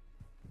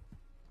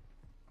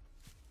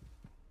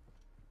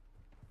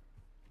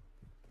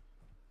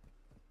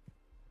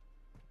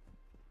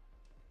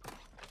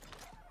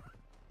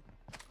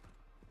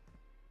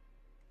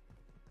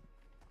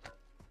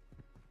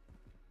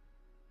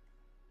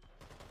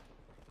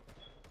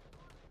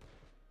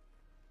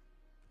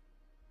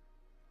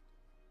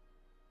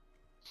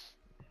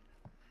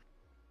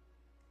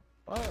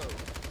 Whoa.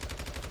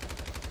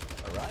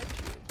 Alright,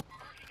 dude.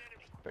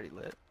 Pretty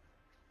lit.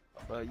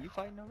 Well, you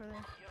fighting over there?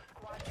 Your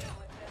squad mate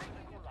was sent to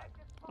the Gulag.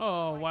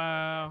 Oh,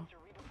 wow. To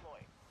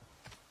redeploy.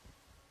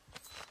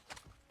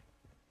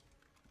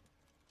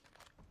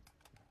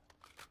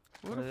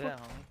 What Where the they fuck? at,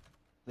 homie?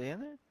 They in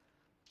there?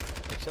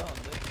 Show them,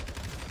 dude.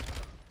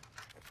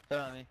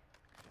 They're on me.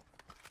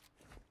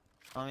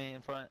 On me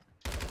in front.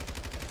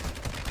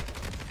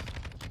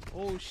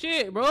 Oh,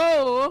 shit,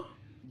 bro.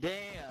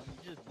 Damn, you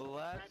just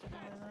blasted me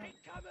like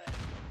that?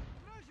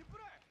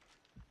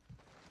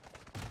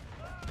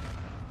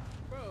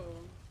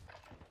 Bro.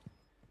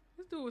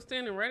 This dude was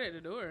standing right at the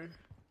door.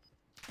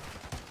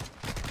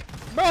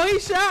 Bro, he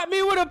shot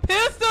me with a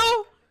pistol?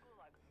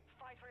 Gulag.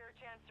 Fight for your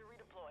chance to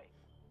redeploy.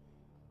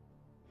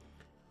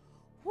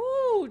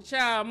 Woo,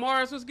 child.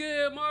 Mars was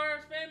good.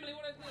 Mars family,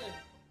 what is good?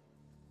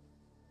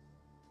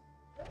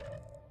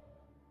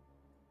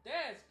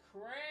 That's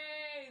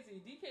crazy.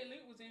 DK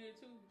Link was in here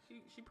too.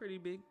 She pretty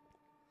big.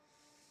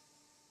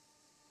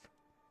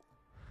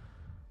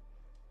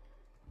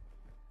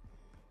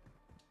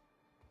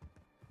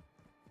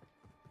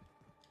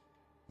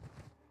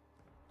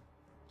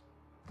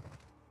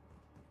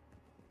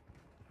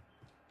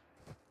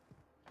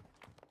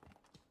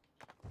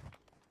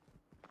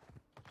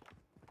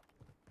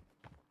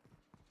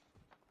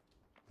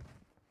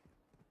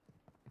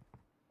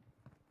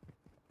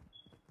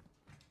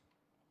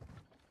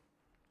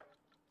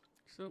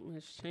 Something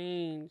has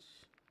changed.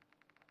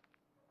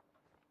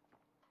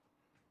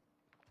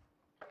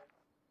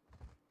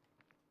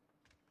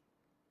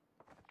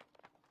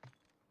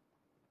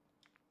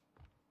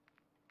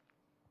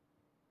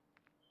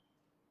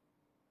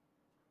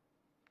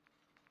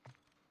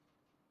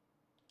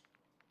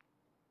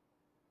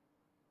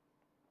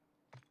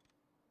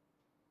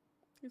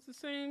 It's the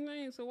same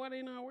thing, so why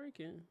they not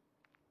working?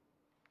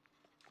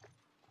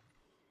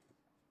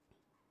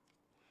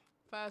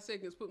 5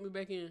 seconds, put me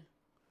back in.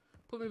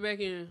 Put me back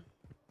in.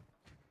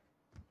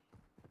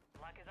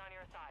 Luck is on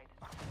your side.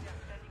 Just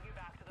sending you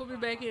back to the Put me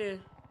front back line.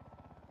 in.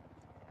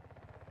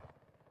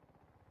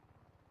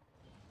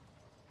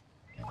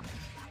 Your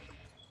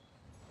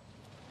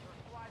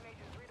squad mate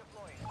is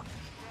redeploying.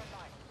 Stand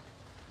by.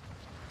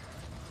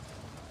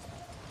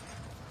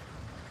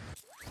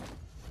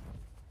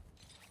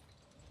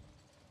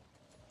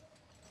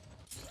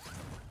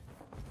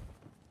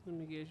 Let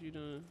me guess you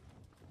done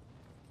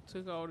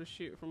took all the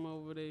shit from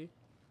over there.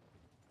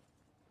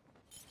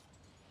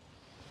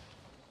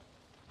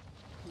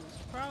 It's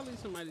probably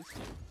somebody's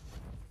skin.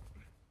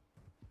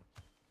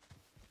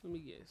 Let me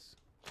guess.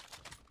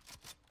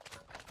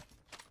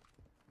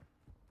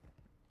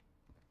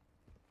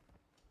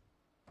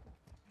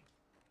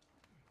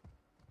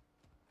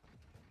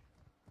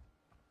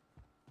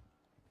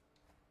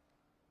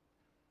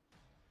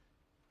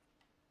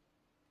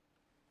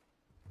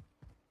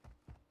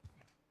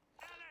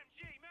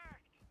 LMG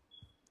marked.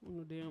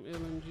 No damn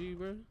LMG,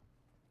 bro.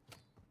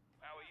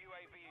 Our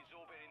UAV is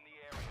orbiting the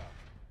area.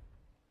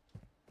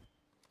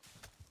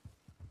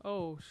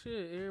 Oh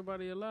shit,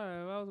 everybody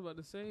alive. I was about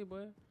to say,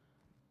 boy.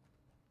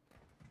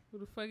 Who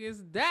the fuck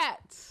is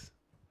that?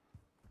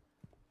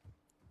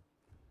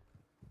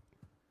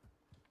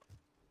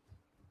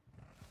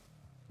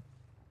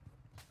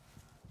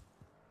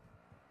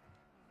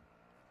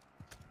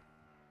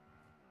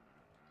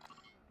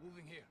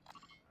 Moving here.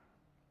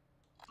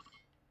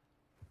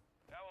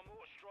 Our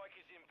mortar strike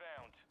is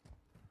inbound.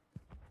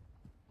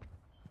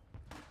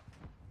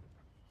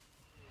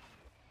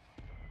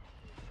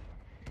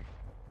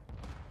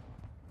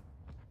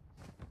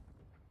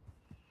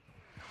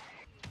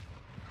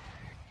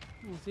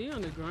 Is he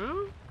on the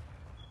ground?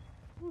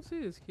 I don't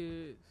see his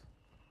kids.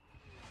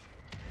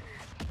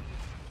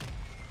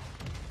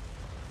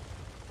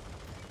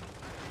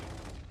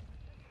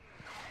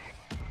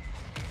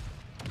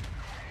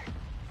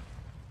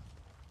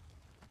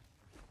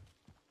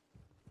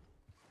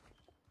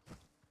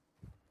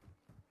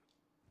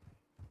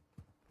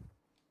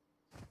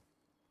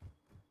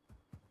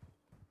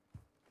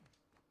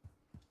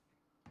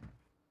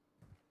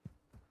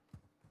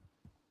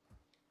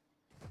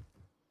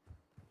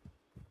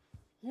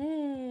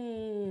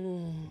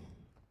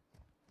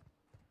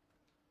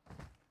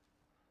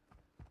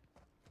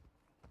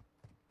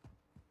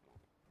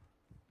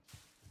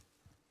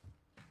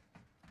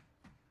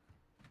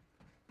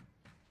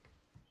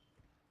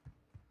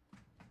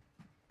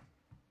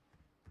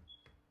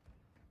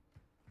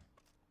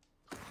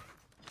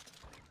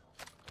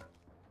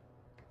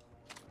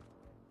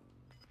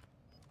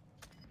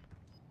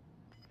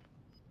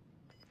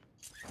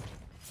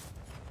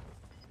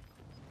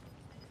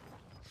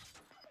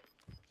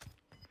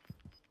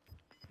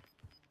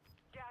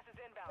 Gas is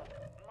inbound.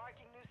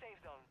 Marking new safe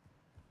zone.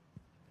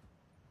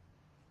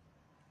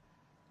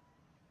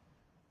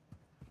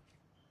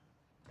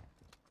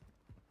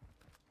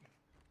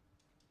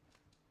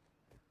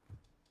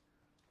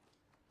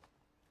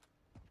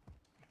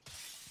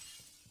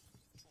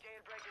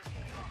 Jailbreak is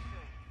kicking off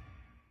soon.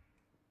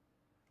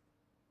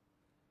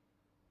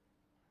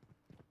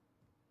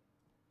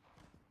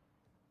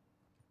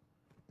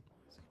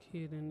 There's a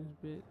kid in this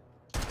bit.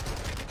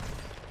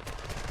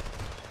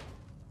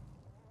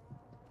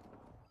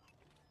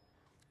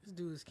 This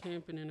dude is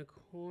camping in a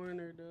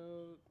corner,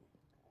 dog.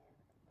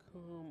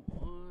 Come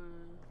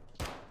on.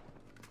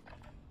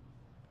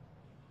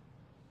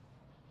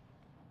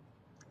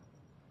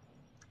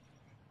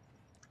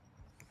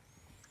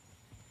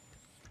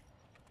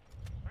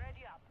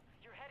 Ready up.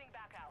 You're heading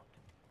back out.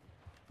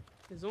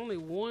 There's only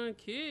one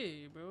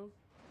kid, bro.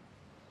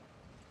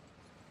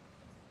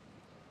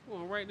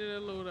 Come on, right to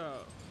that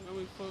loadout. Let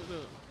me fucked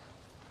up.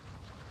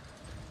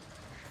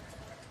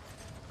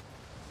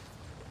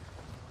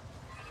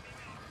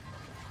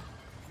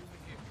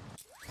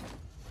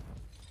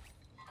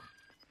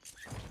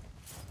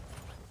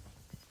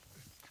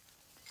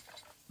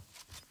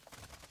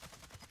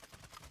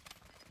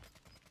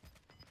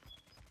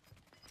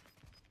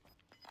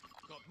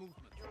 Got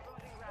movement. You're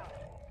losing ground.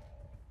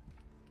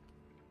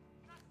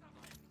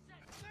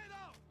 Stand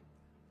up!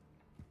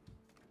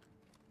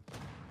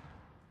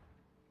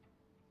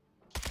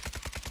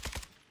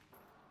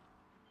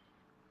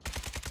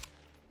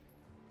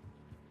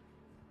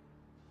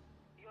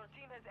 Your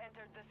team has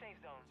entered the safe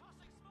zone.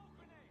 Tossing smoke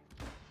grenade!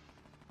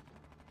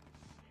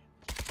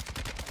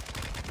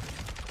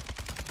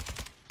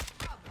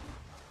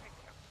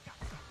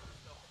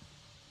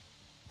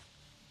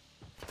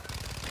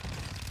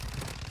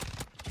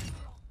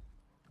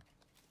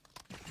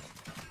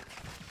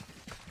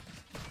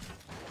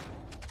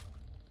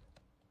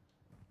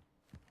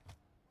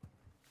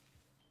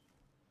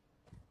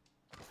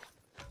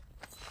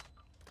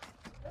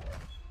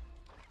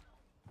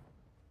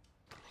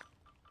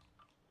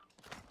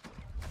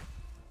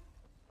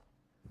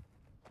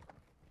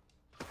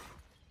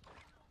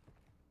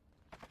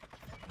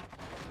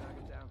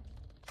 Target down.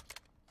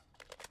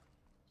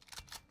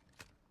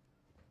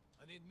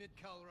 I need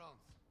mid-cal rounds.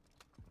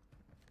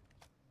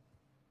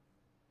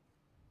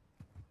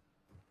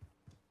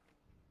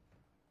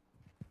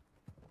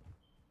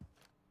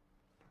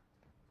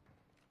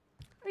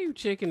 How you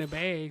checking the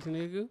bags,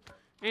 nigga?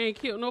 I ain't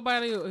killed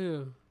nobody up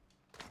here.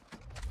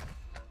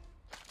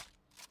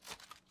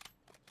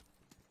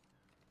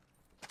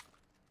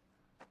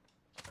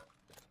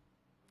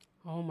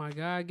 Oh my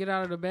god, get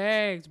out of the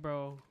bags,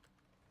 bro.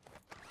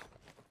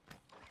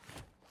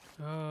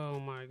 Oh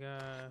my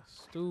god,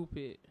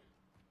 stupid.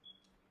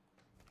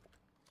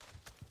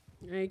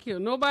 I ain't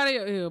killed nobody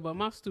up here but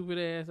my stupid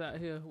ass out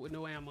here with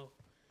no ammo.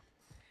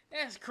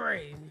 That's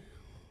crazy.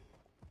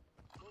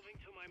 Moving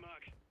to my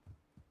mark.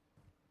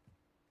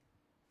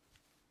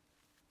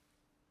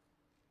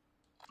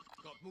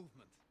 Got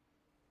movement.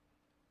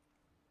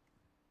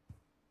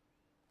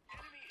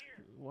 Enemy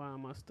here. Why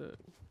am I stuck?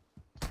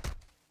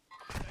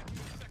 Thank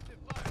you, effective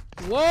fire.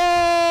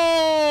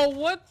 Whoa!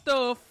 What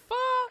the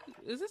fuck?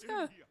 Is this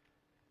guy? Here.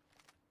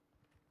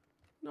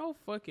 No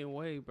fucking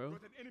way, bro.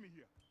 Got an enemy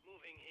here.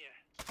 Moving here.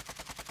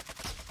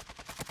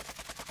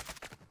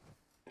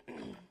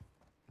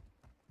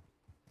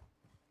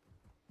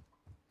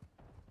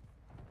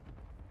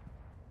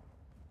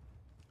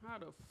 How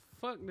the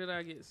fuck did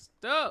I get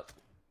stuck?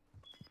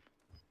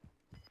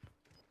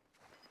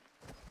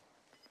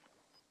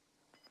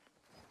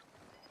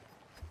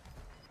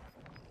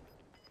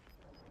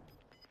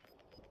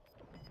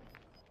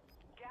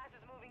 Gas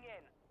is moving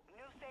in.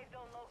 New safe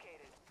zone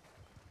located.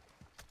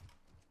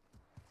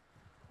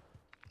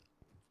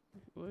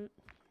 What?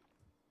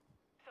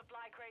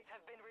 Supply crates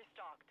have been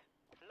restocked.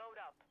 Load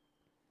up.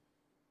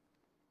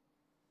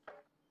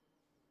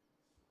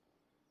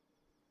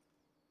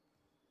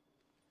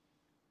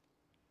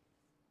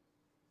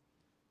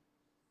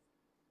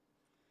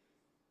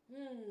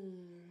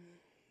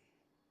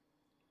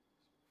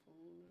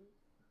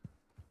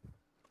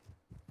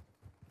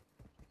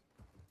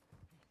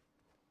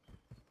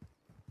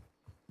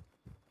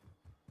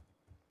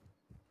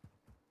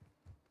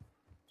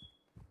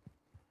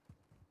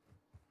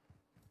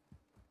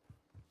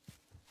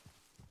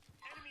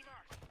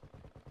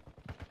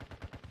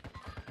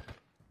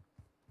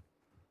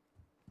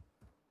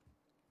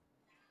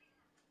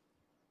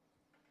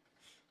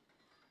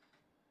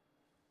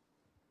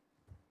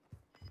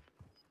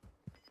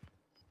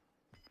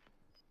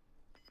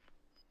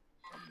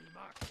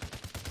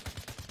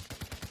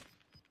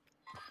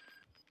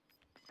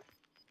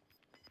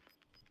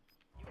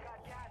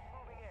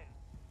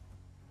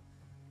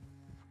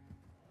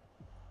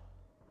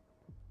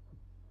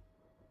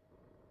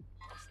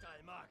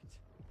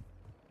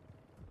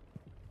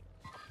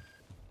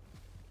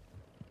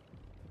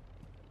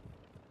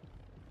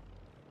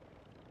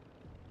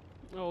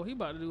 Oh, he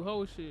about to do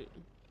whole shit.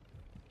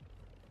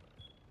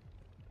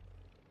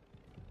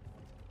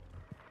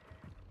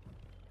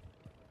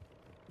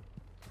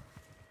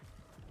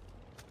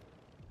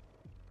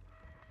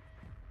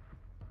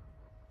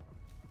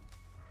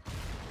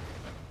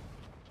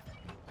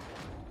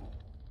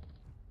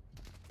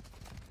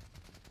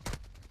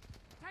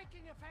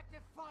 Taking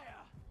effective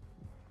fire.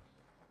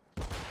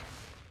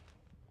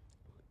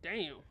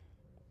 Damn.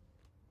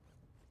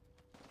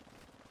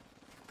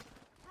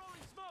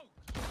 Throwing smoke.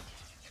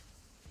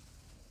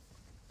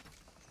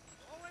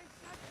 Throwing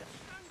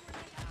stun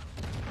grenade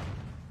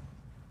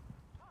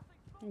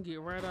out. Get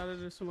right out of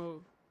the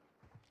smoke.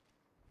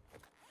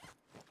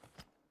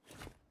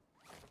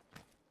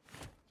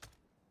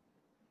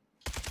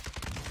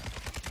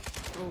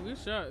 Oh, good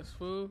shots,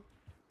 fool.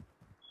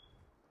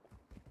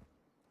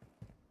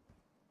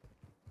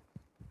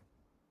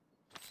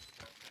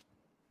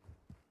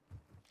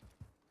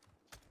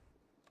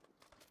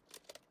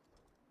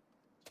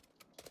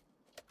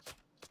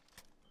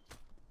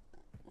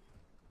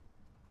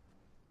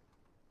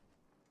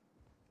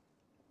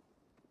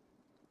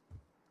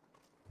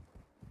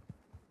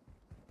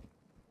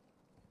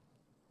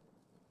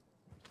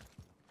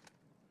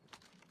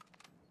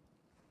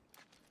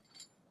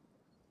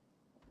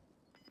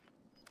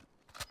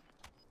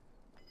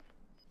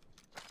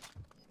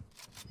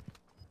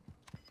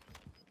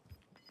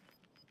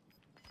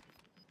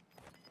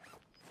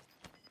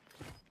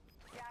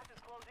 Gas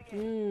is closing in.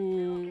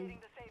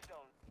 Relocating the safe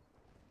zone.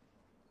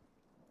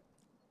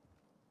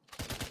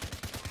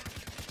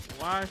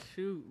 Why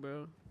shoot,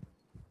 bro?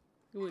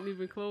 He wasn't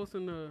even close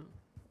enough.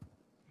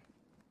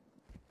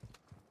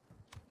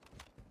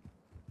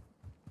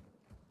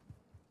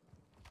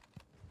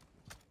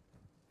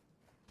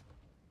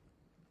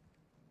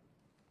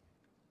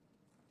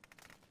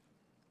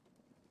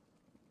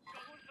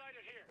 Got one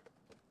sighted here.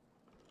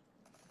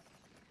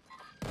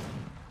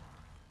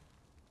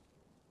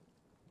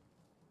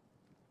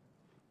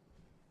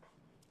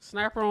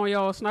 Sniper on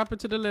y'all. Sniper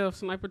to the left.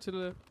 Sniper to the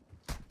left.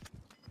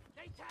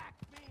 They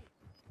tagged me.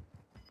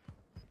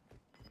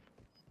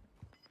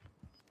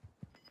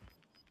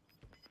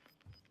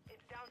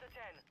 It's down to 10.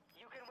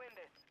 You can win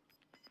this.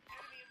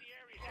 Enemy in the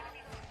area. Gas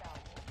is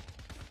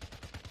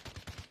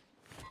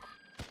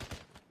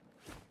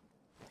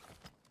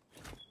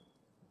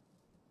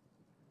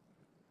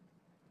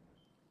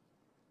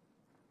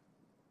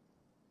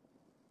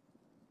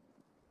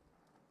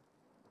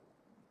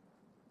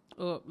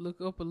inbound. Up. Look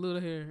up a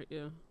little here.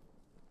 Yeah.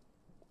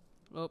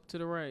 Up to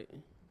the right.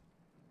 Enemy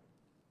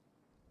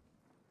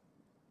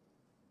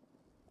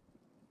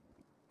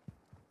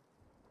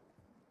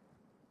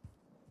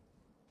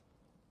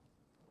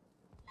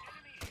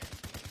here.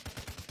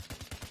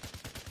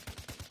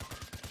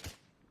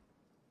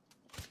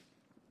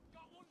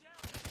 Got one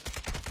down.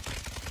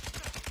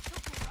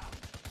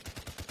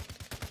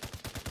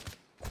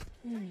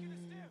 Taking a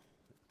stiff.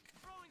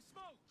 Throwing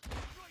smoke.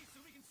 Right,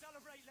 so we can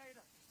celebrate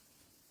later.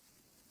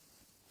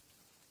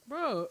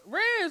 Bro,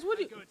 Rez, what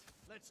do you... Good.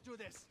 Let's do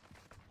this.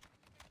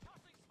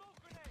 Tossing smoke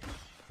grenade.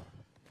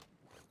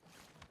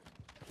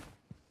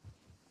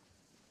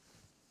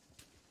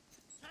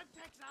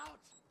 Semtex out.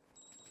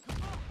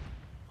 Come on.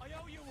 I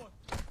owe you one.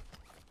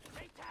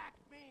 They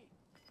tagged me.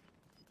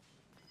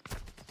 5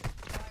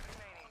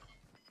 remaining.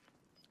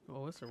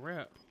 Oh, it's a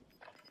wrap.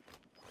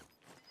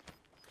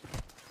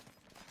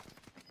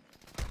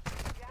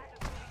 Gas is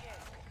moving in.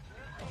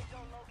 New safe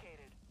zone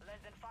located.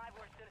 Less than 5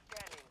 were still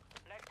standing.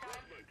 Next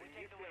time, we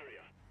take the win.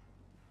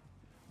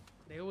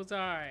 It was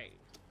alright.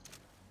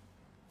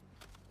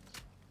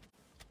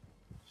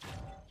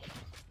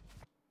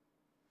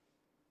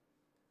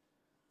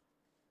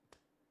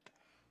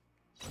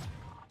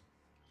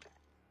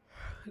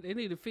 They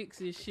need to fix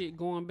this shit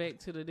going back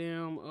to the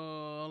damn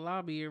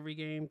lobby every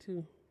game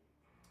too.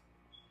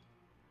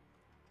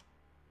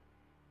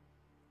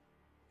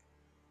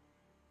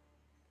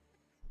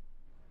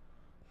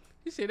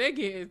 You said they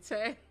getting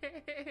tagged.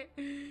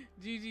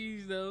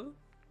 GG's though.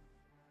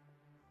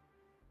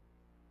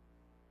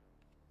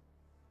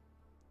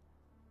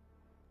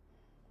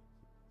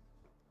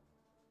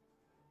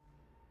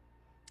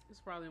 It's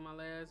probably my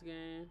last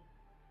game.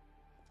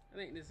 I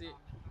think that's it.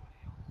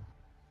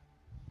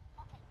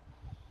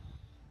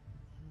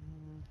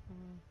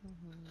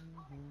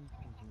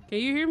 Can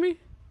you hear me?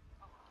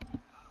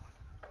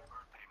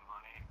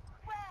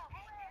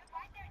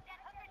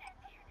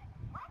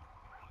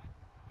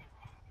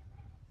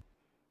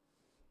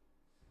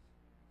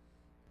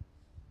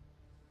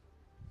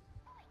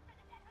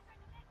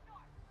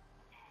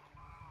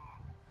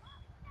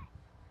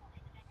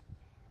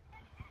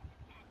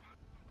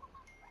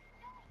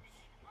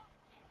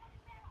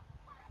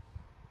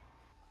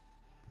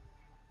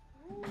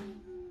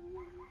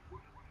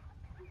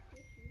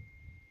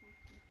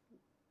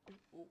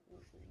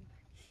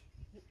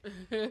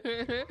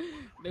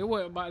 They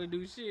wasn't about to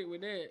do shit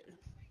with that.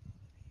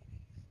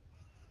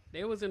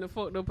 They was in a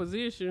fucked up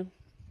position.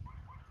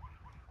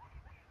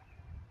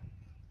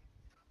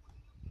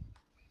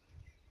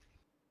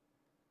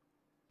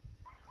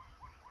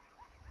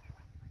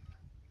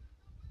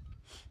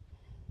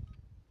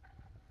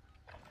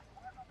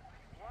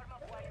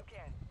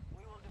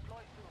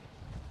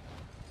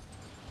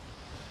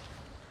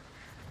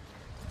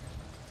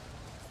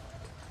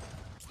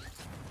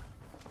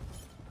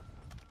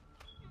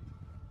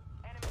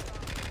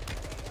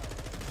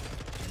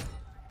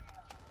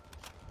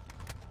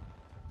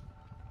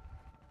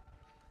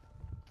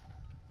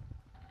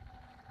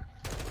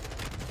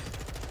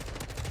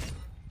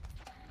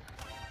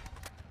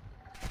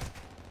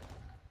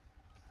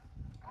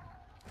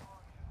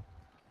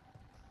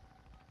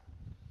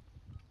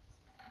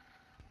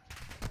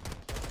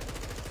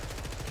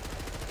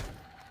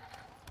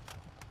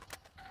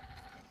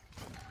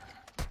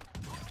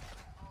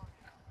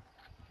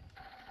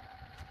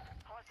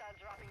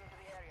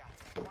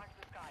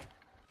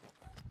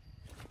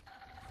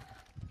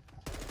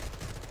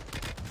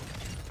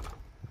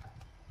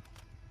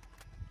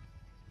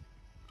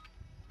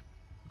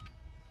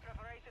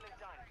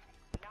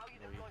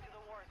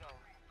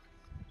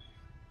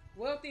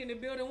 Wealthy in the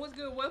building. What's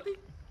good, Wealthy?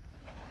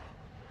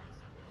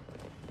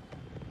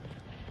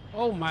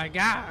 Oh my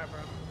God, bro.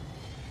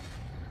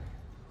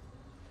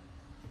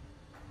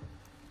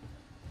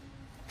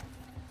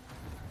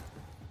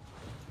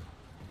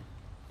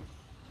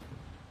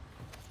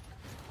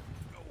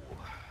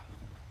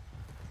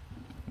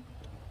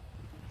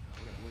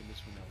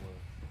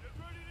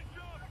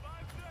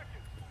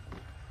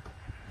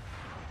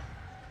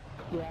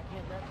 Yeah, I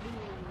can't let me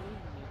leave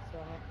me, so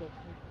I have to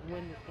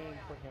win this game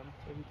for him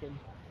so he can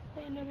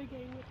play another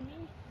game with me.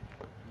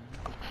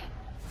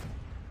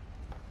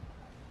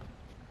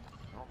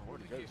 I don't know where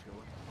the goat's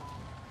going.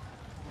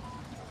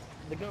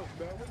 The goat,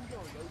 bro. Where you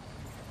going, goat?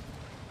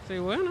 Say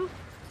what now?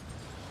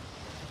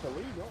 So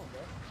where you going,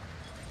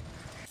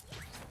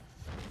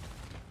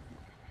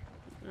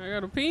 bro? I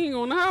got a ping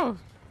on the house.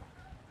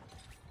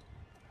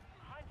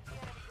 Hunt the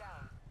enemy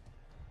down.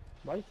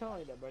 Why you telling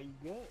me that, bro? You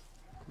good?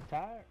 You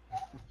tired?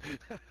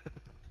 That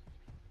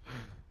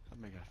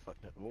man got a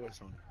fucked up voice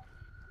on it.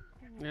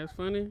 That's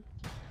funny.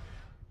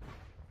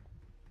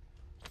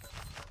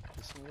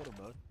 Just a little,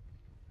 bud.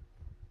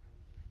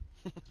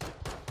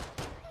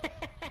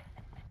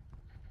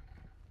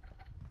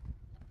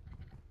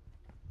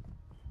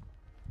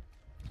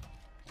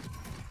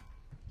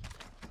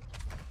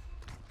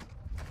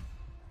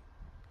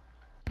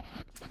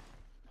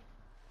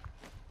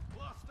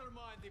 Cluster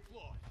mine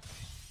deployed.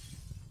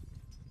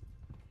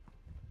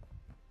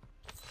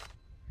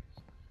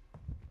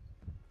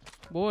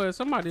 Boy,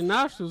 somebody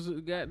nostrils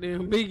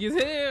goddamn big as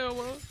hell,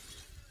 bro.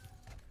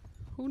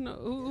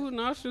 Who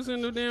nostrils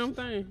in the damn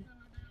thing?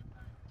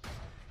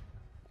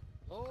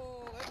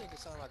 Oh, that nigga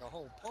sound like a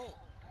whole punk.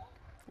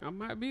 I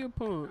might be a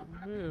punk.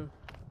 Yeah.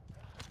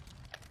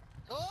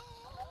 Oh!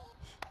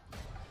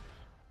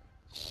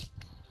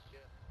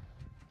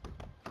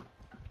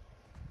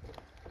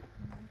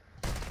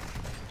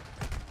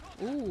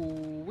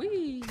 Ooh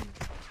wee.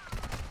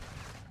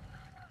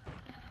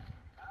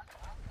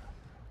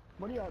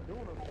 What are y'all doing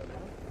up there, man?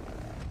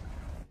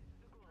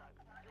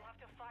 You'll have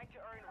to fight to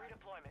earn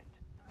redeployment.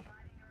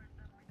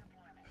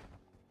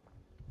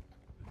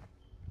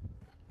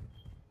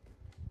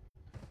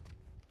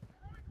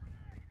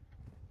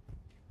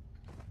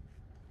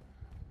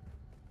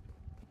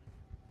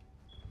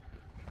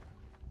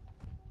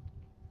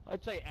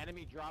 I'd say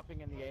enemy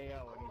dropping in the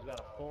AO and he's got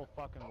a full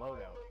fucking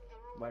loadout.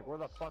 Like, where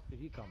the fuck did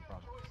he come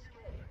from?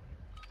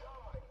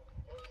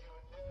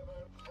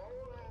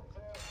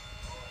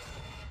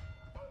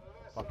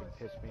 Fucking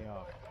pissed me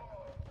off.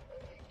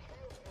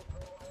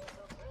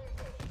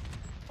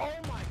 Oh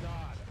my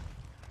god!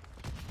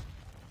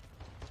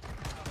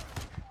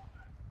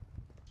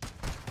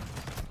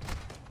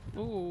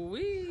 Ooh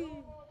wee.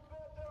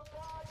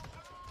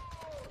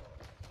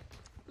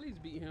 Please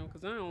beat him,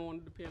 cause I don't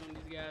want to depend on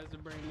these guys to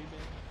bring me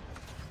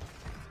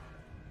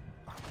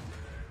back.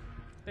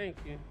 Thank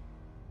you.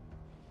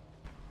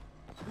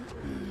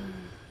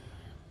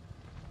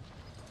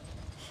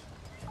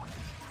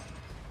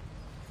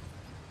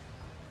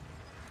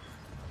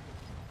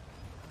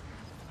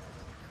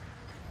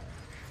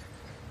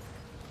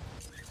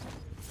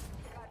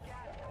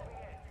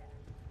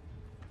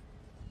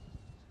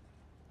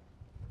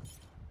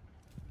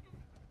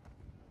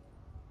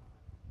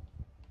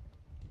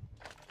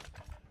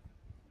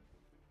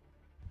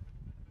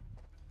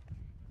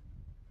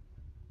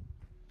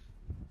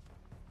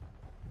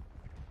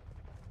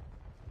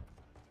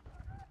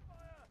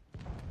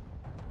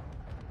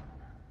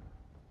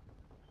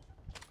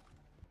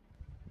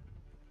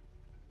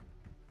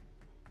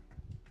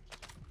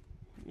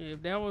 Yeah,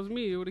 if that was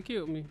me, it would have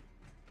killed me.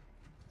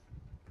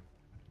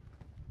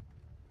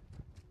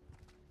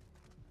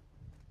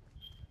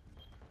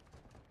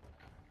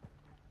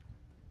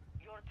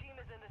 Your team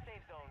is in the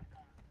safe zone.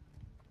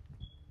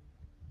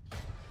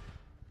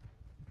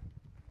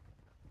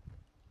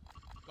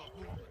 Got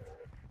movement.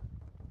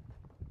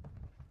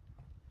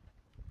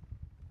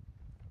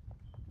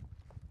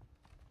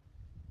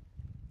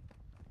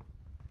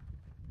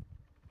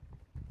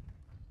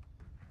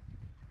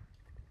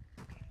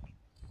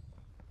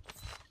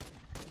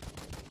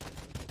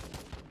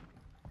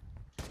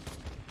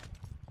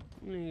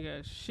 You ain't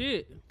got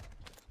shit.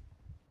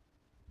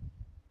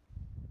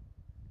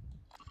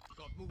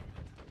 Got movement.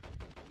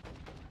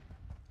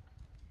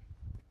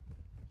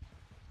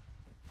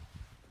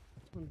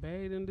 My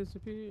bag done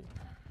disappeared.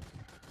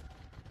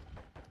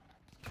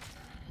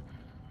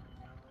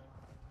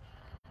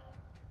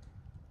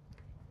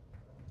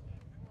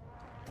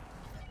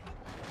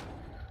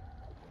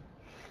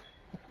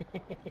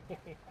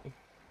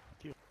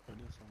 Kill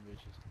this some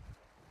bitches.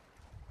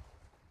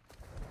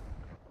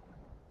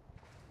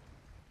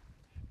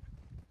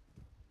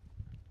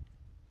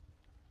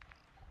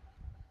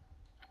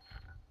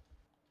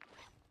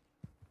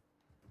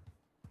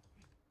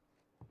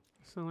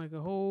 Sound like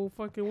a whole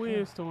fucking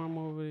windstorm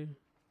over there.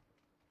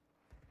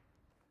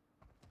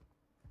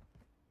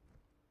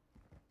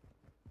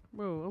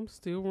 Bro, I'm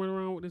still running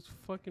around with this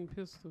fucking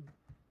pistol.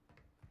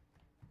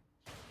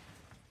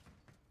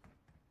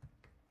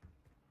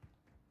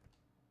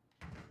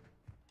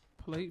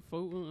 Plate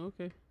floating,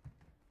 okay.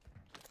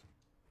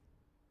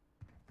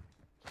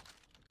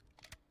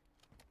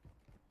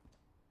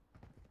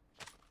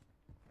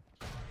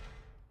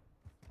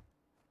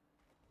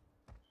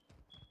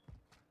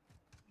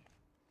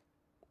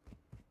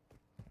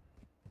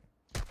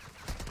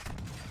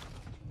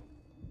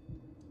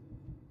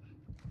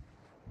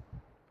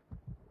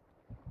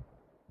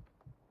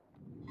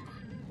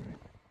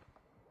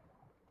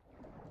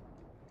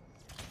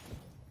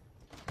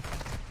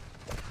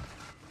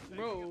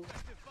 no.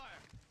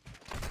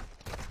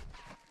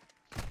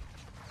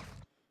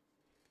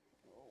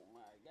 Oh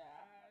my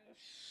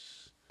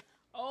gosh.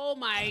 Oh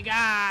my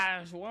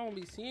gosh. Well, I don't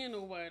be seeing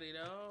nobody,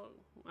 dog.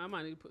 I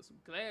might need to put some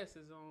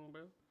glasses on,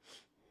 bro.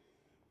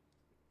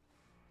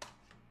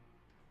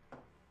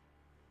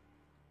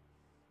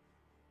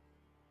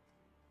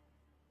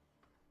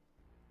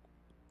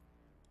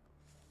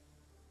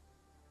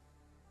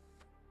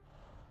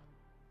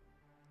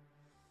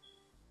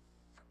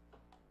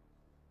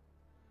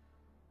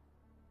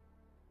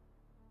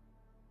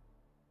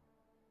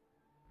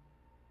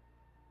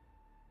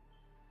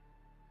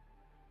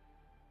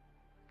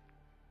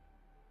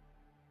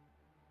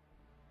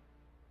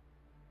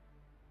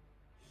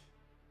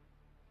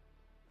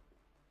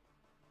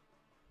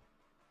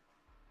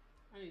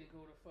 I need to go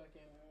to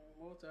fucking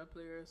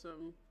multiplayer or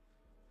something.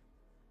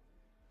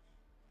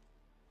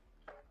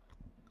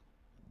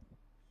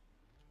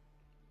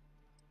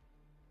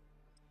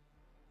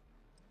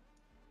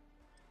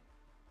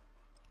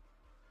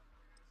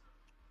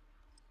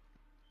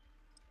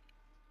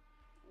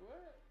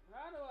 What?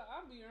 How do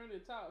I be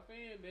earning top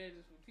fan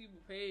badges for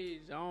people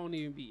page I don't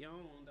even be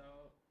on, dog.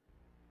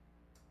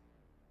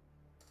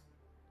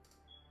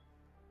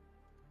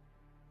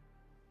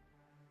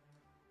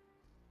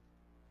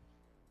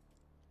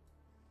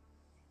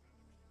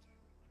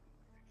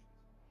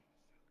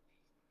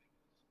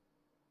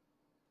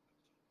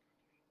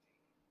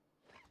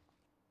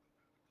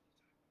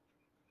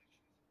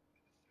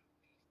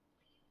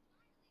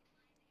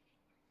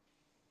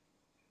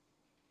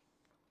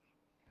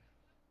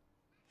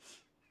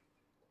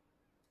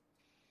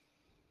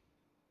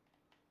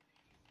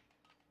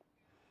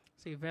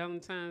 See,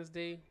 Valentine's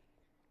Day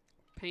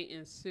paint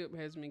and sip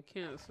has been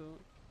canceled.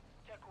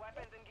 Check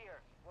weapons and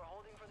gear. We're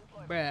holding for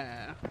deployment.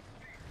 Bruh.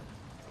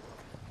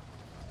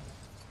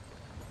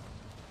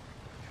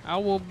 I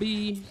will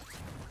be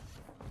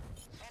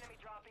Enemy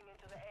dropping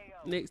into the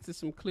AO. next to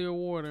some clear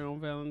water on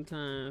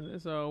Valentine's.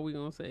 That's all we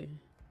gonna say.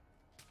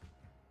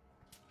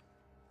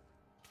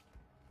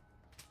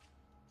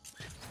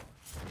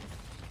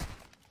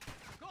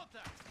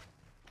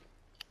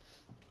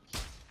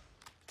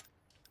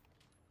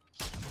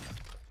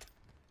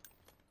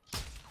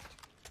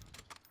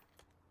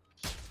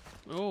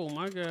 Oh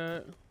my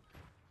god.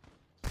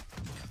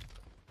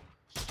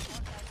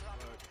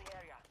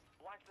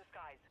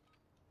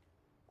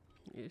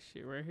 This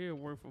shit right here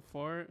work for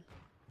fart.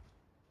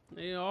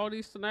 Yeah, all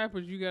these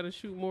snipers you gotta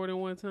shoot more than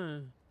one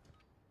time.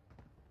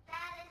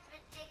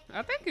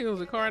 I think it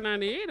was a Kar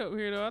 98 up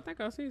here though. I think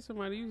I seen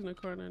somebody using a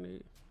Kar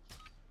 98.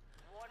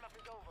 Warm-up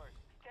is over.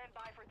 Stand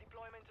by for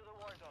deployment to the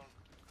war zone.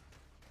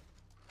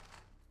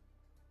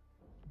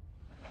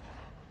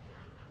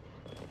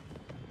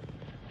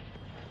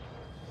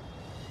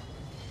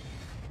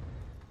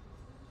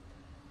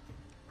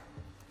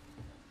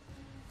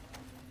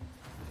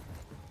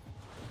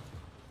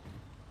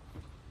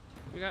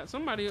 We got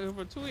somebody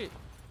over to it.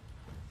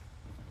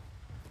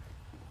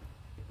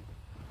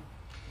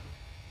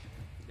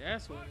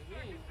 That's what it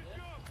is.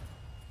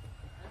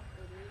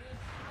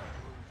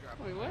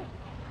 Wait, what?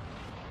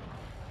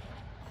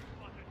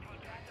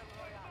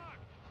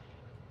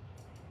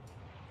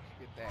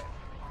 Get that.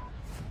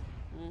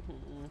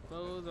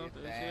 Close off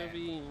the that.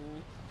 Chevy.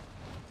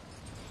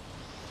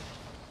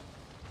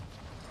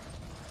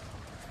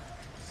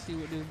 See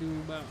what this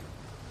dude about.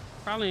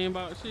 Probably ain't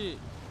about shit.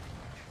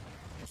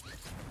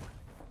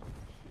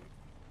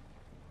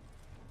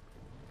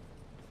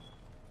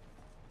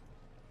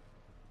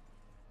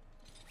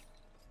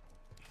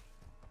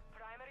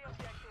 Primary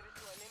objective is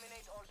to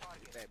eliminate all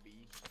targets. That B.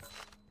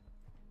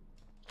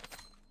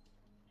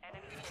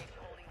 Enemy safes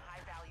holding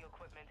high-value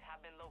equipment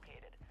have been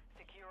located.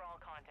 Secure all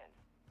contents.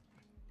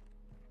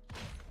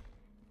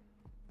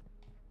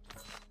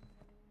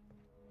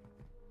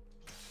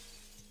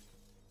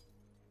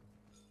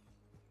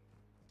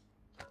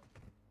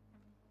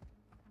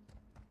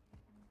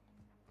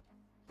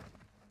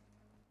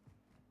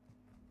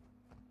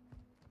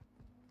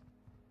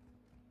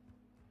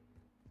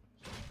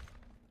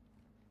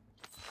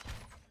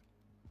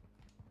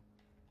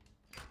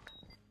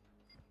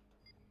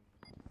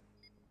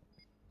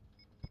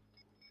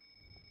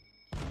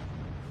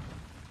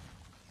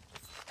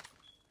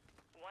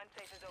 One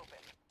safe is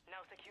open.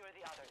 Now secure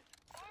the others.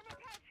 Armor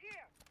pouch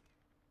here!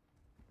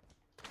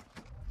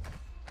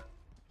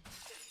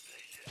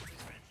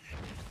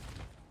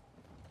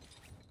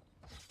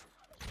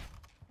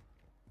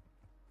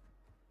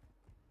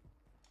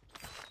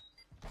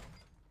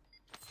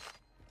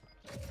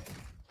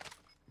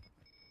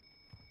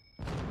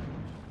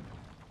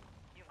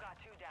 You've got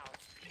 2 down.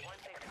 One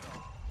safe to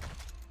go.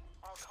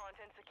 All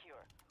content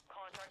secure.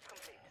 Contract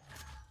complete.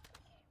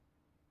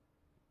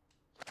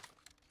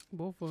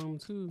 Both of them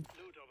too.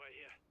 Loot over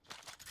here.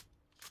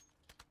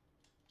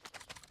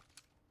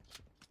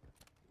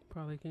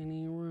 Probably can't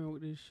even run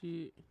with this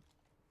shit.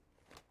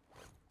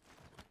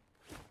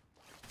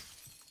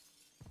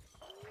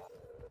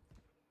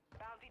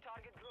 Bounty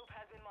target group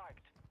has been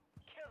marked.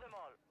 Kill them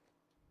all.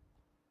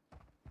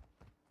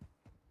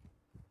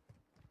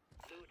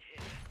 Loot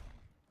here.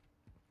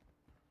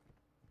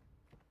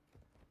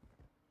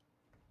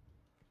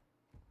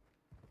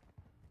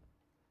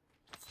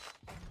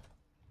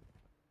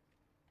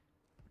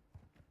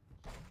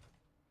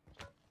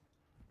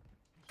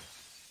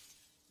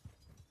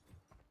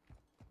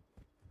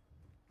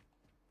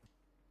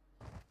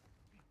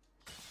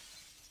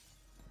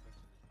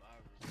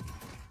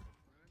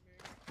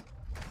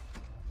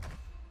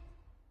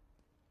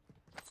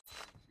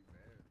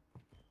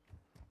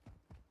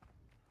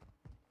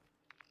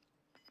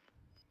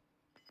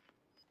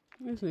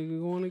 This nigga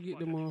going to get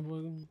the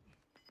motherfucker.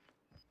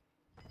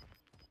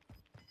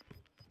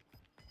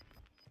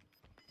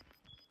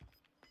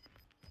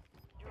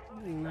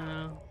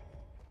 Nah.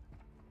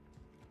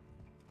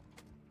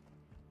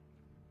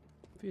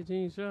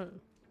 15 shot.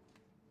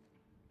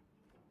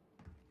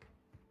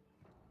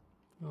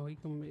 Oh, he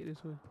can make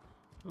this way.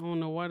 I don't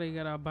know why they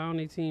got our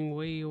bounty team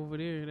way over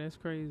there. That's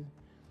crazy.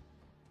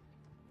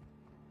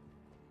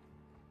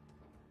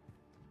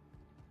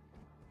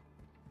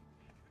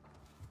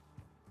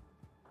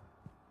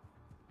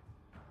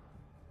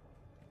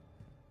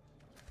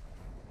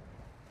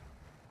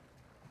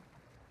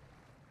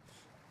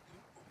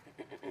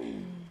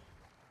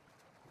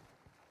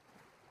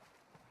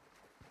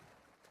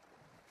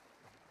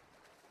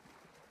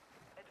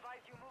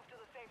 Advise you move to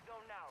the safe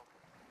zone now.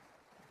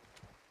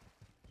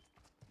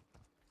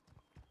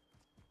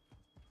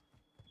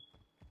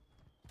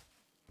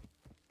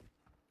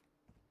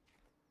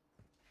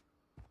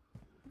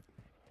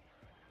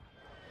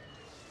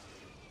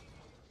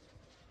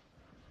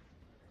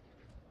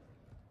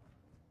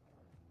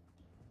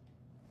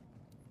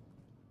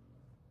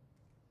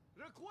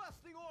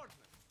 Requesting ordnance.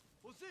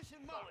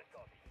 Position mark. Solid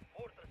copy.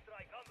 Mortar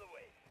strike on the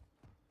way.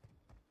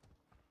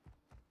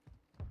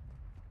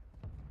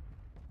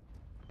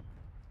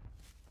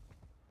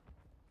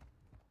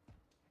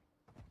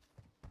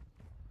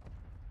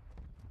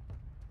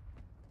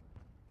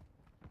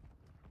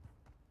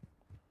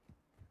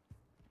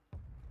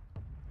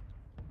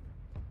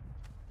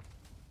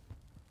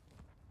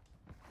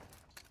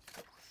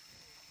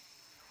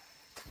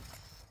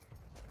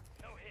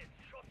 No hits.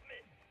 Shot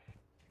missed.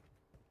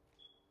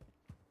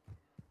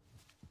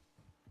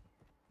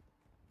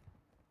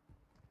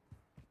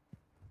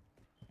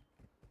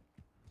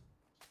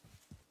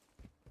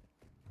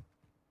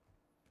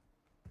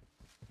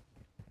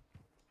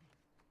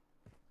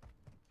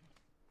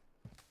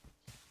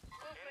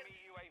 Enemy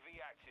UAV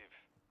active.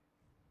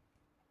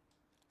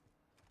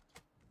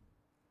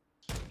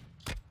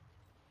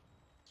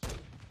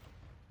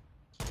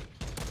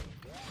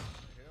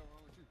 Hell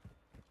wrong with you?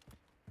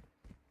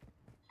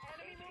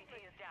 Enemy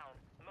movement is down.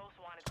 Most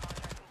wanted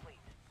contract complete.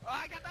 Oh,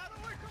 I got the other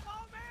one. Come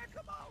on, man.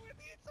 Come on. We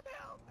need some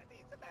help. I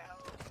need some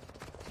help.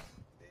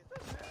 Need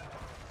some help.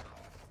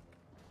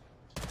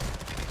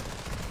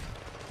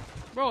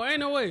 Bro, ain't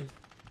no way.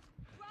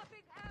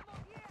 Dropping ammo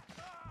here.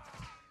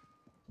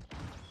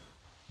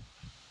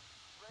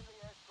 Friendly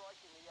airstrike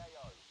in the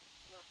AO.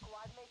 Your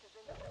squad mate is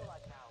in the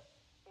gulag now.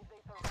 If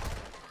they survive,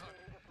 they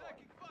redeploy.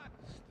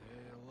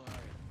 Stay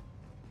alive.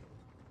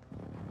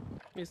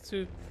 It's two.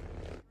 You're in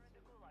the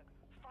gulag.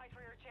 Fight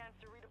for your chance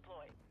to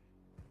redeploy.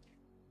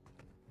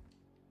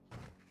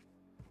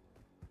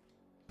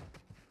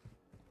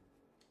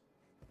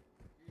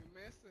 You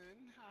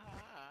missing? Ha ha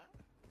ha.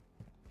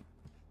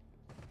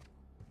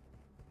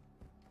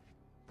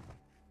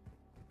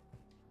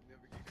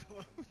 Never get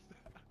close.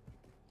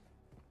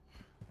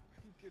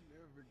 You can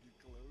never get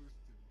close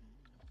to me.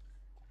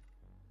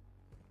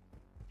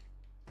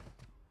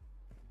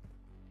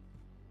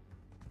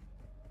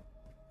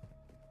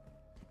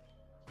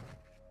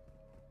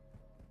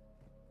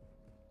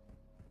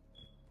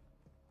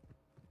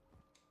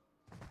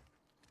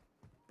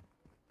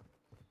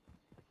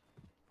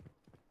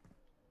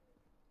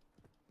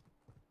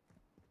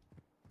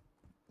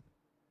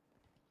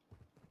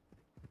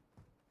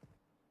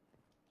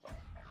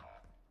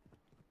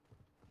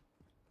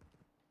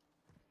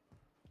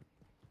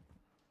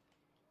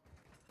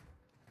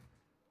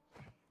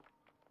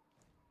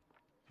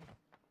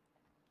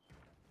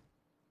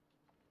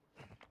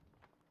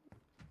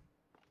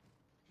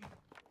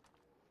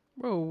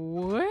 Bro,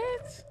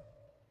 what?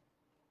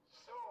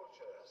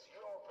 Soldiers,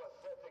 your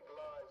pathetic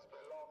lives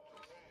belong to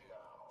me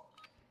now.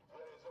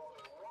 There is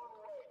only one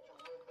way to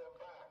win them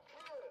back.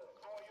 Kill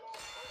for your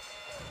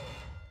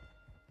freedom.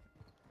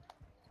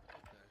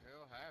 What the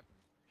hell happened?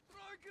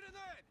 Throw a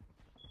grenade.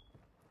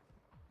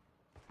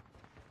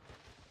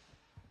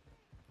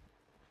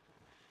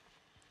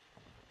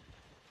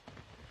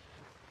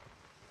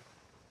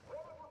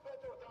 Robert would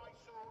better die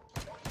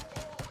soon, or you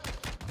will win.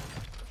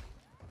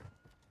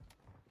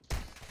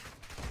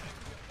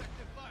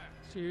 Effective fire.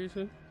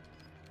 Seriously?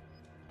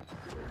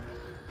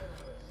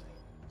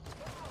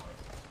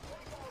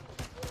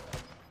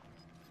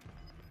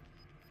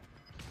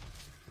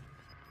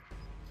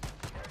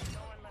 There's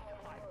no one left to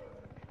fight.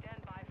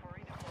 Stand by for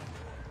redeployment.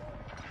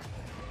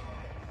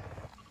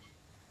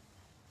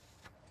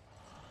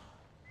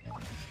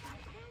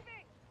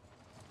 Moving!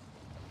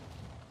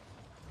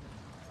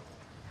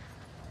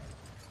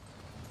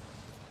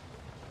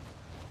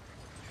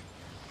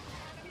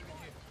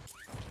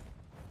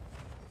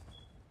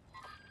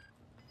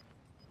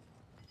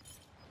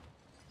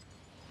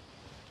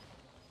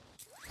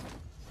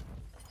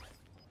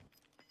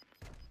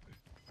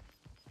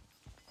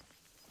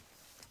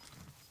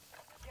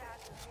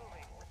 Gas is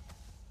moving.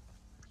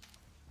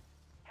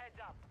 Heads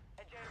up.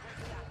 Agenda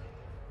is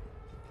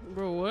active.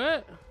 Bro, what?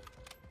 Your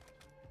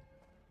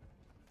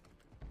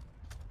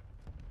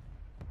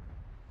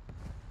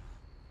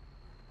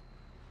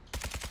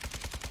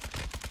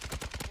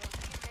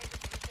team made it to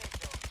the safe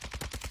zone.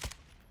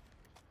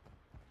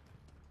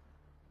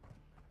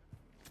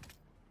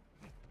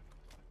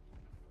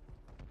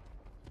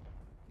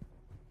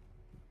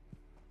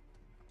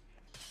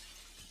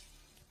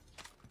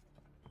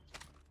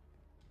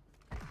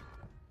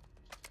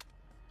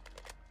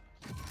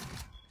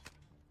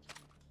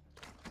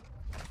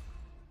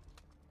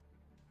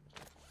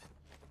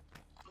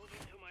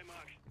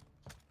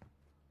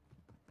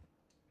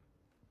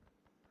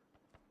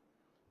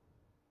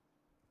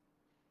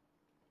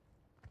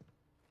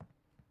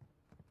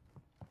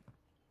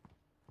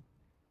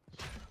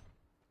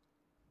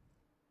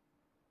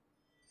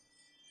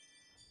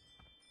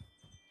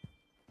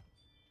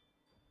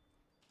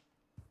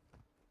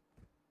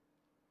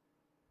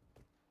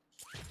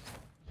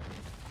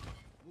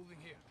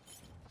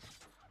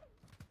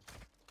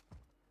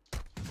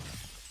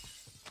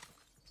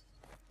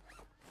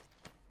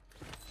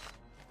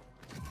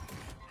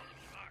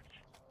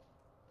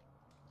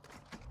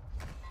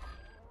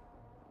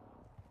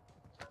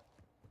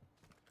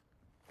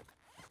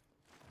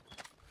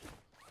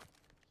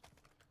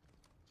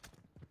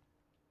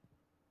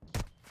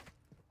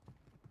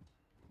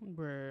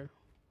 Bruh.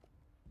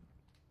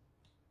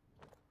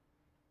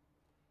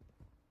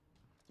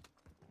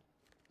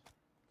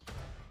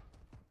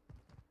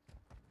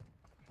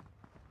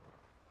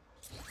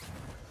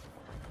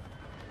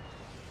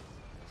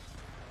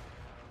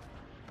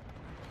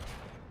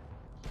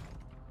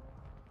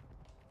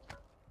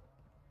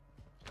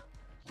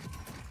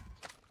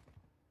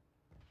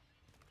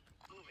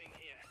 Moving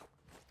here.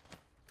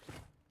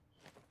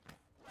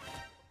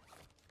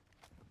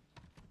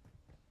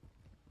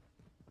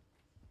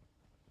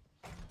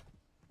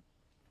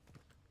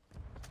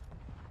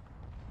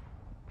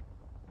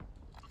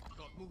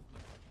 Got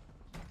movement.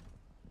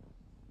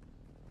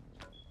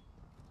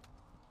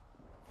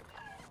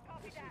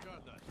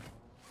 Disregard that.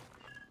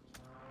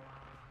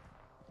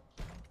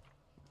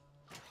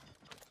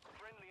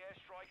 Friendly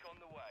airstrike on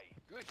the way.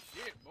 Good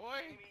shit,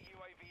 boy. Enemy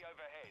UAV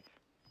overhead.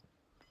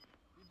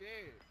 You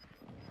dead.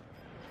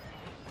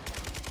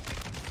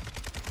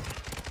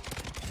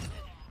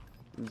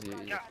 Jesus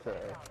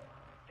Christ.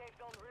 Safe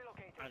zone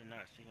relocated. I did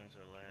not see him to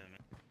the lab,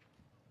 man.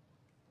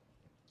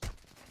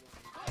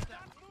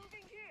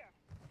 Moving here.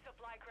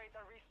 Supply crates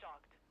are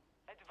restocked.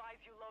 Advise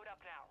you load up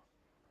now.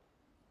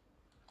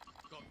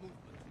 Got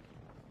movement.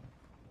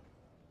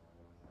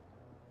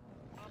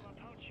 I'm a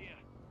pouch here.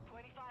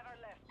 25 are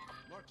left.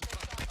 Mark Stay the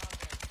sharp out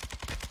there.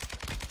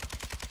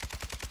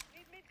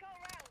 Need mid-call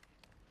rounds.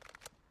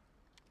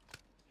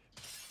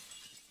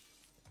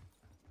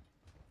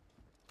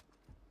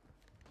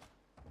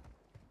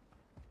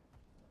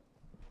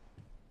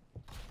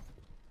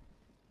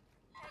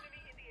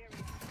 Enemy in the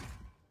area.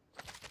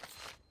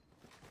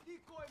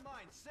 decoy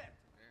mine set.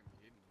 Damn, he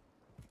hit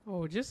me.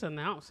 Oh, just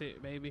announce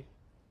it, baby.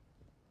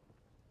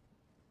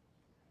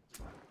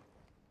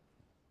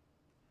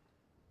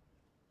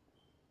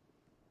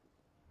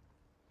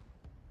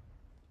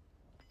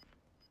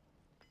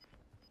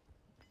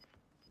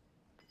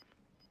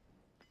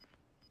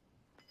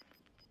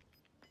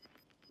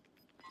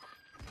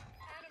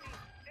 Enemy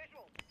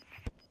visual.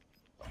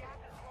 Gas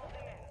is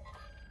closing in.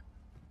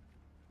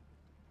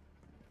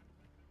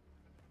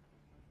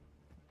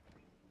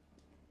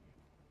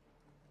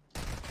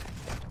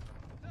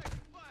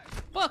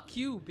 Fuck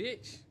you,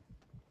 bitch.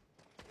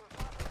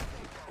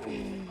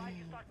 Advise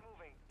you start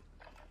moving.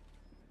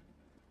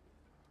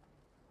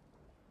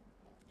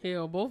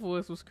 Hell, both of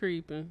us was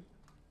creeping.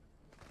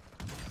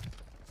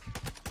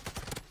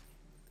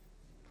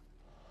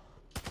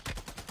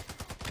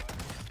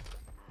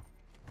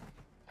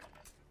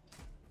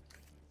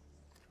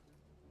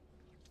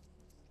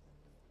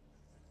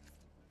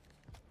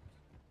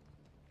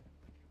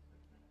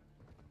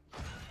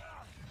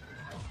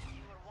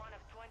 You were one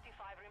of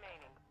 25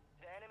 remaining.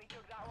 The enemy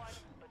took that one,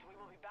 but we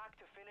will be back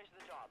to finish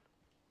the job.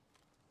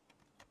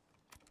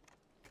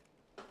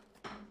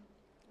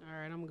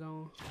 Alright, I'm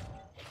gone.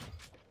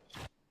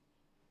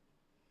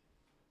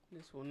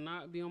 This will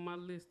not be on my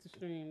list to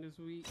stream this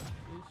week.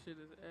 This shit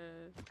is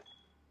ass.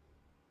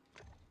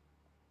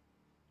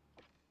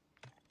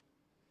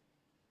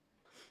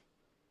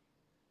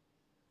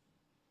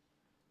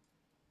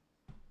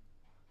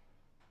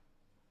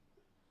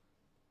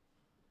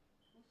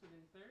 What's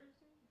today?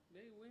 Thursday?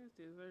 Today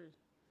Wednesday, Thursday.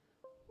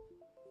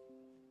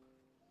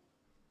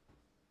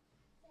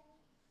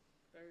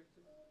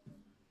 Thursday.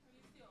 Are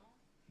you still on?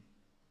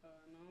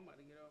 No, I'm about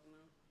to get off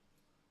now.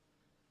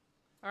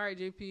 All right,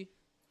 JP.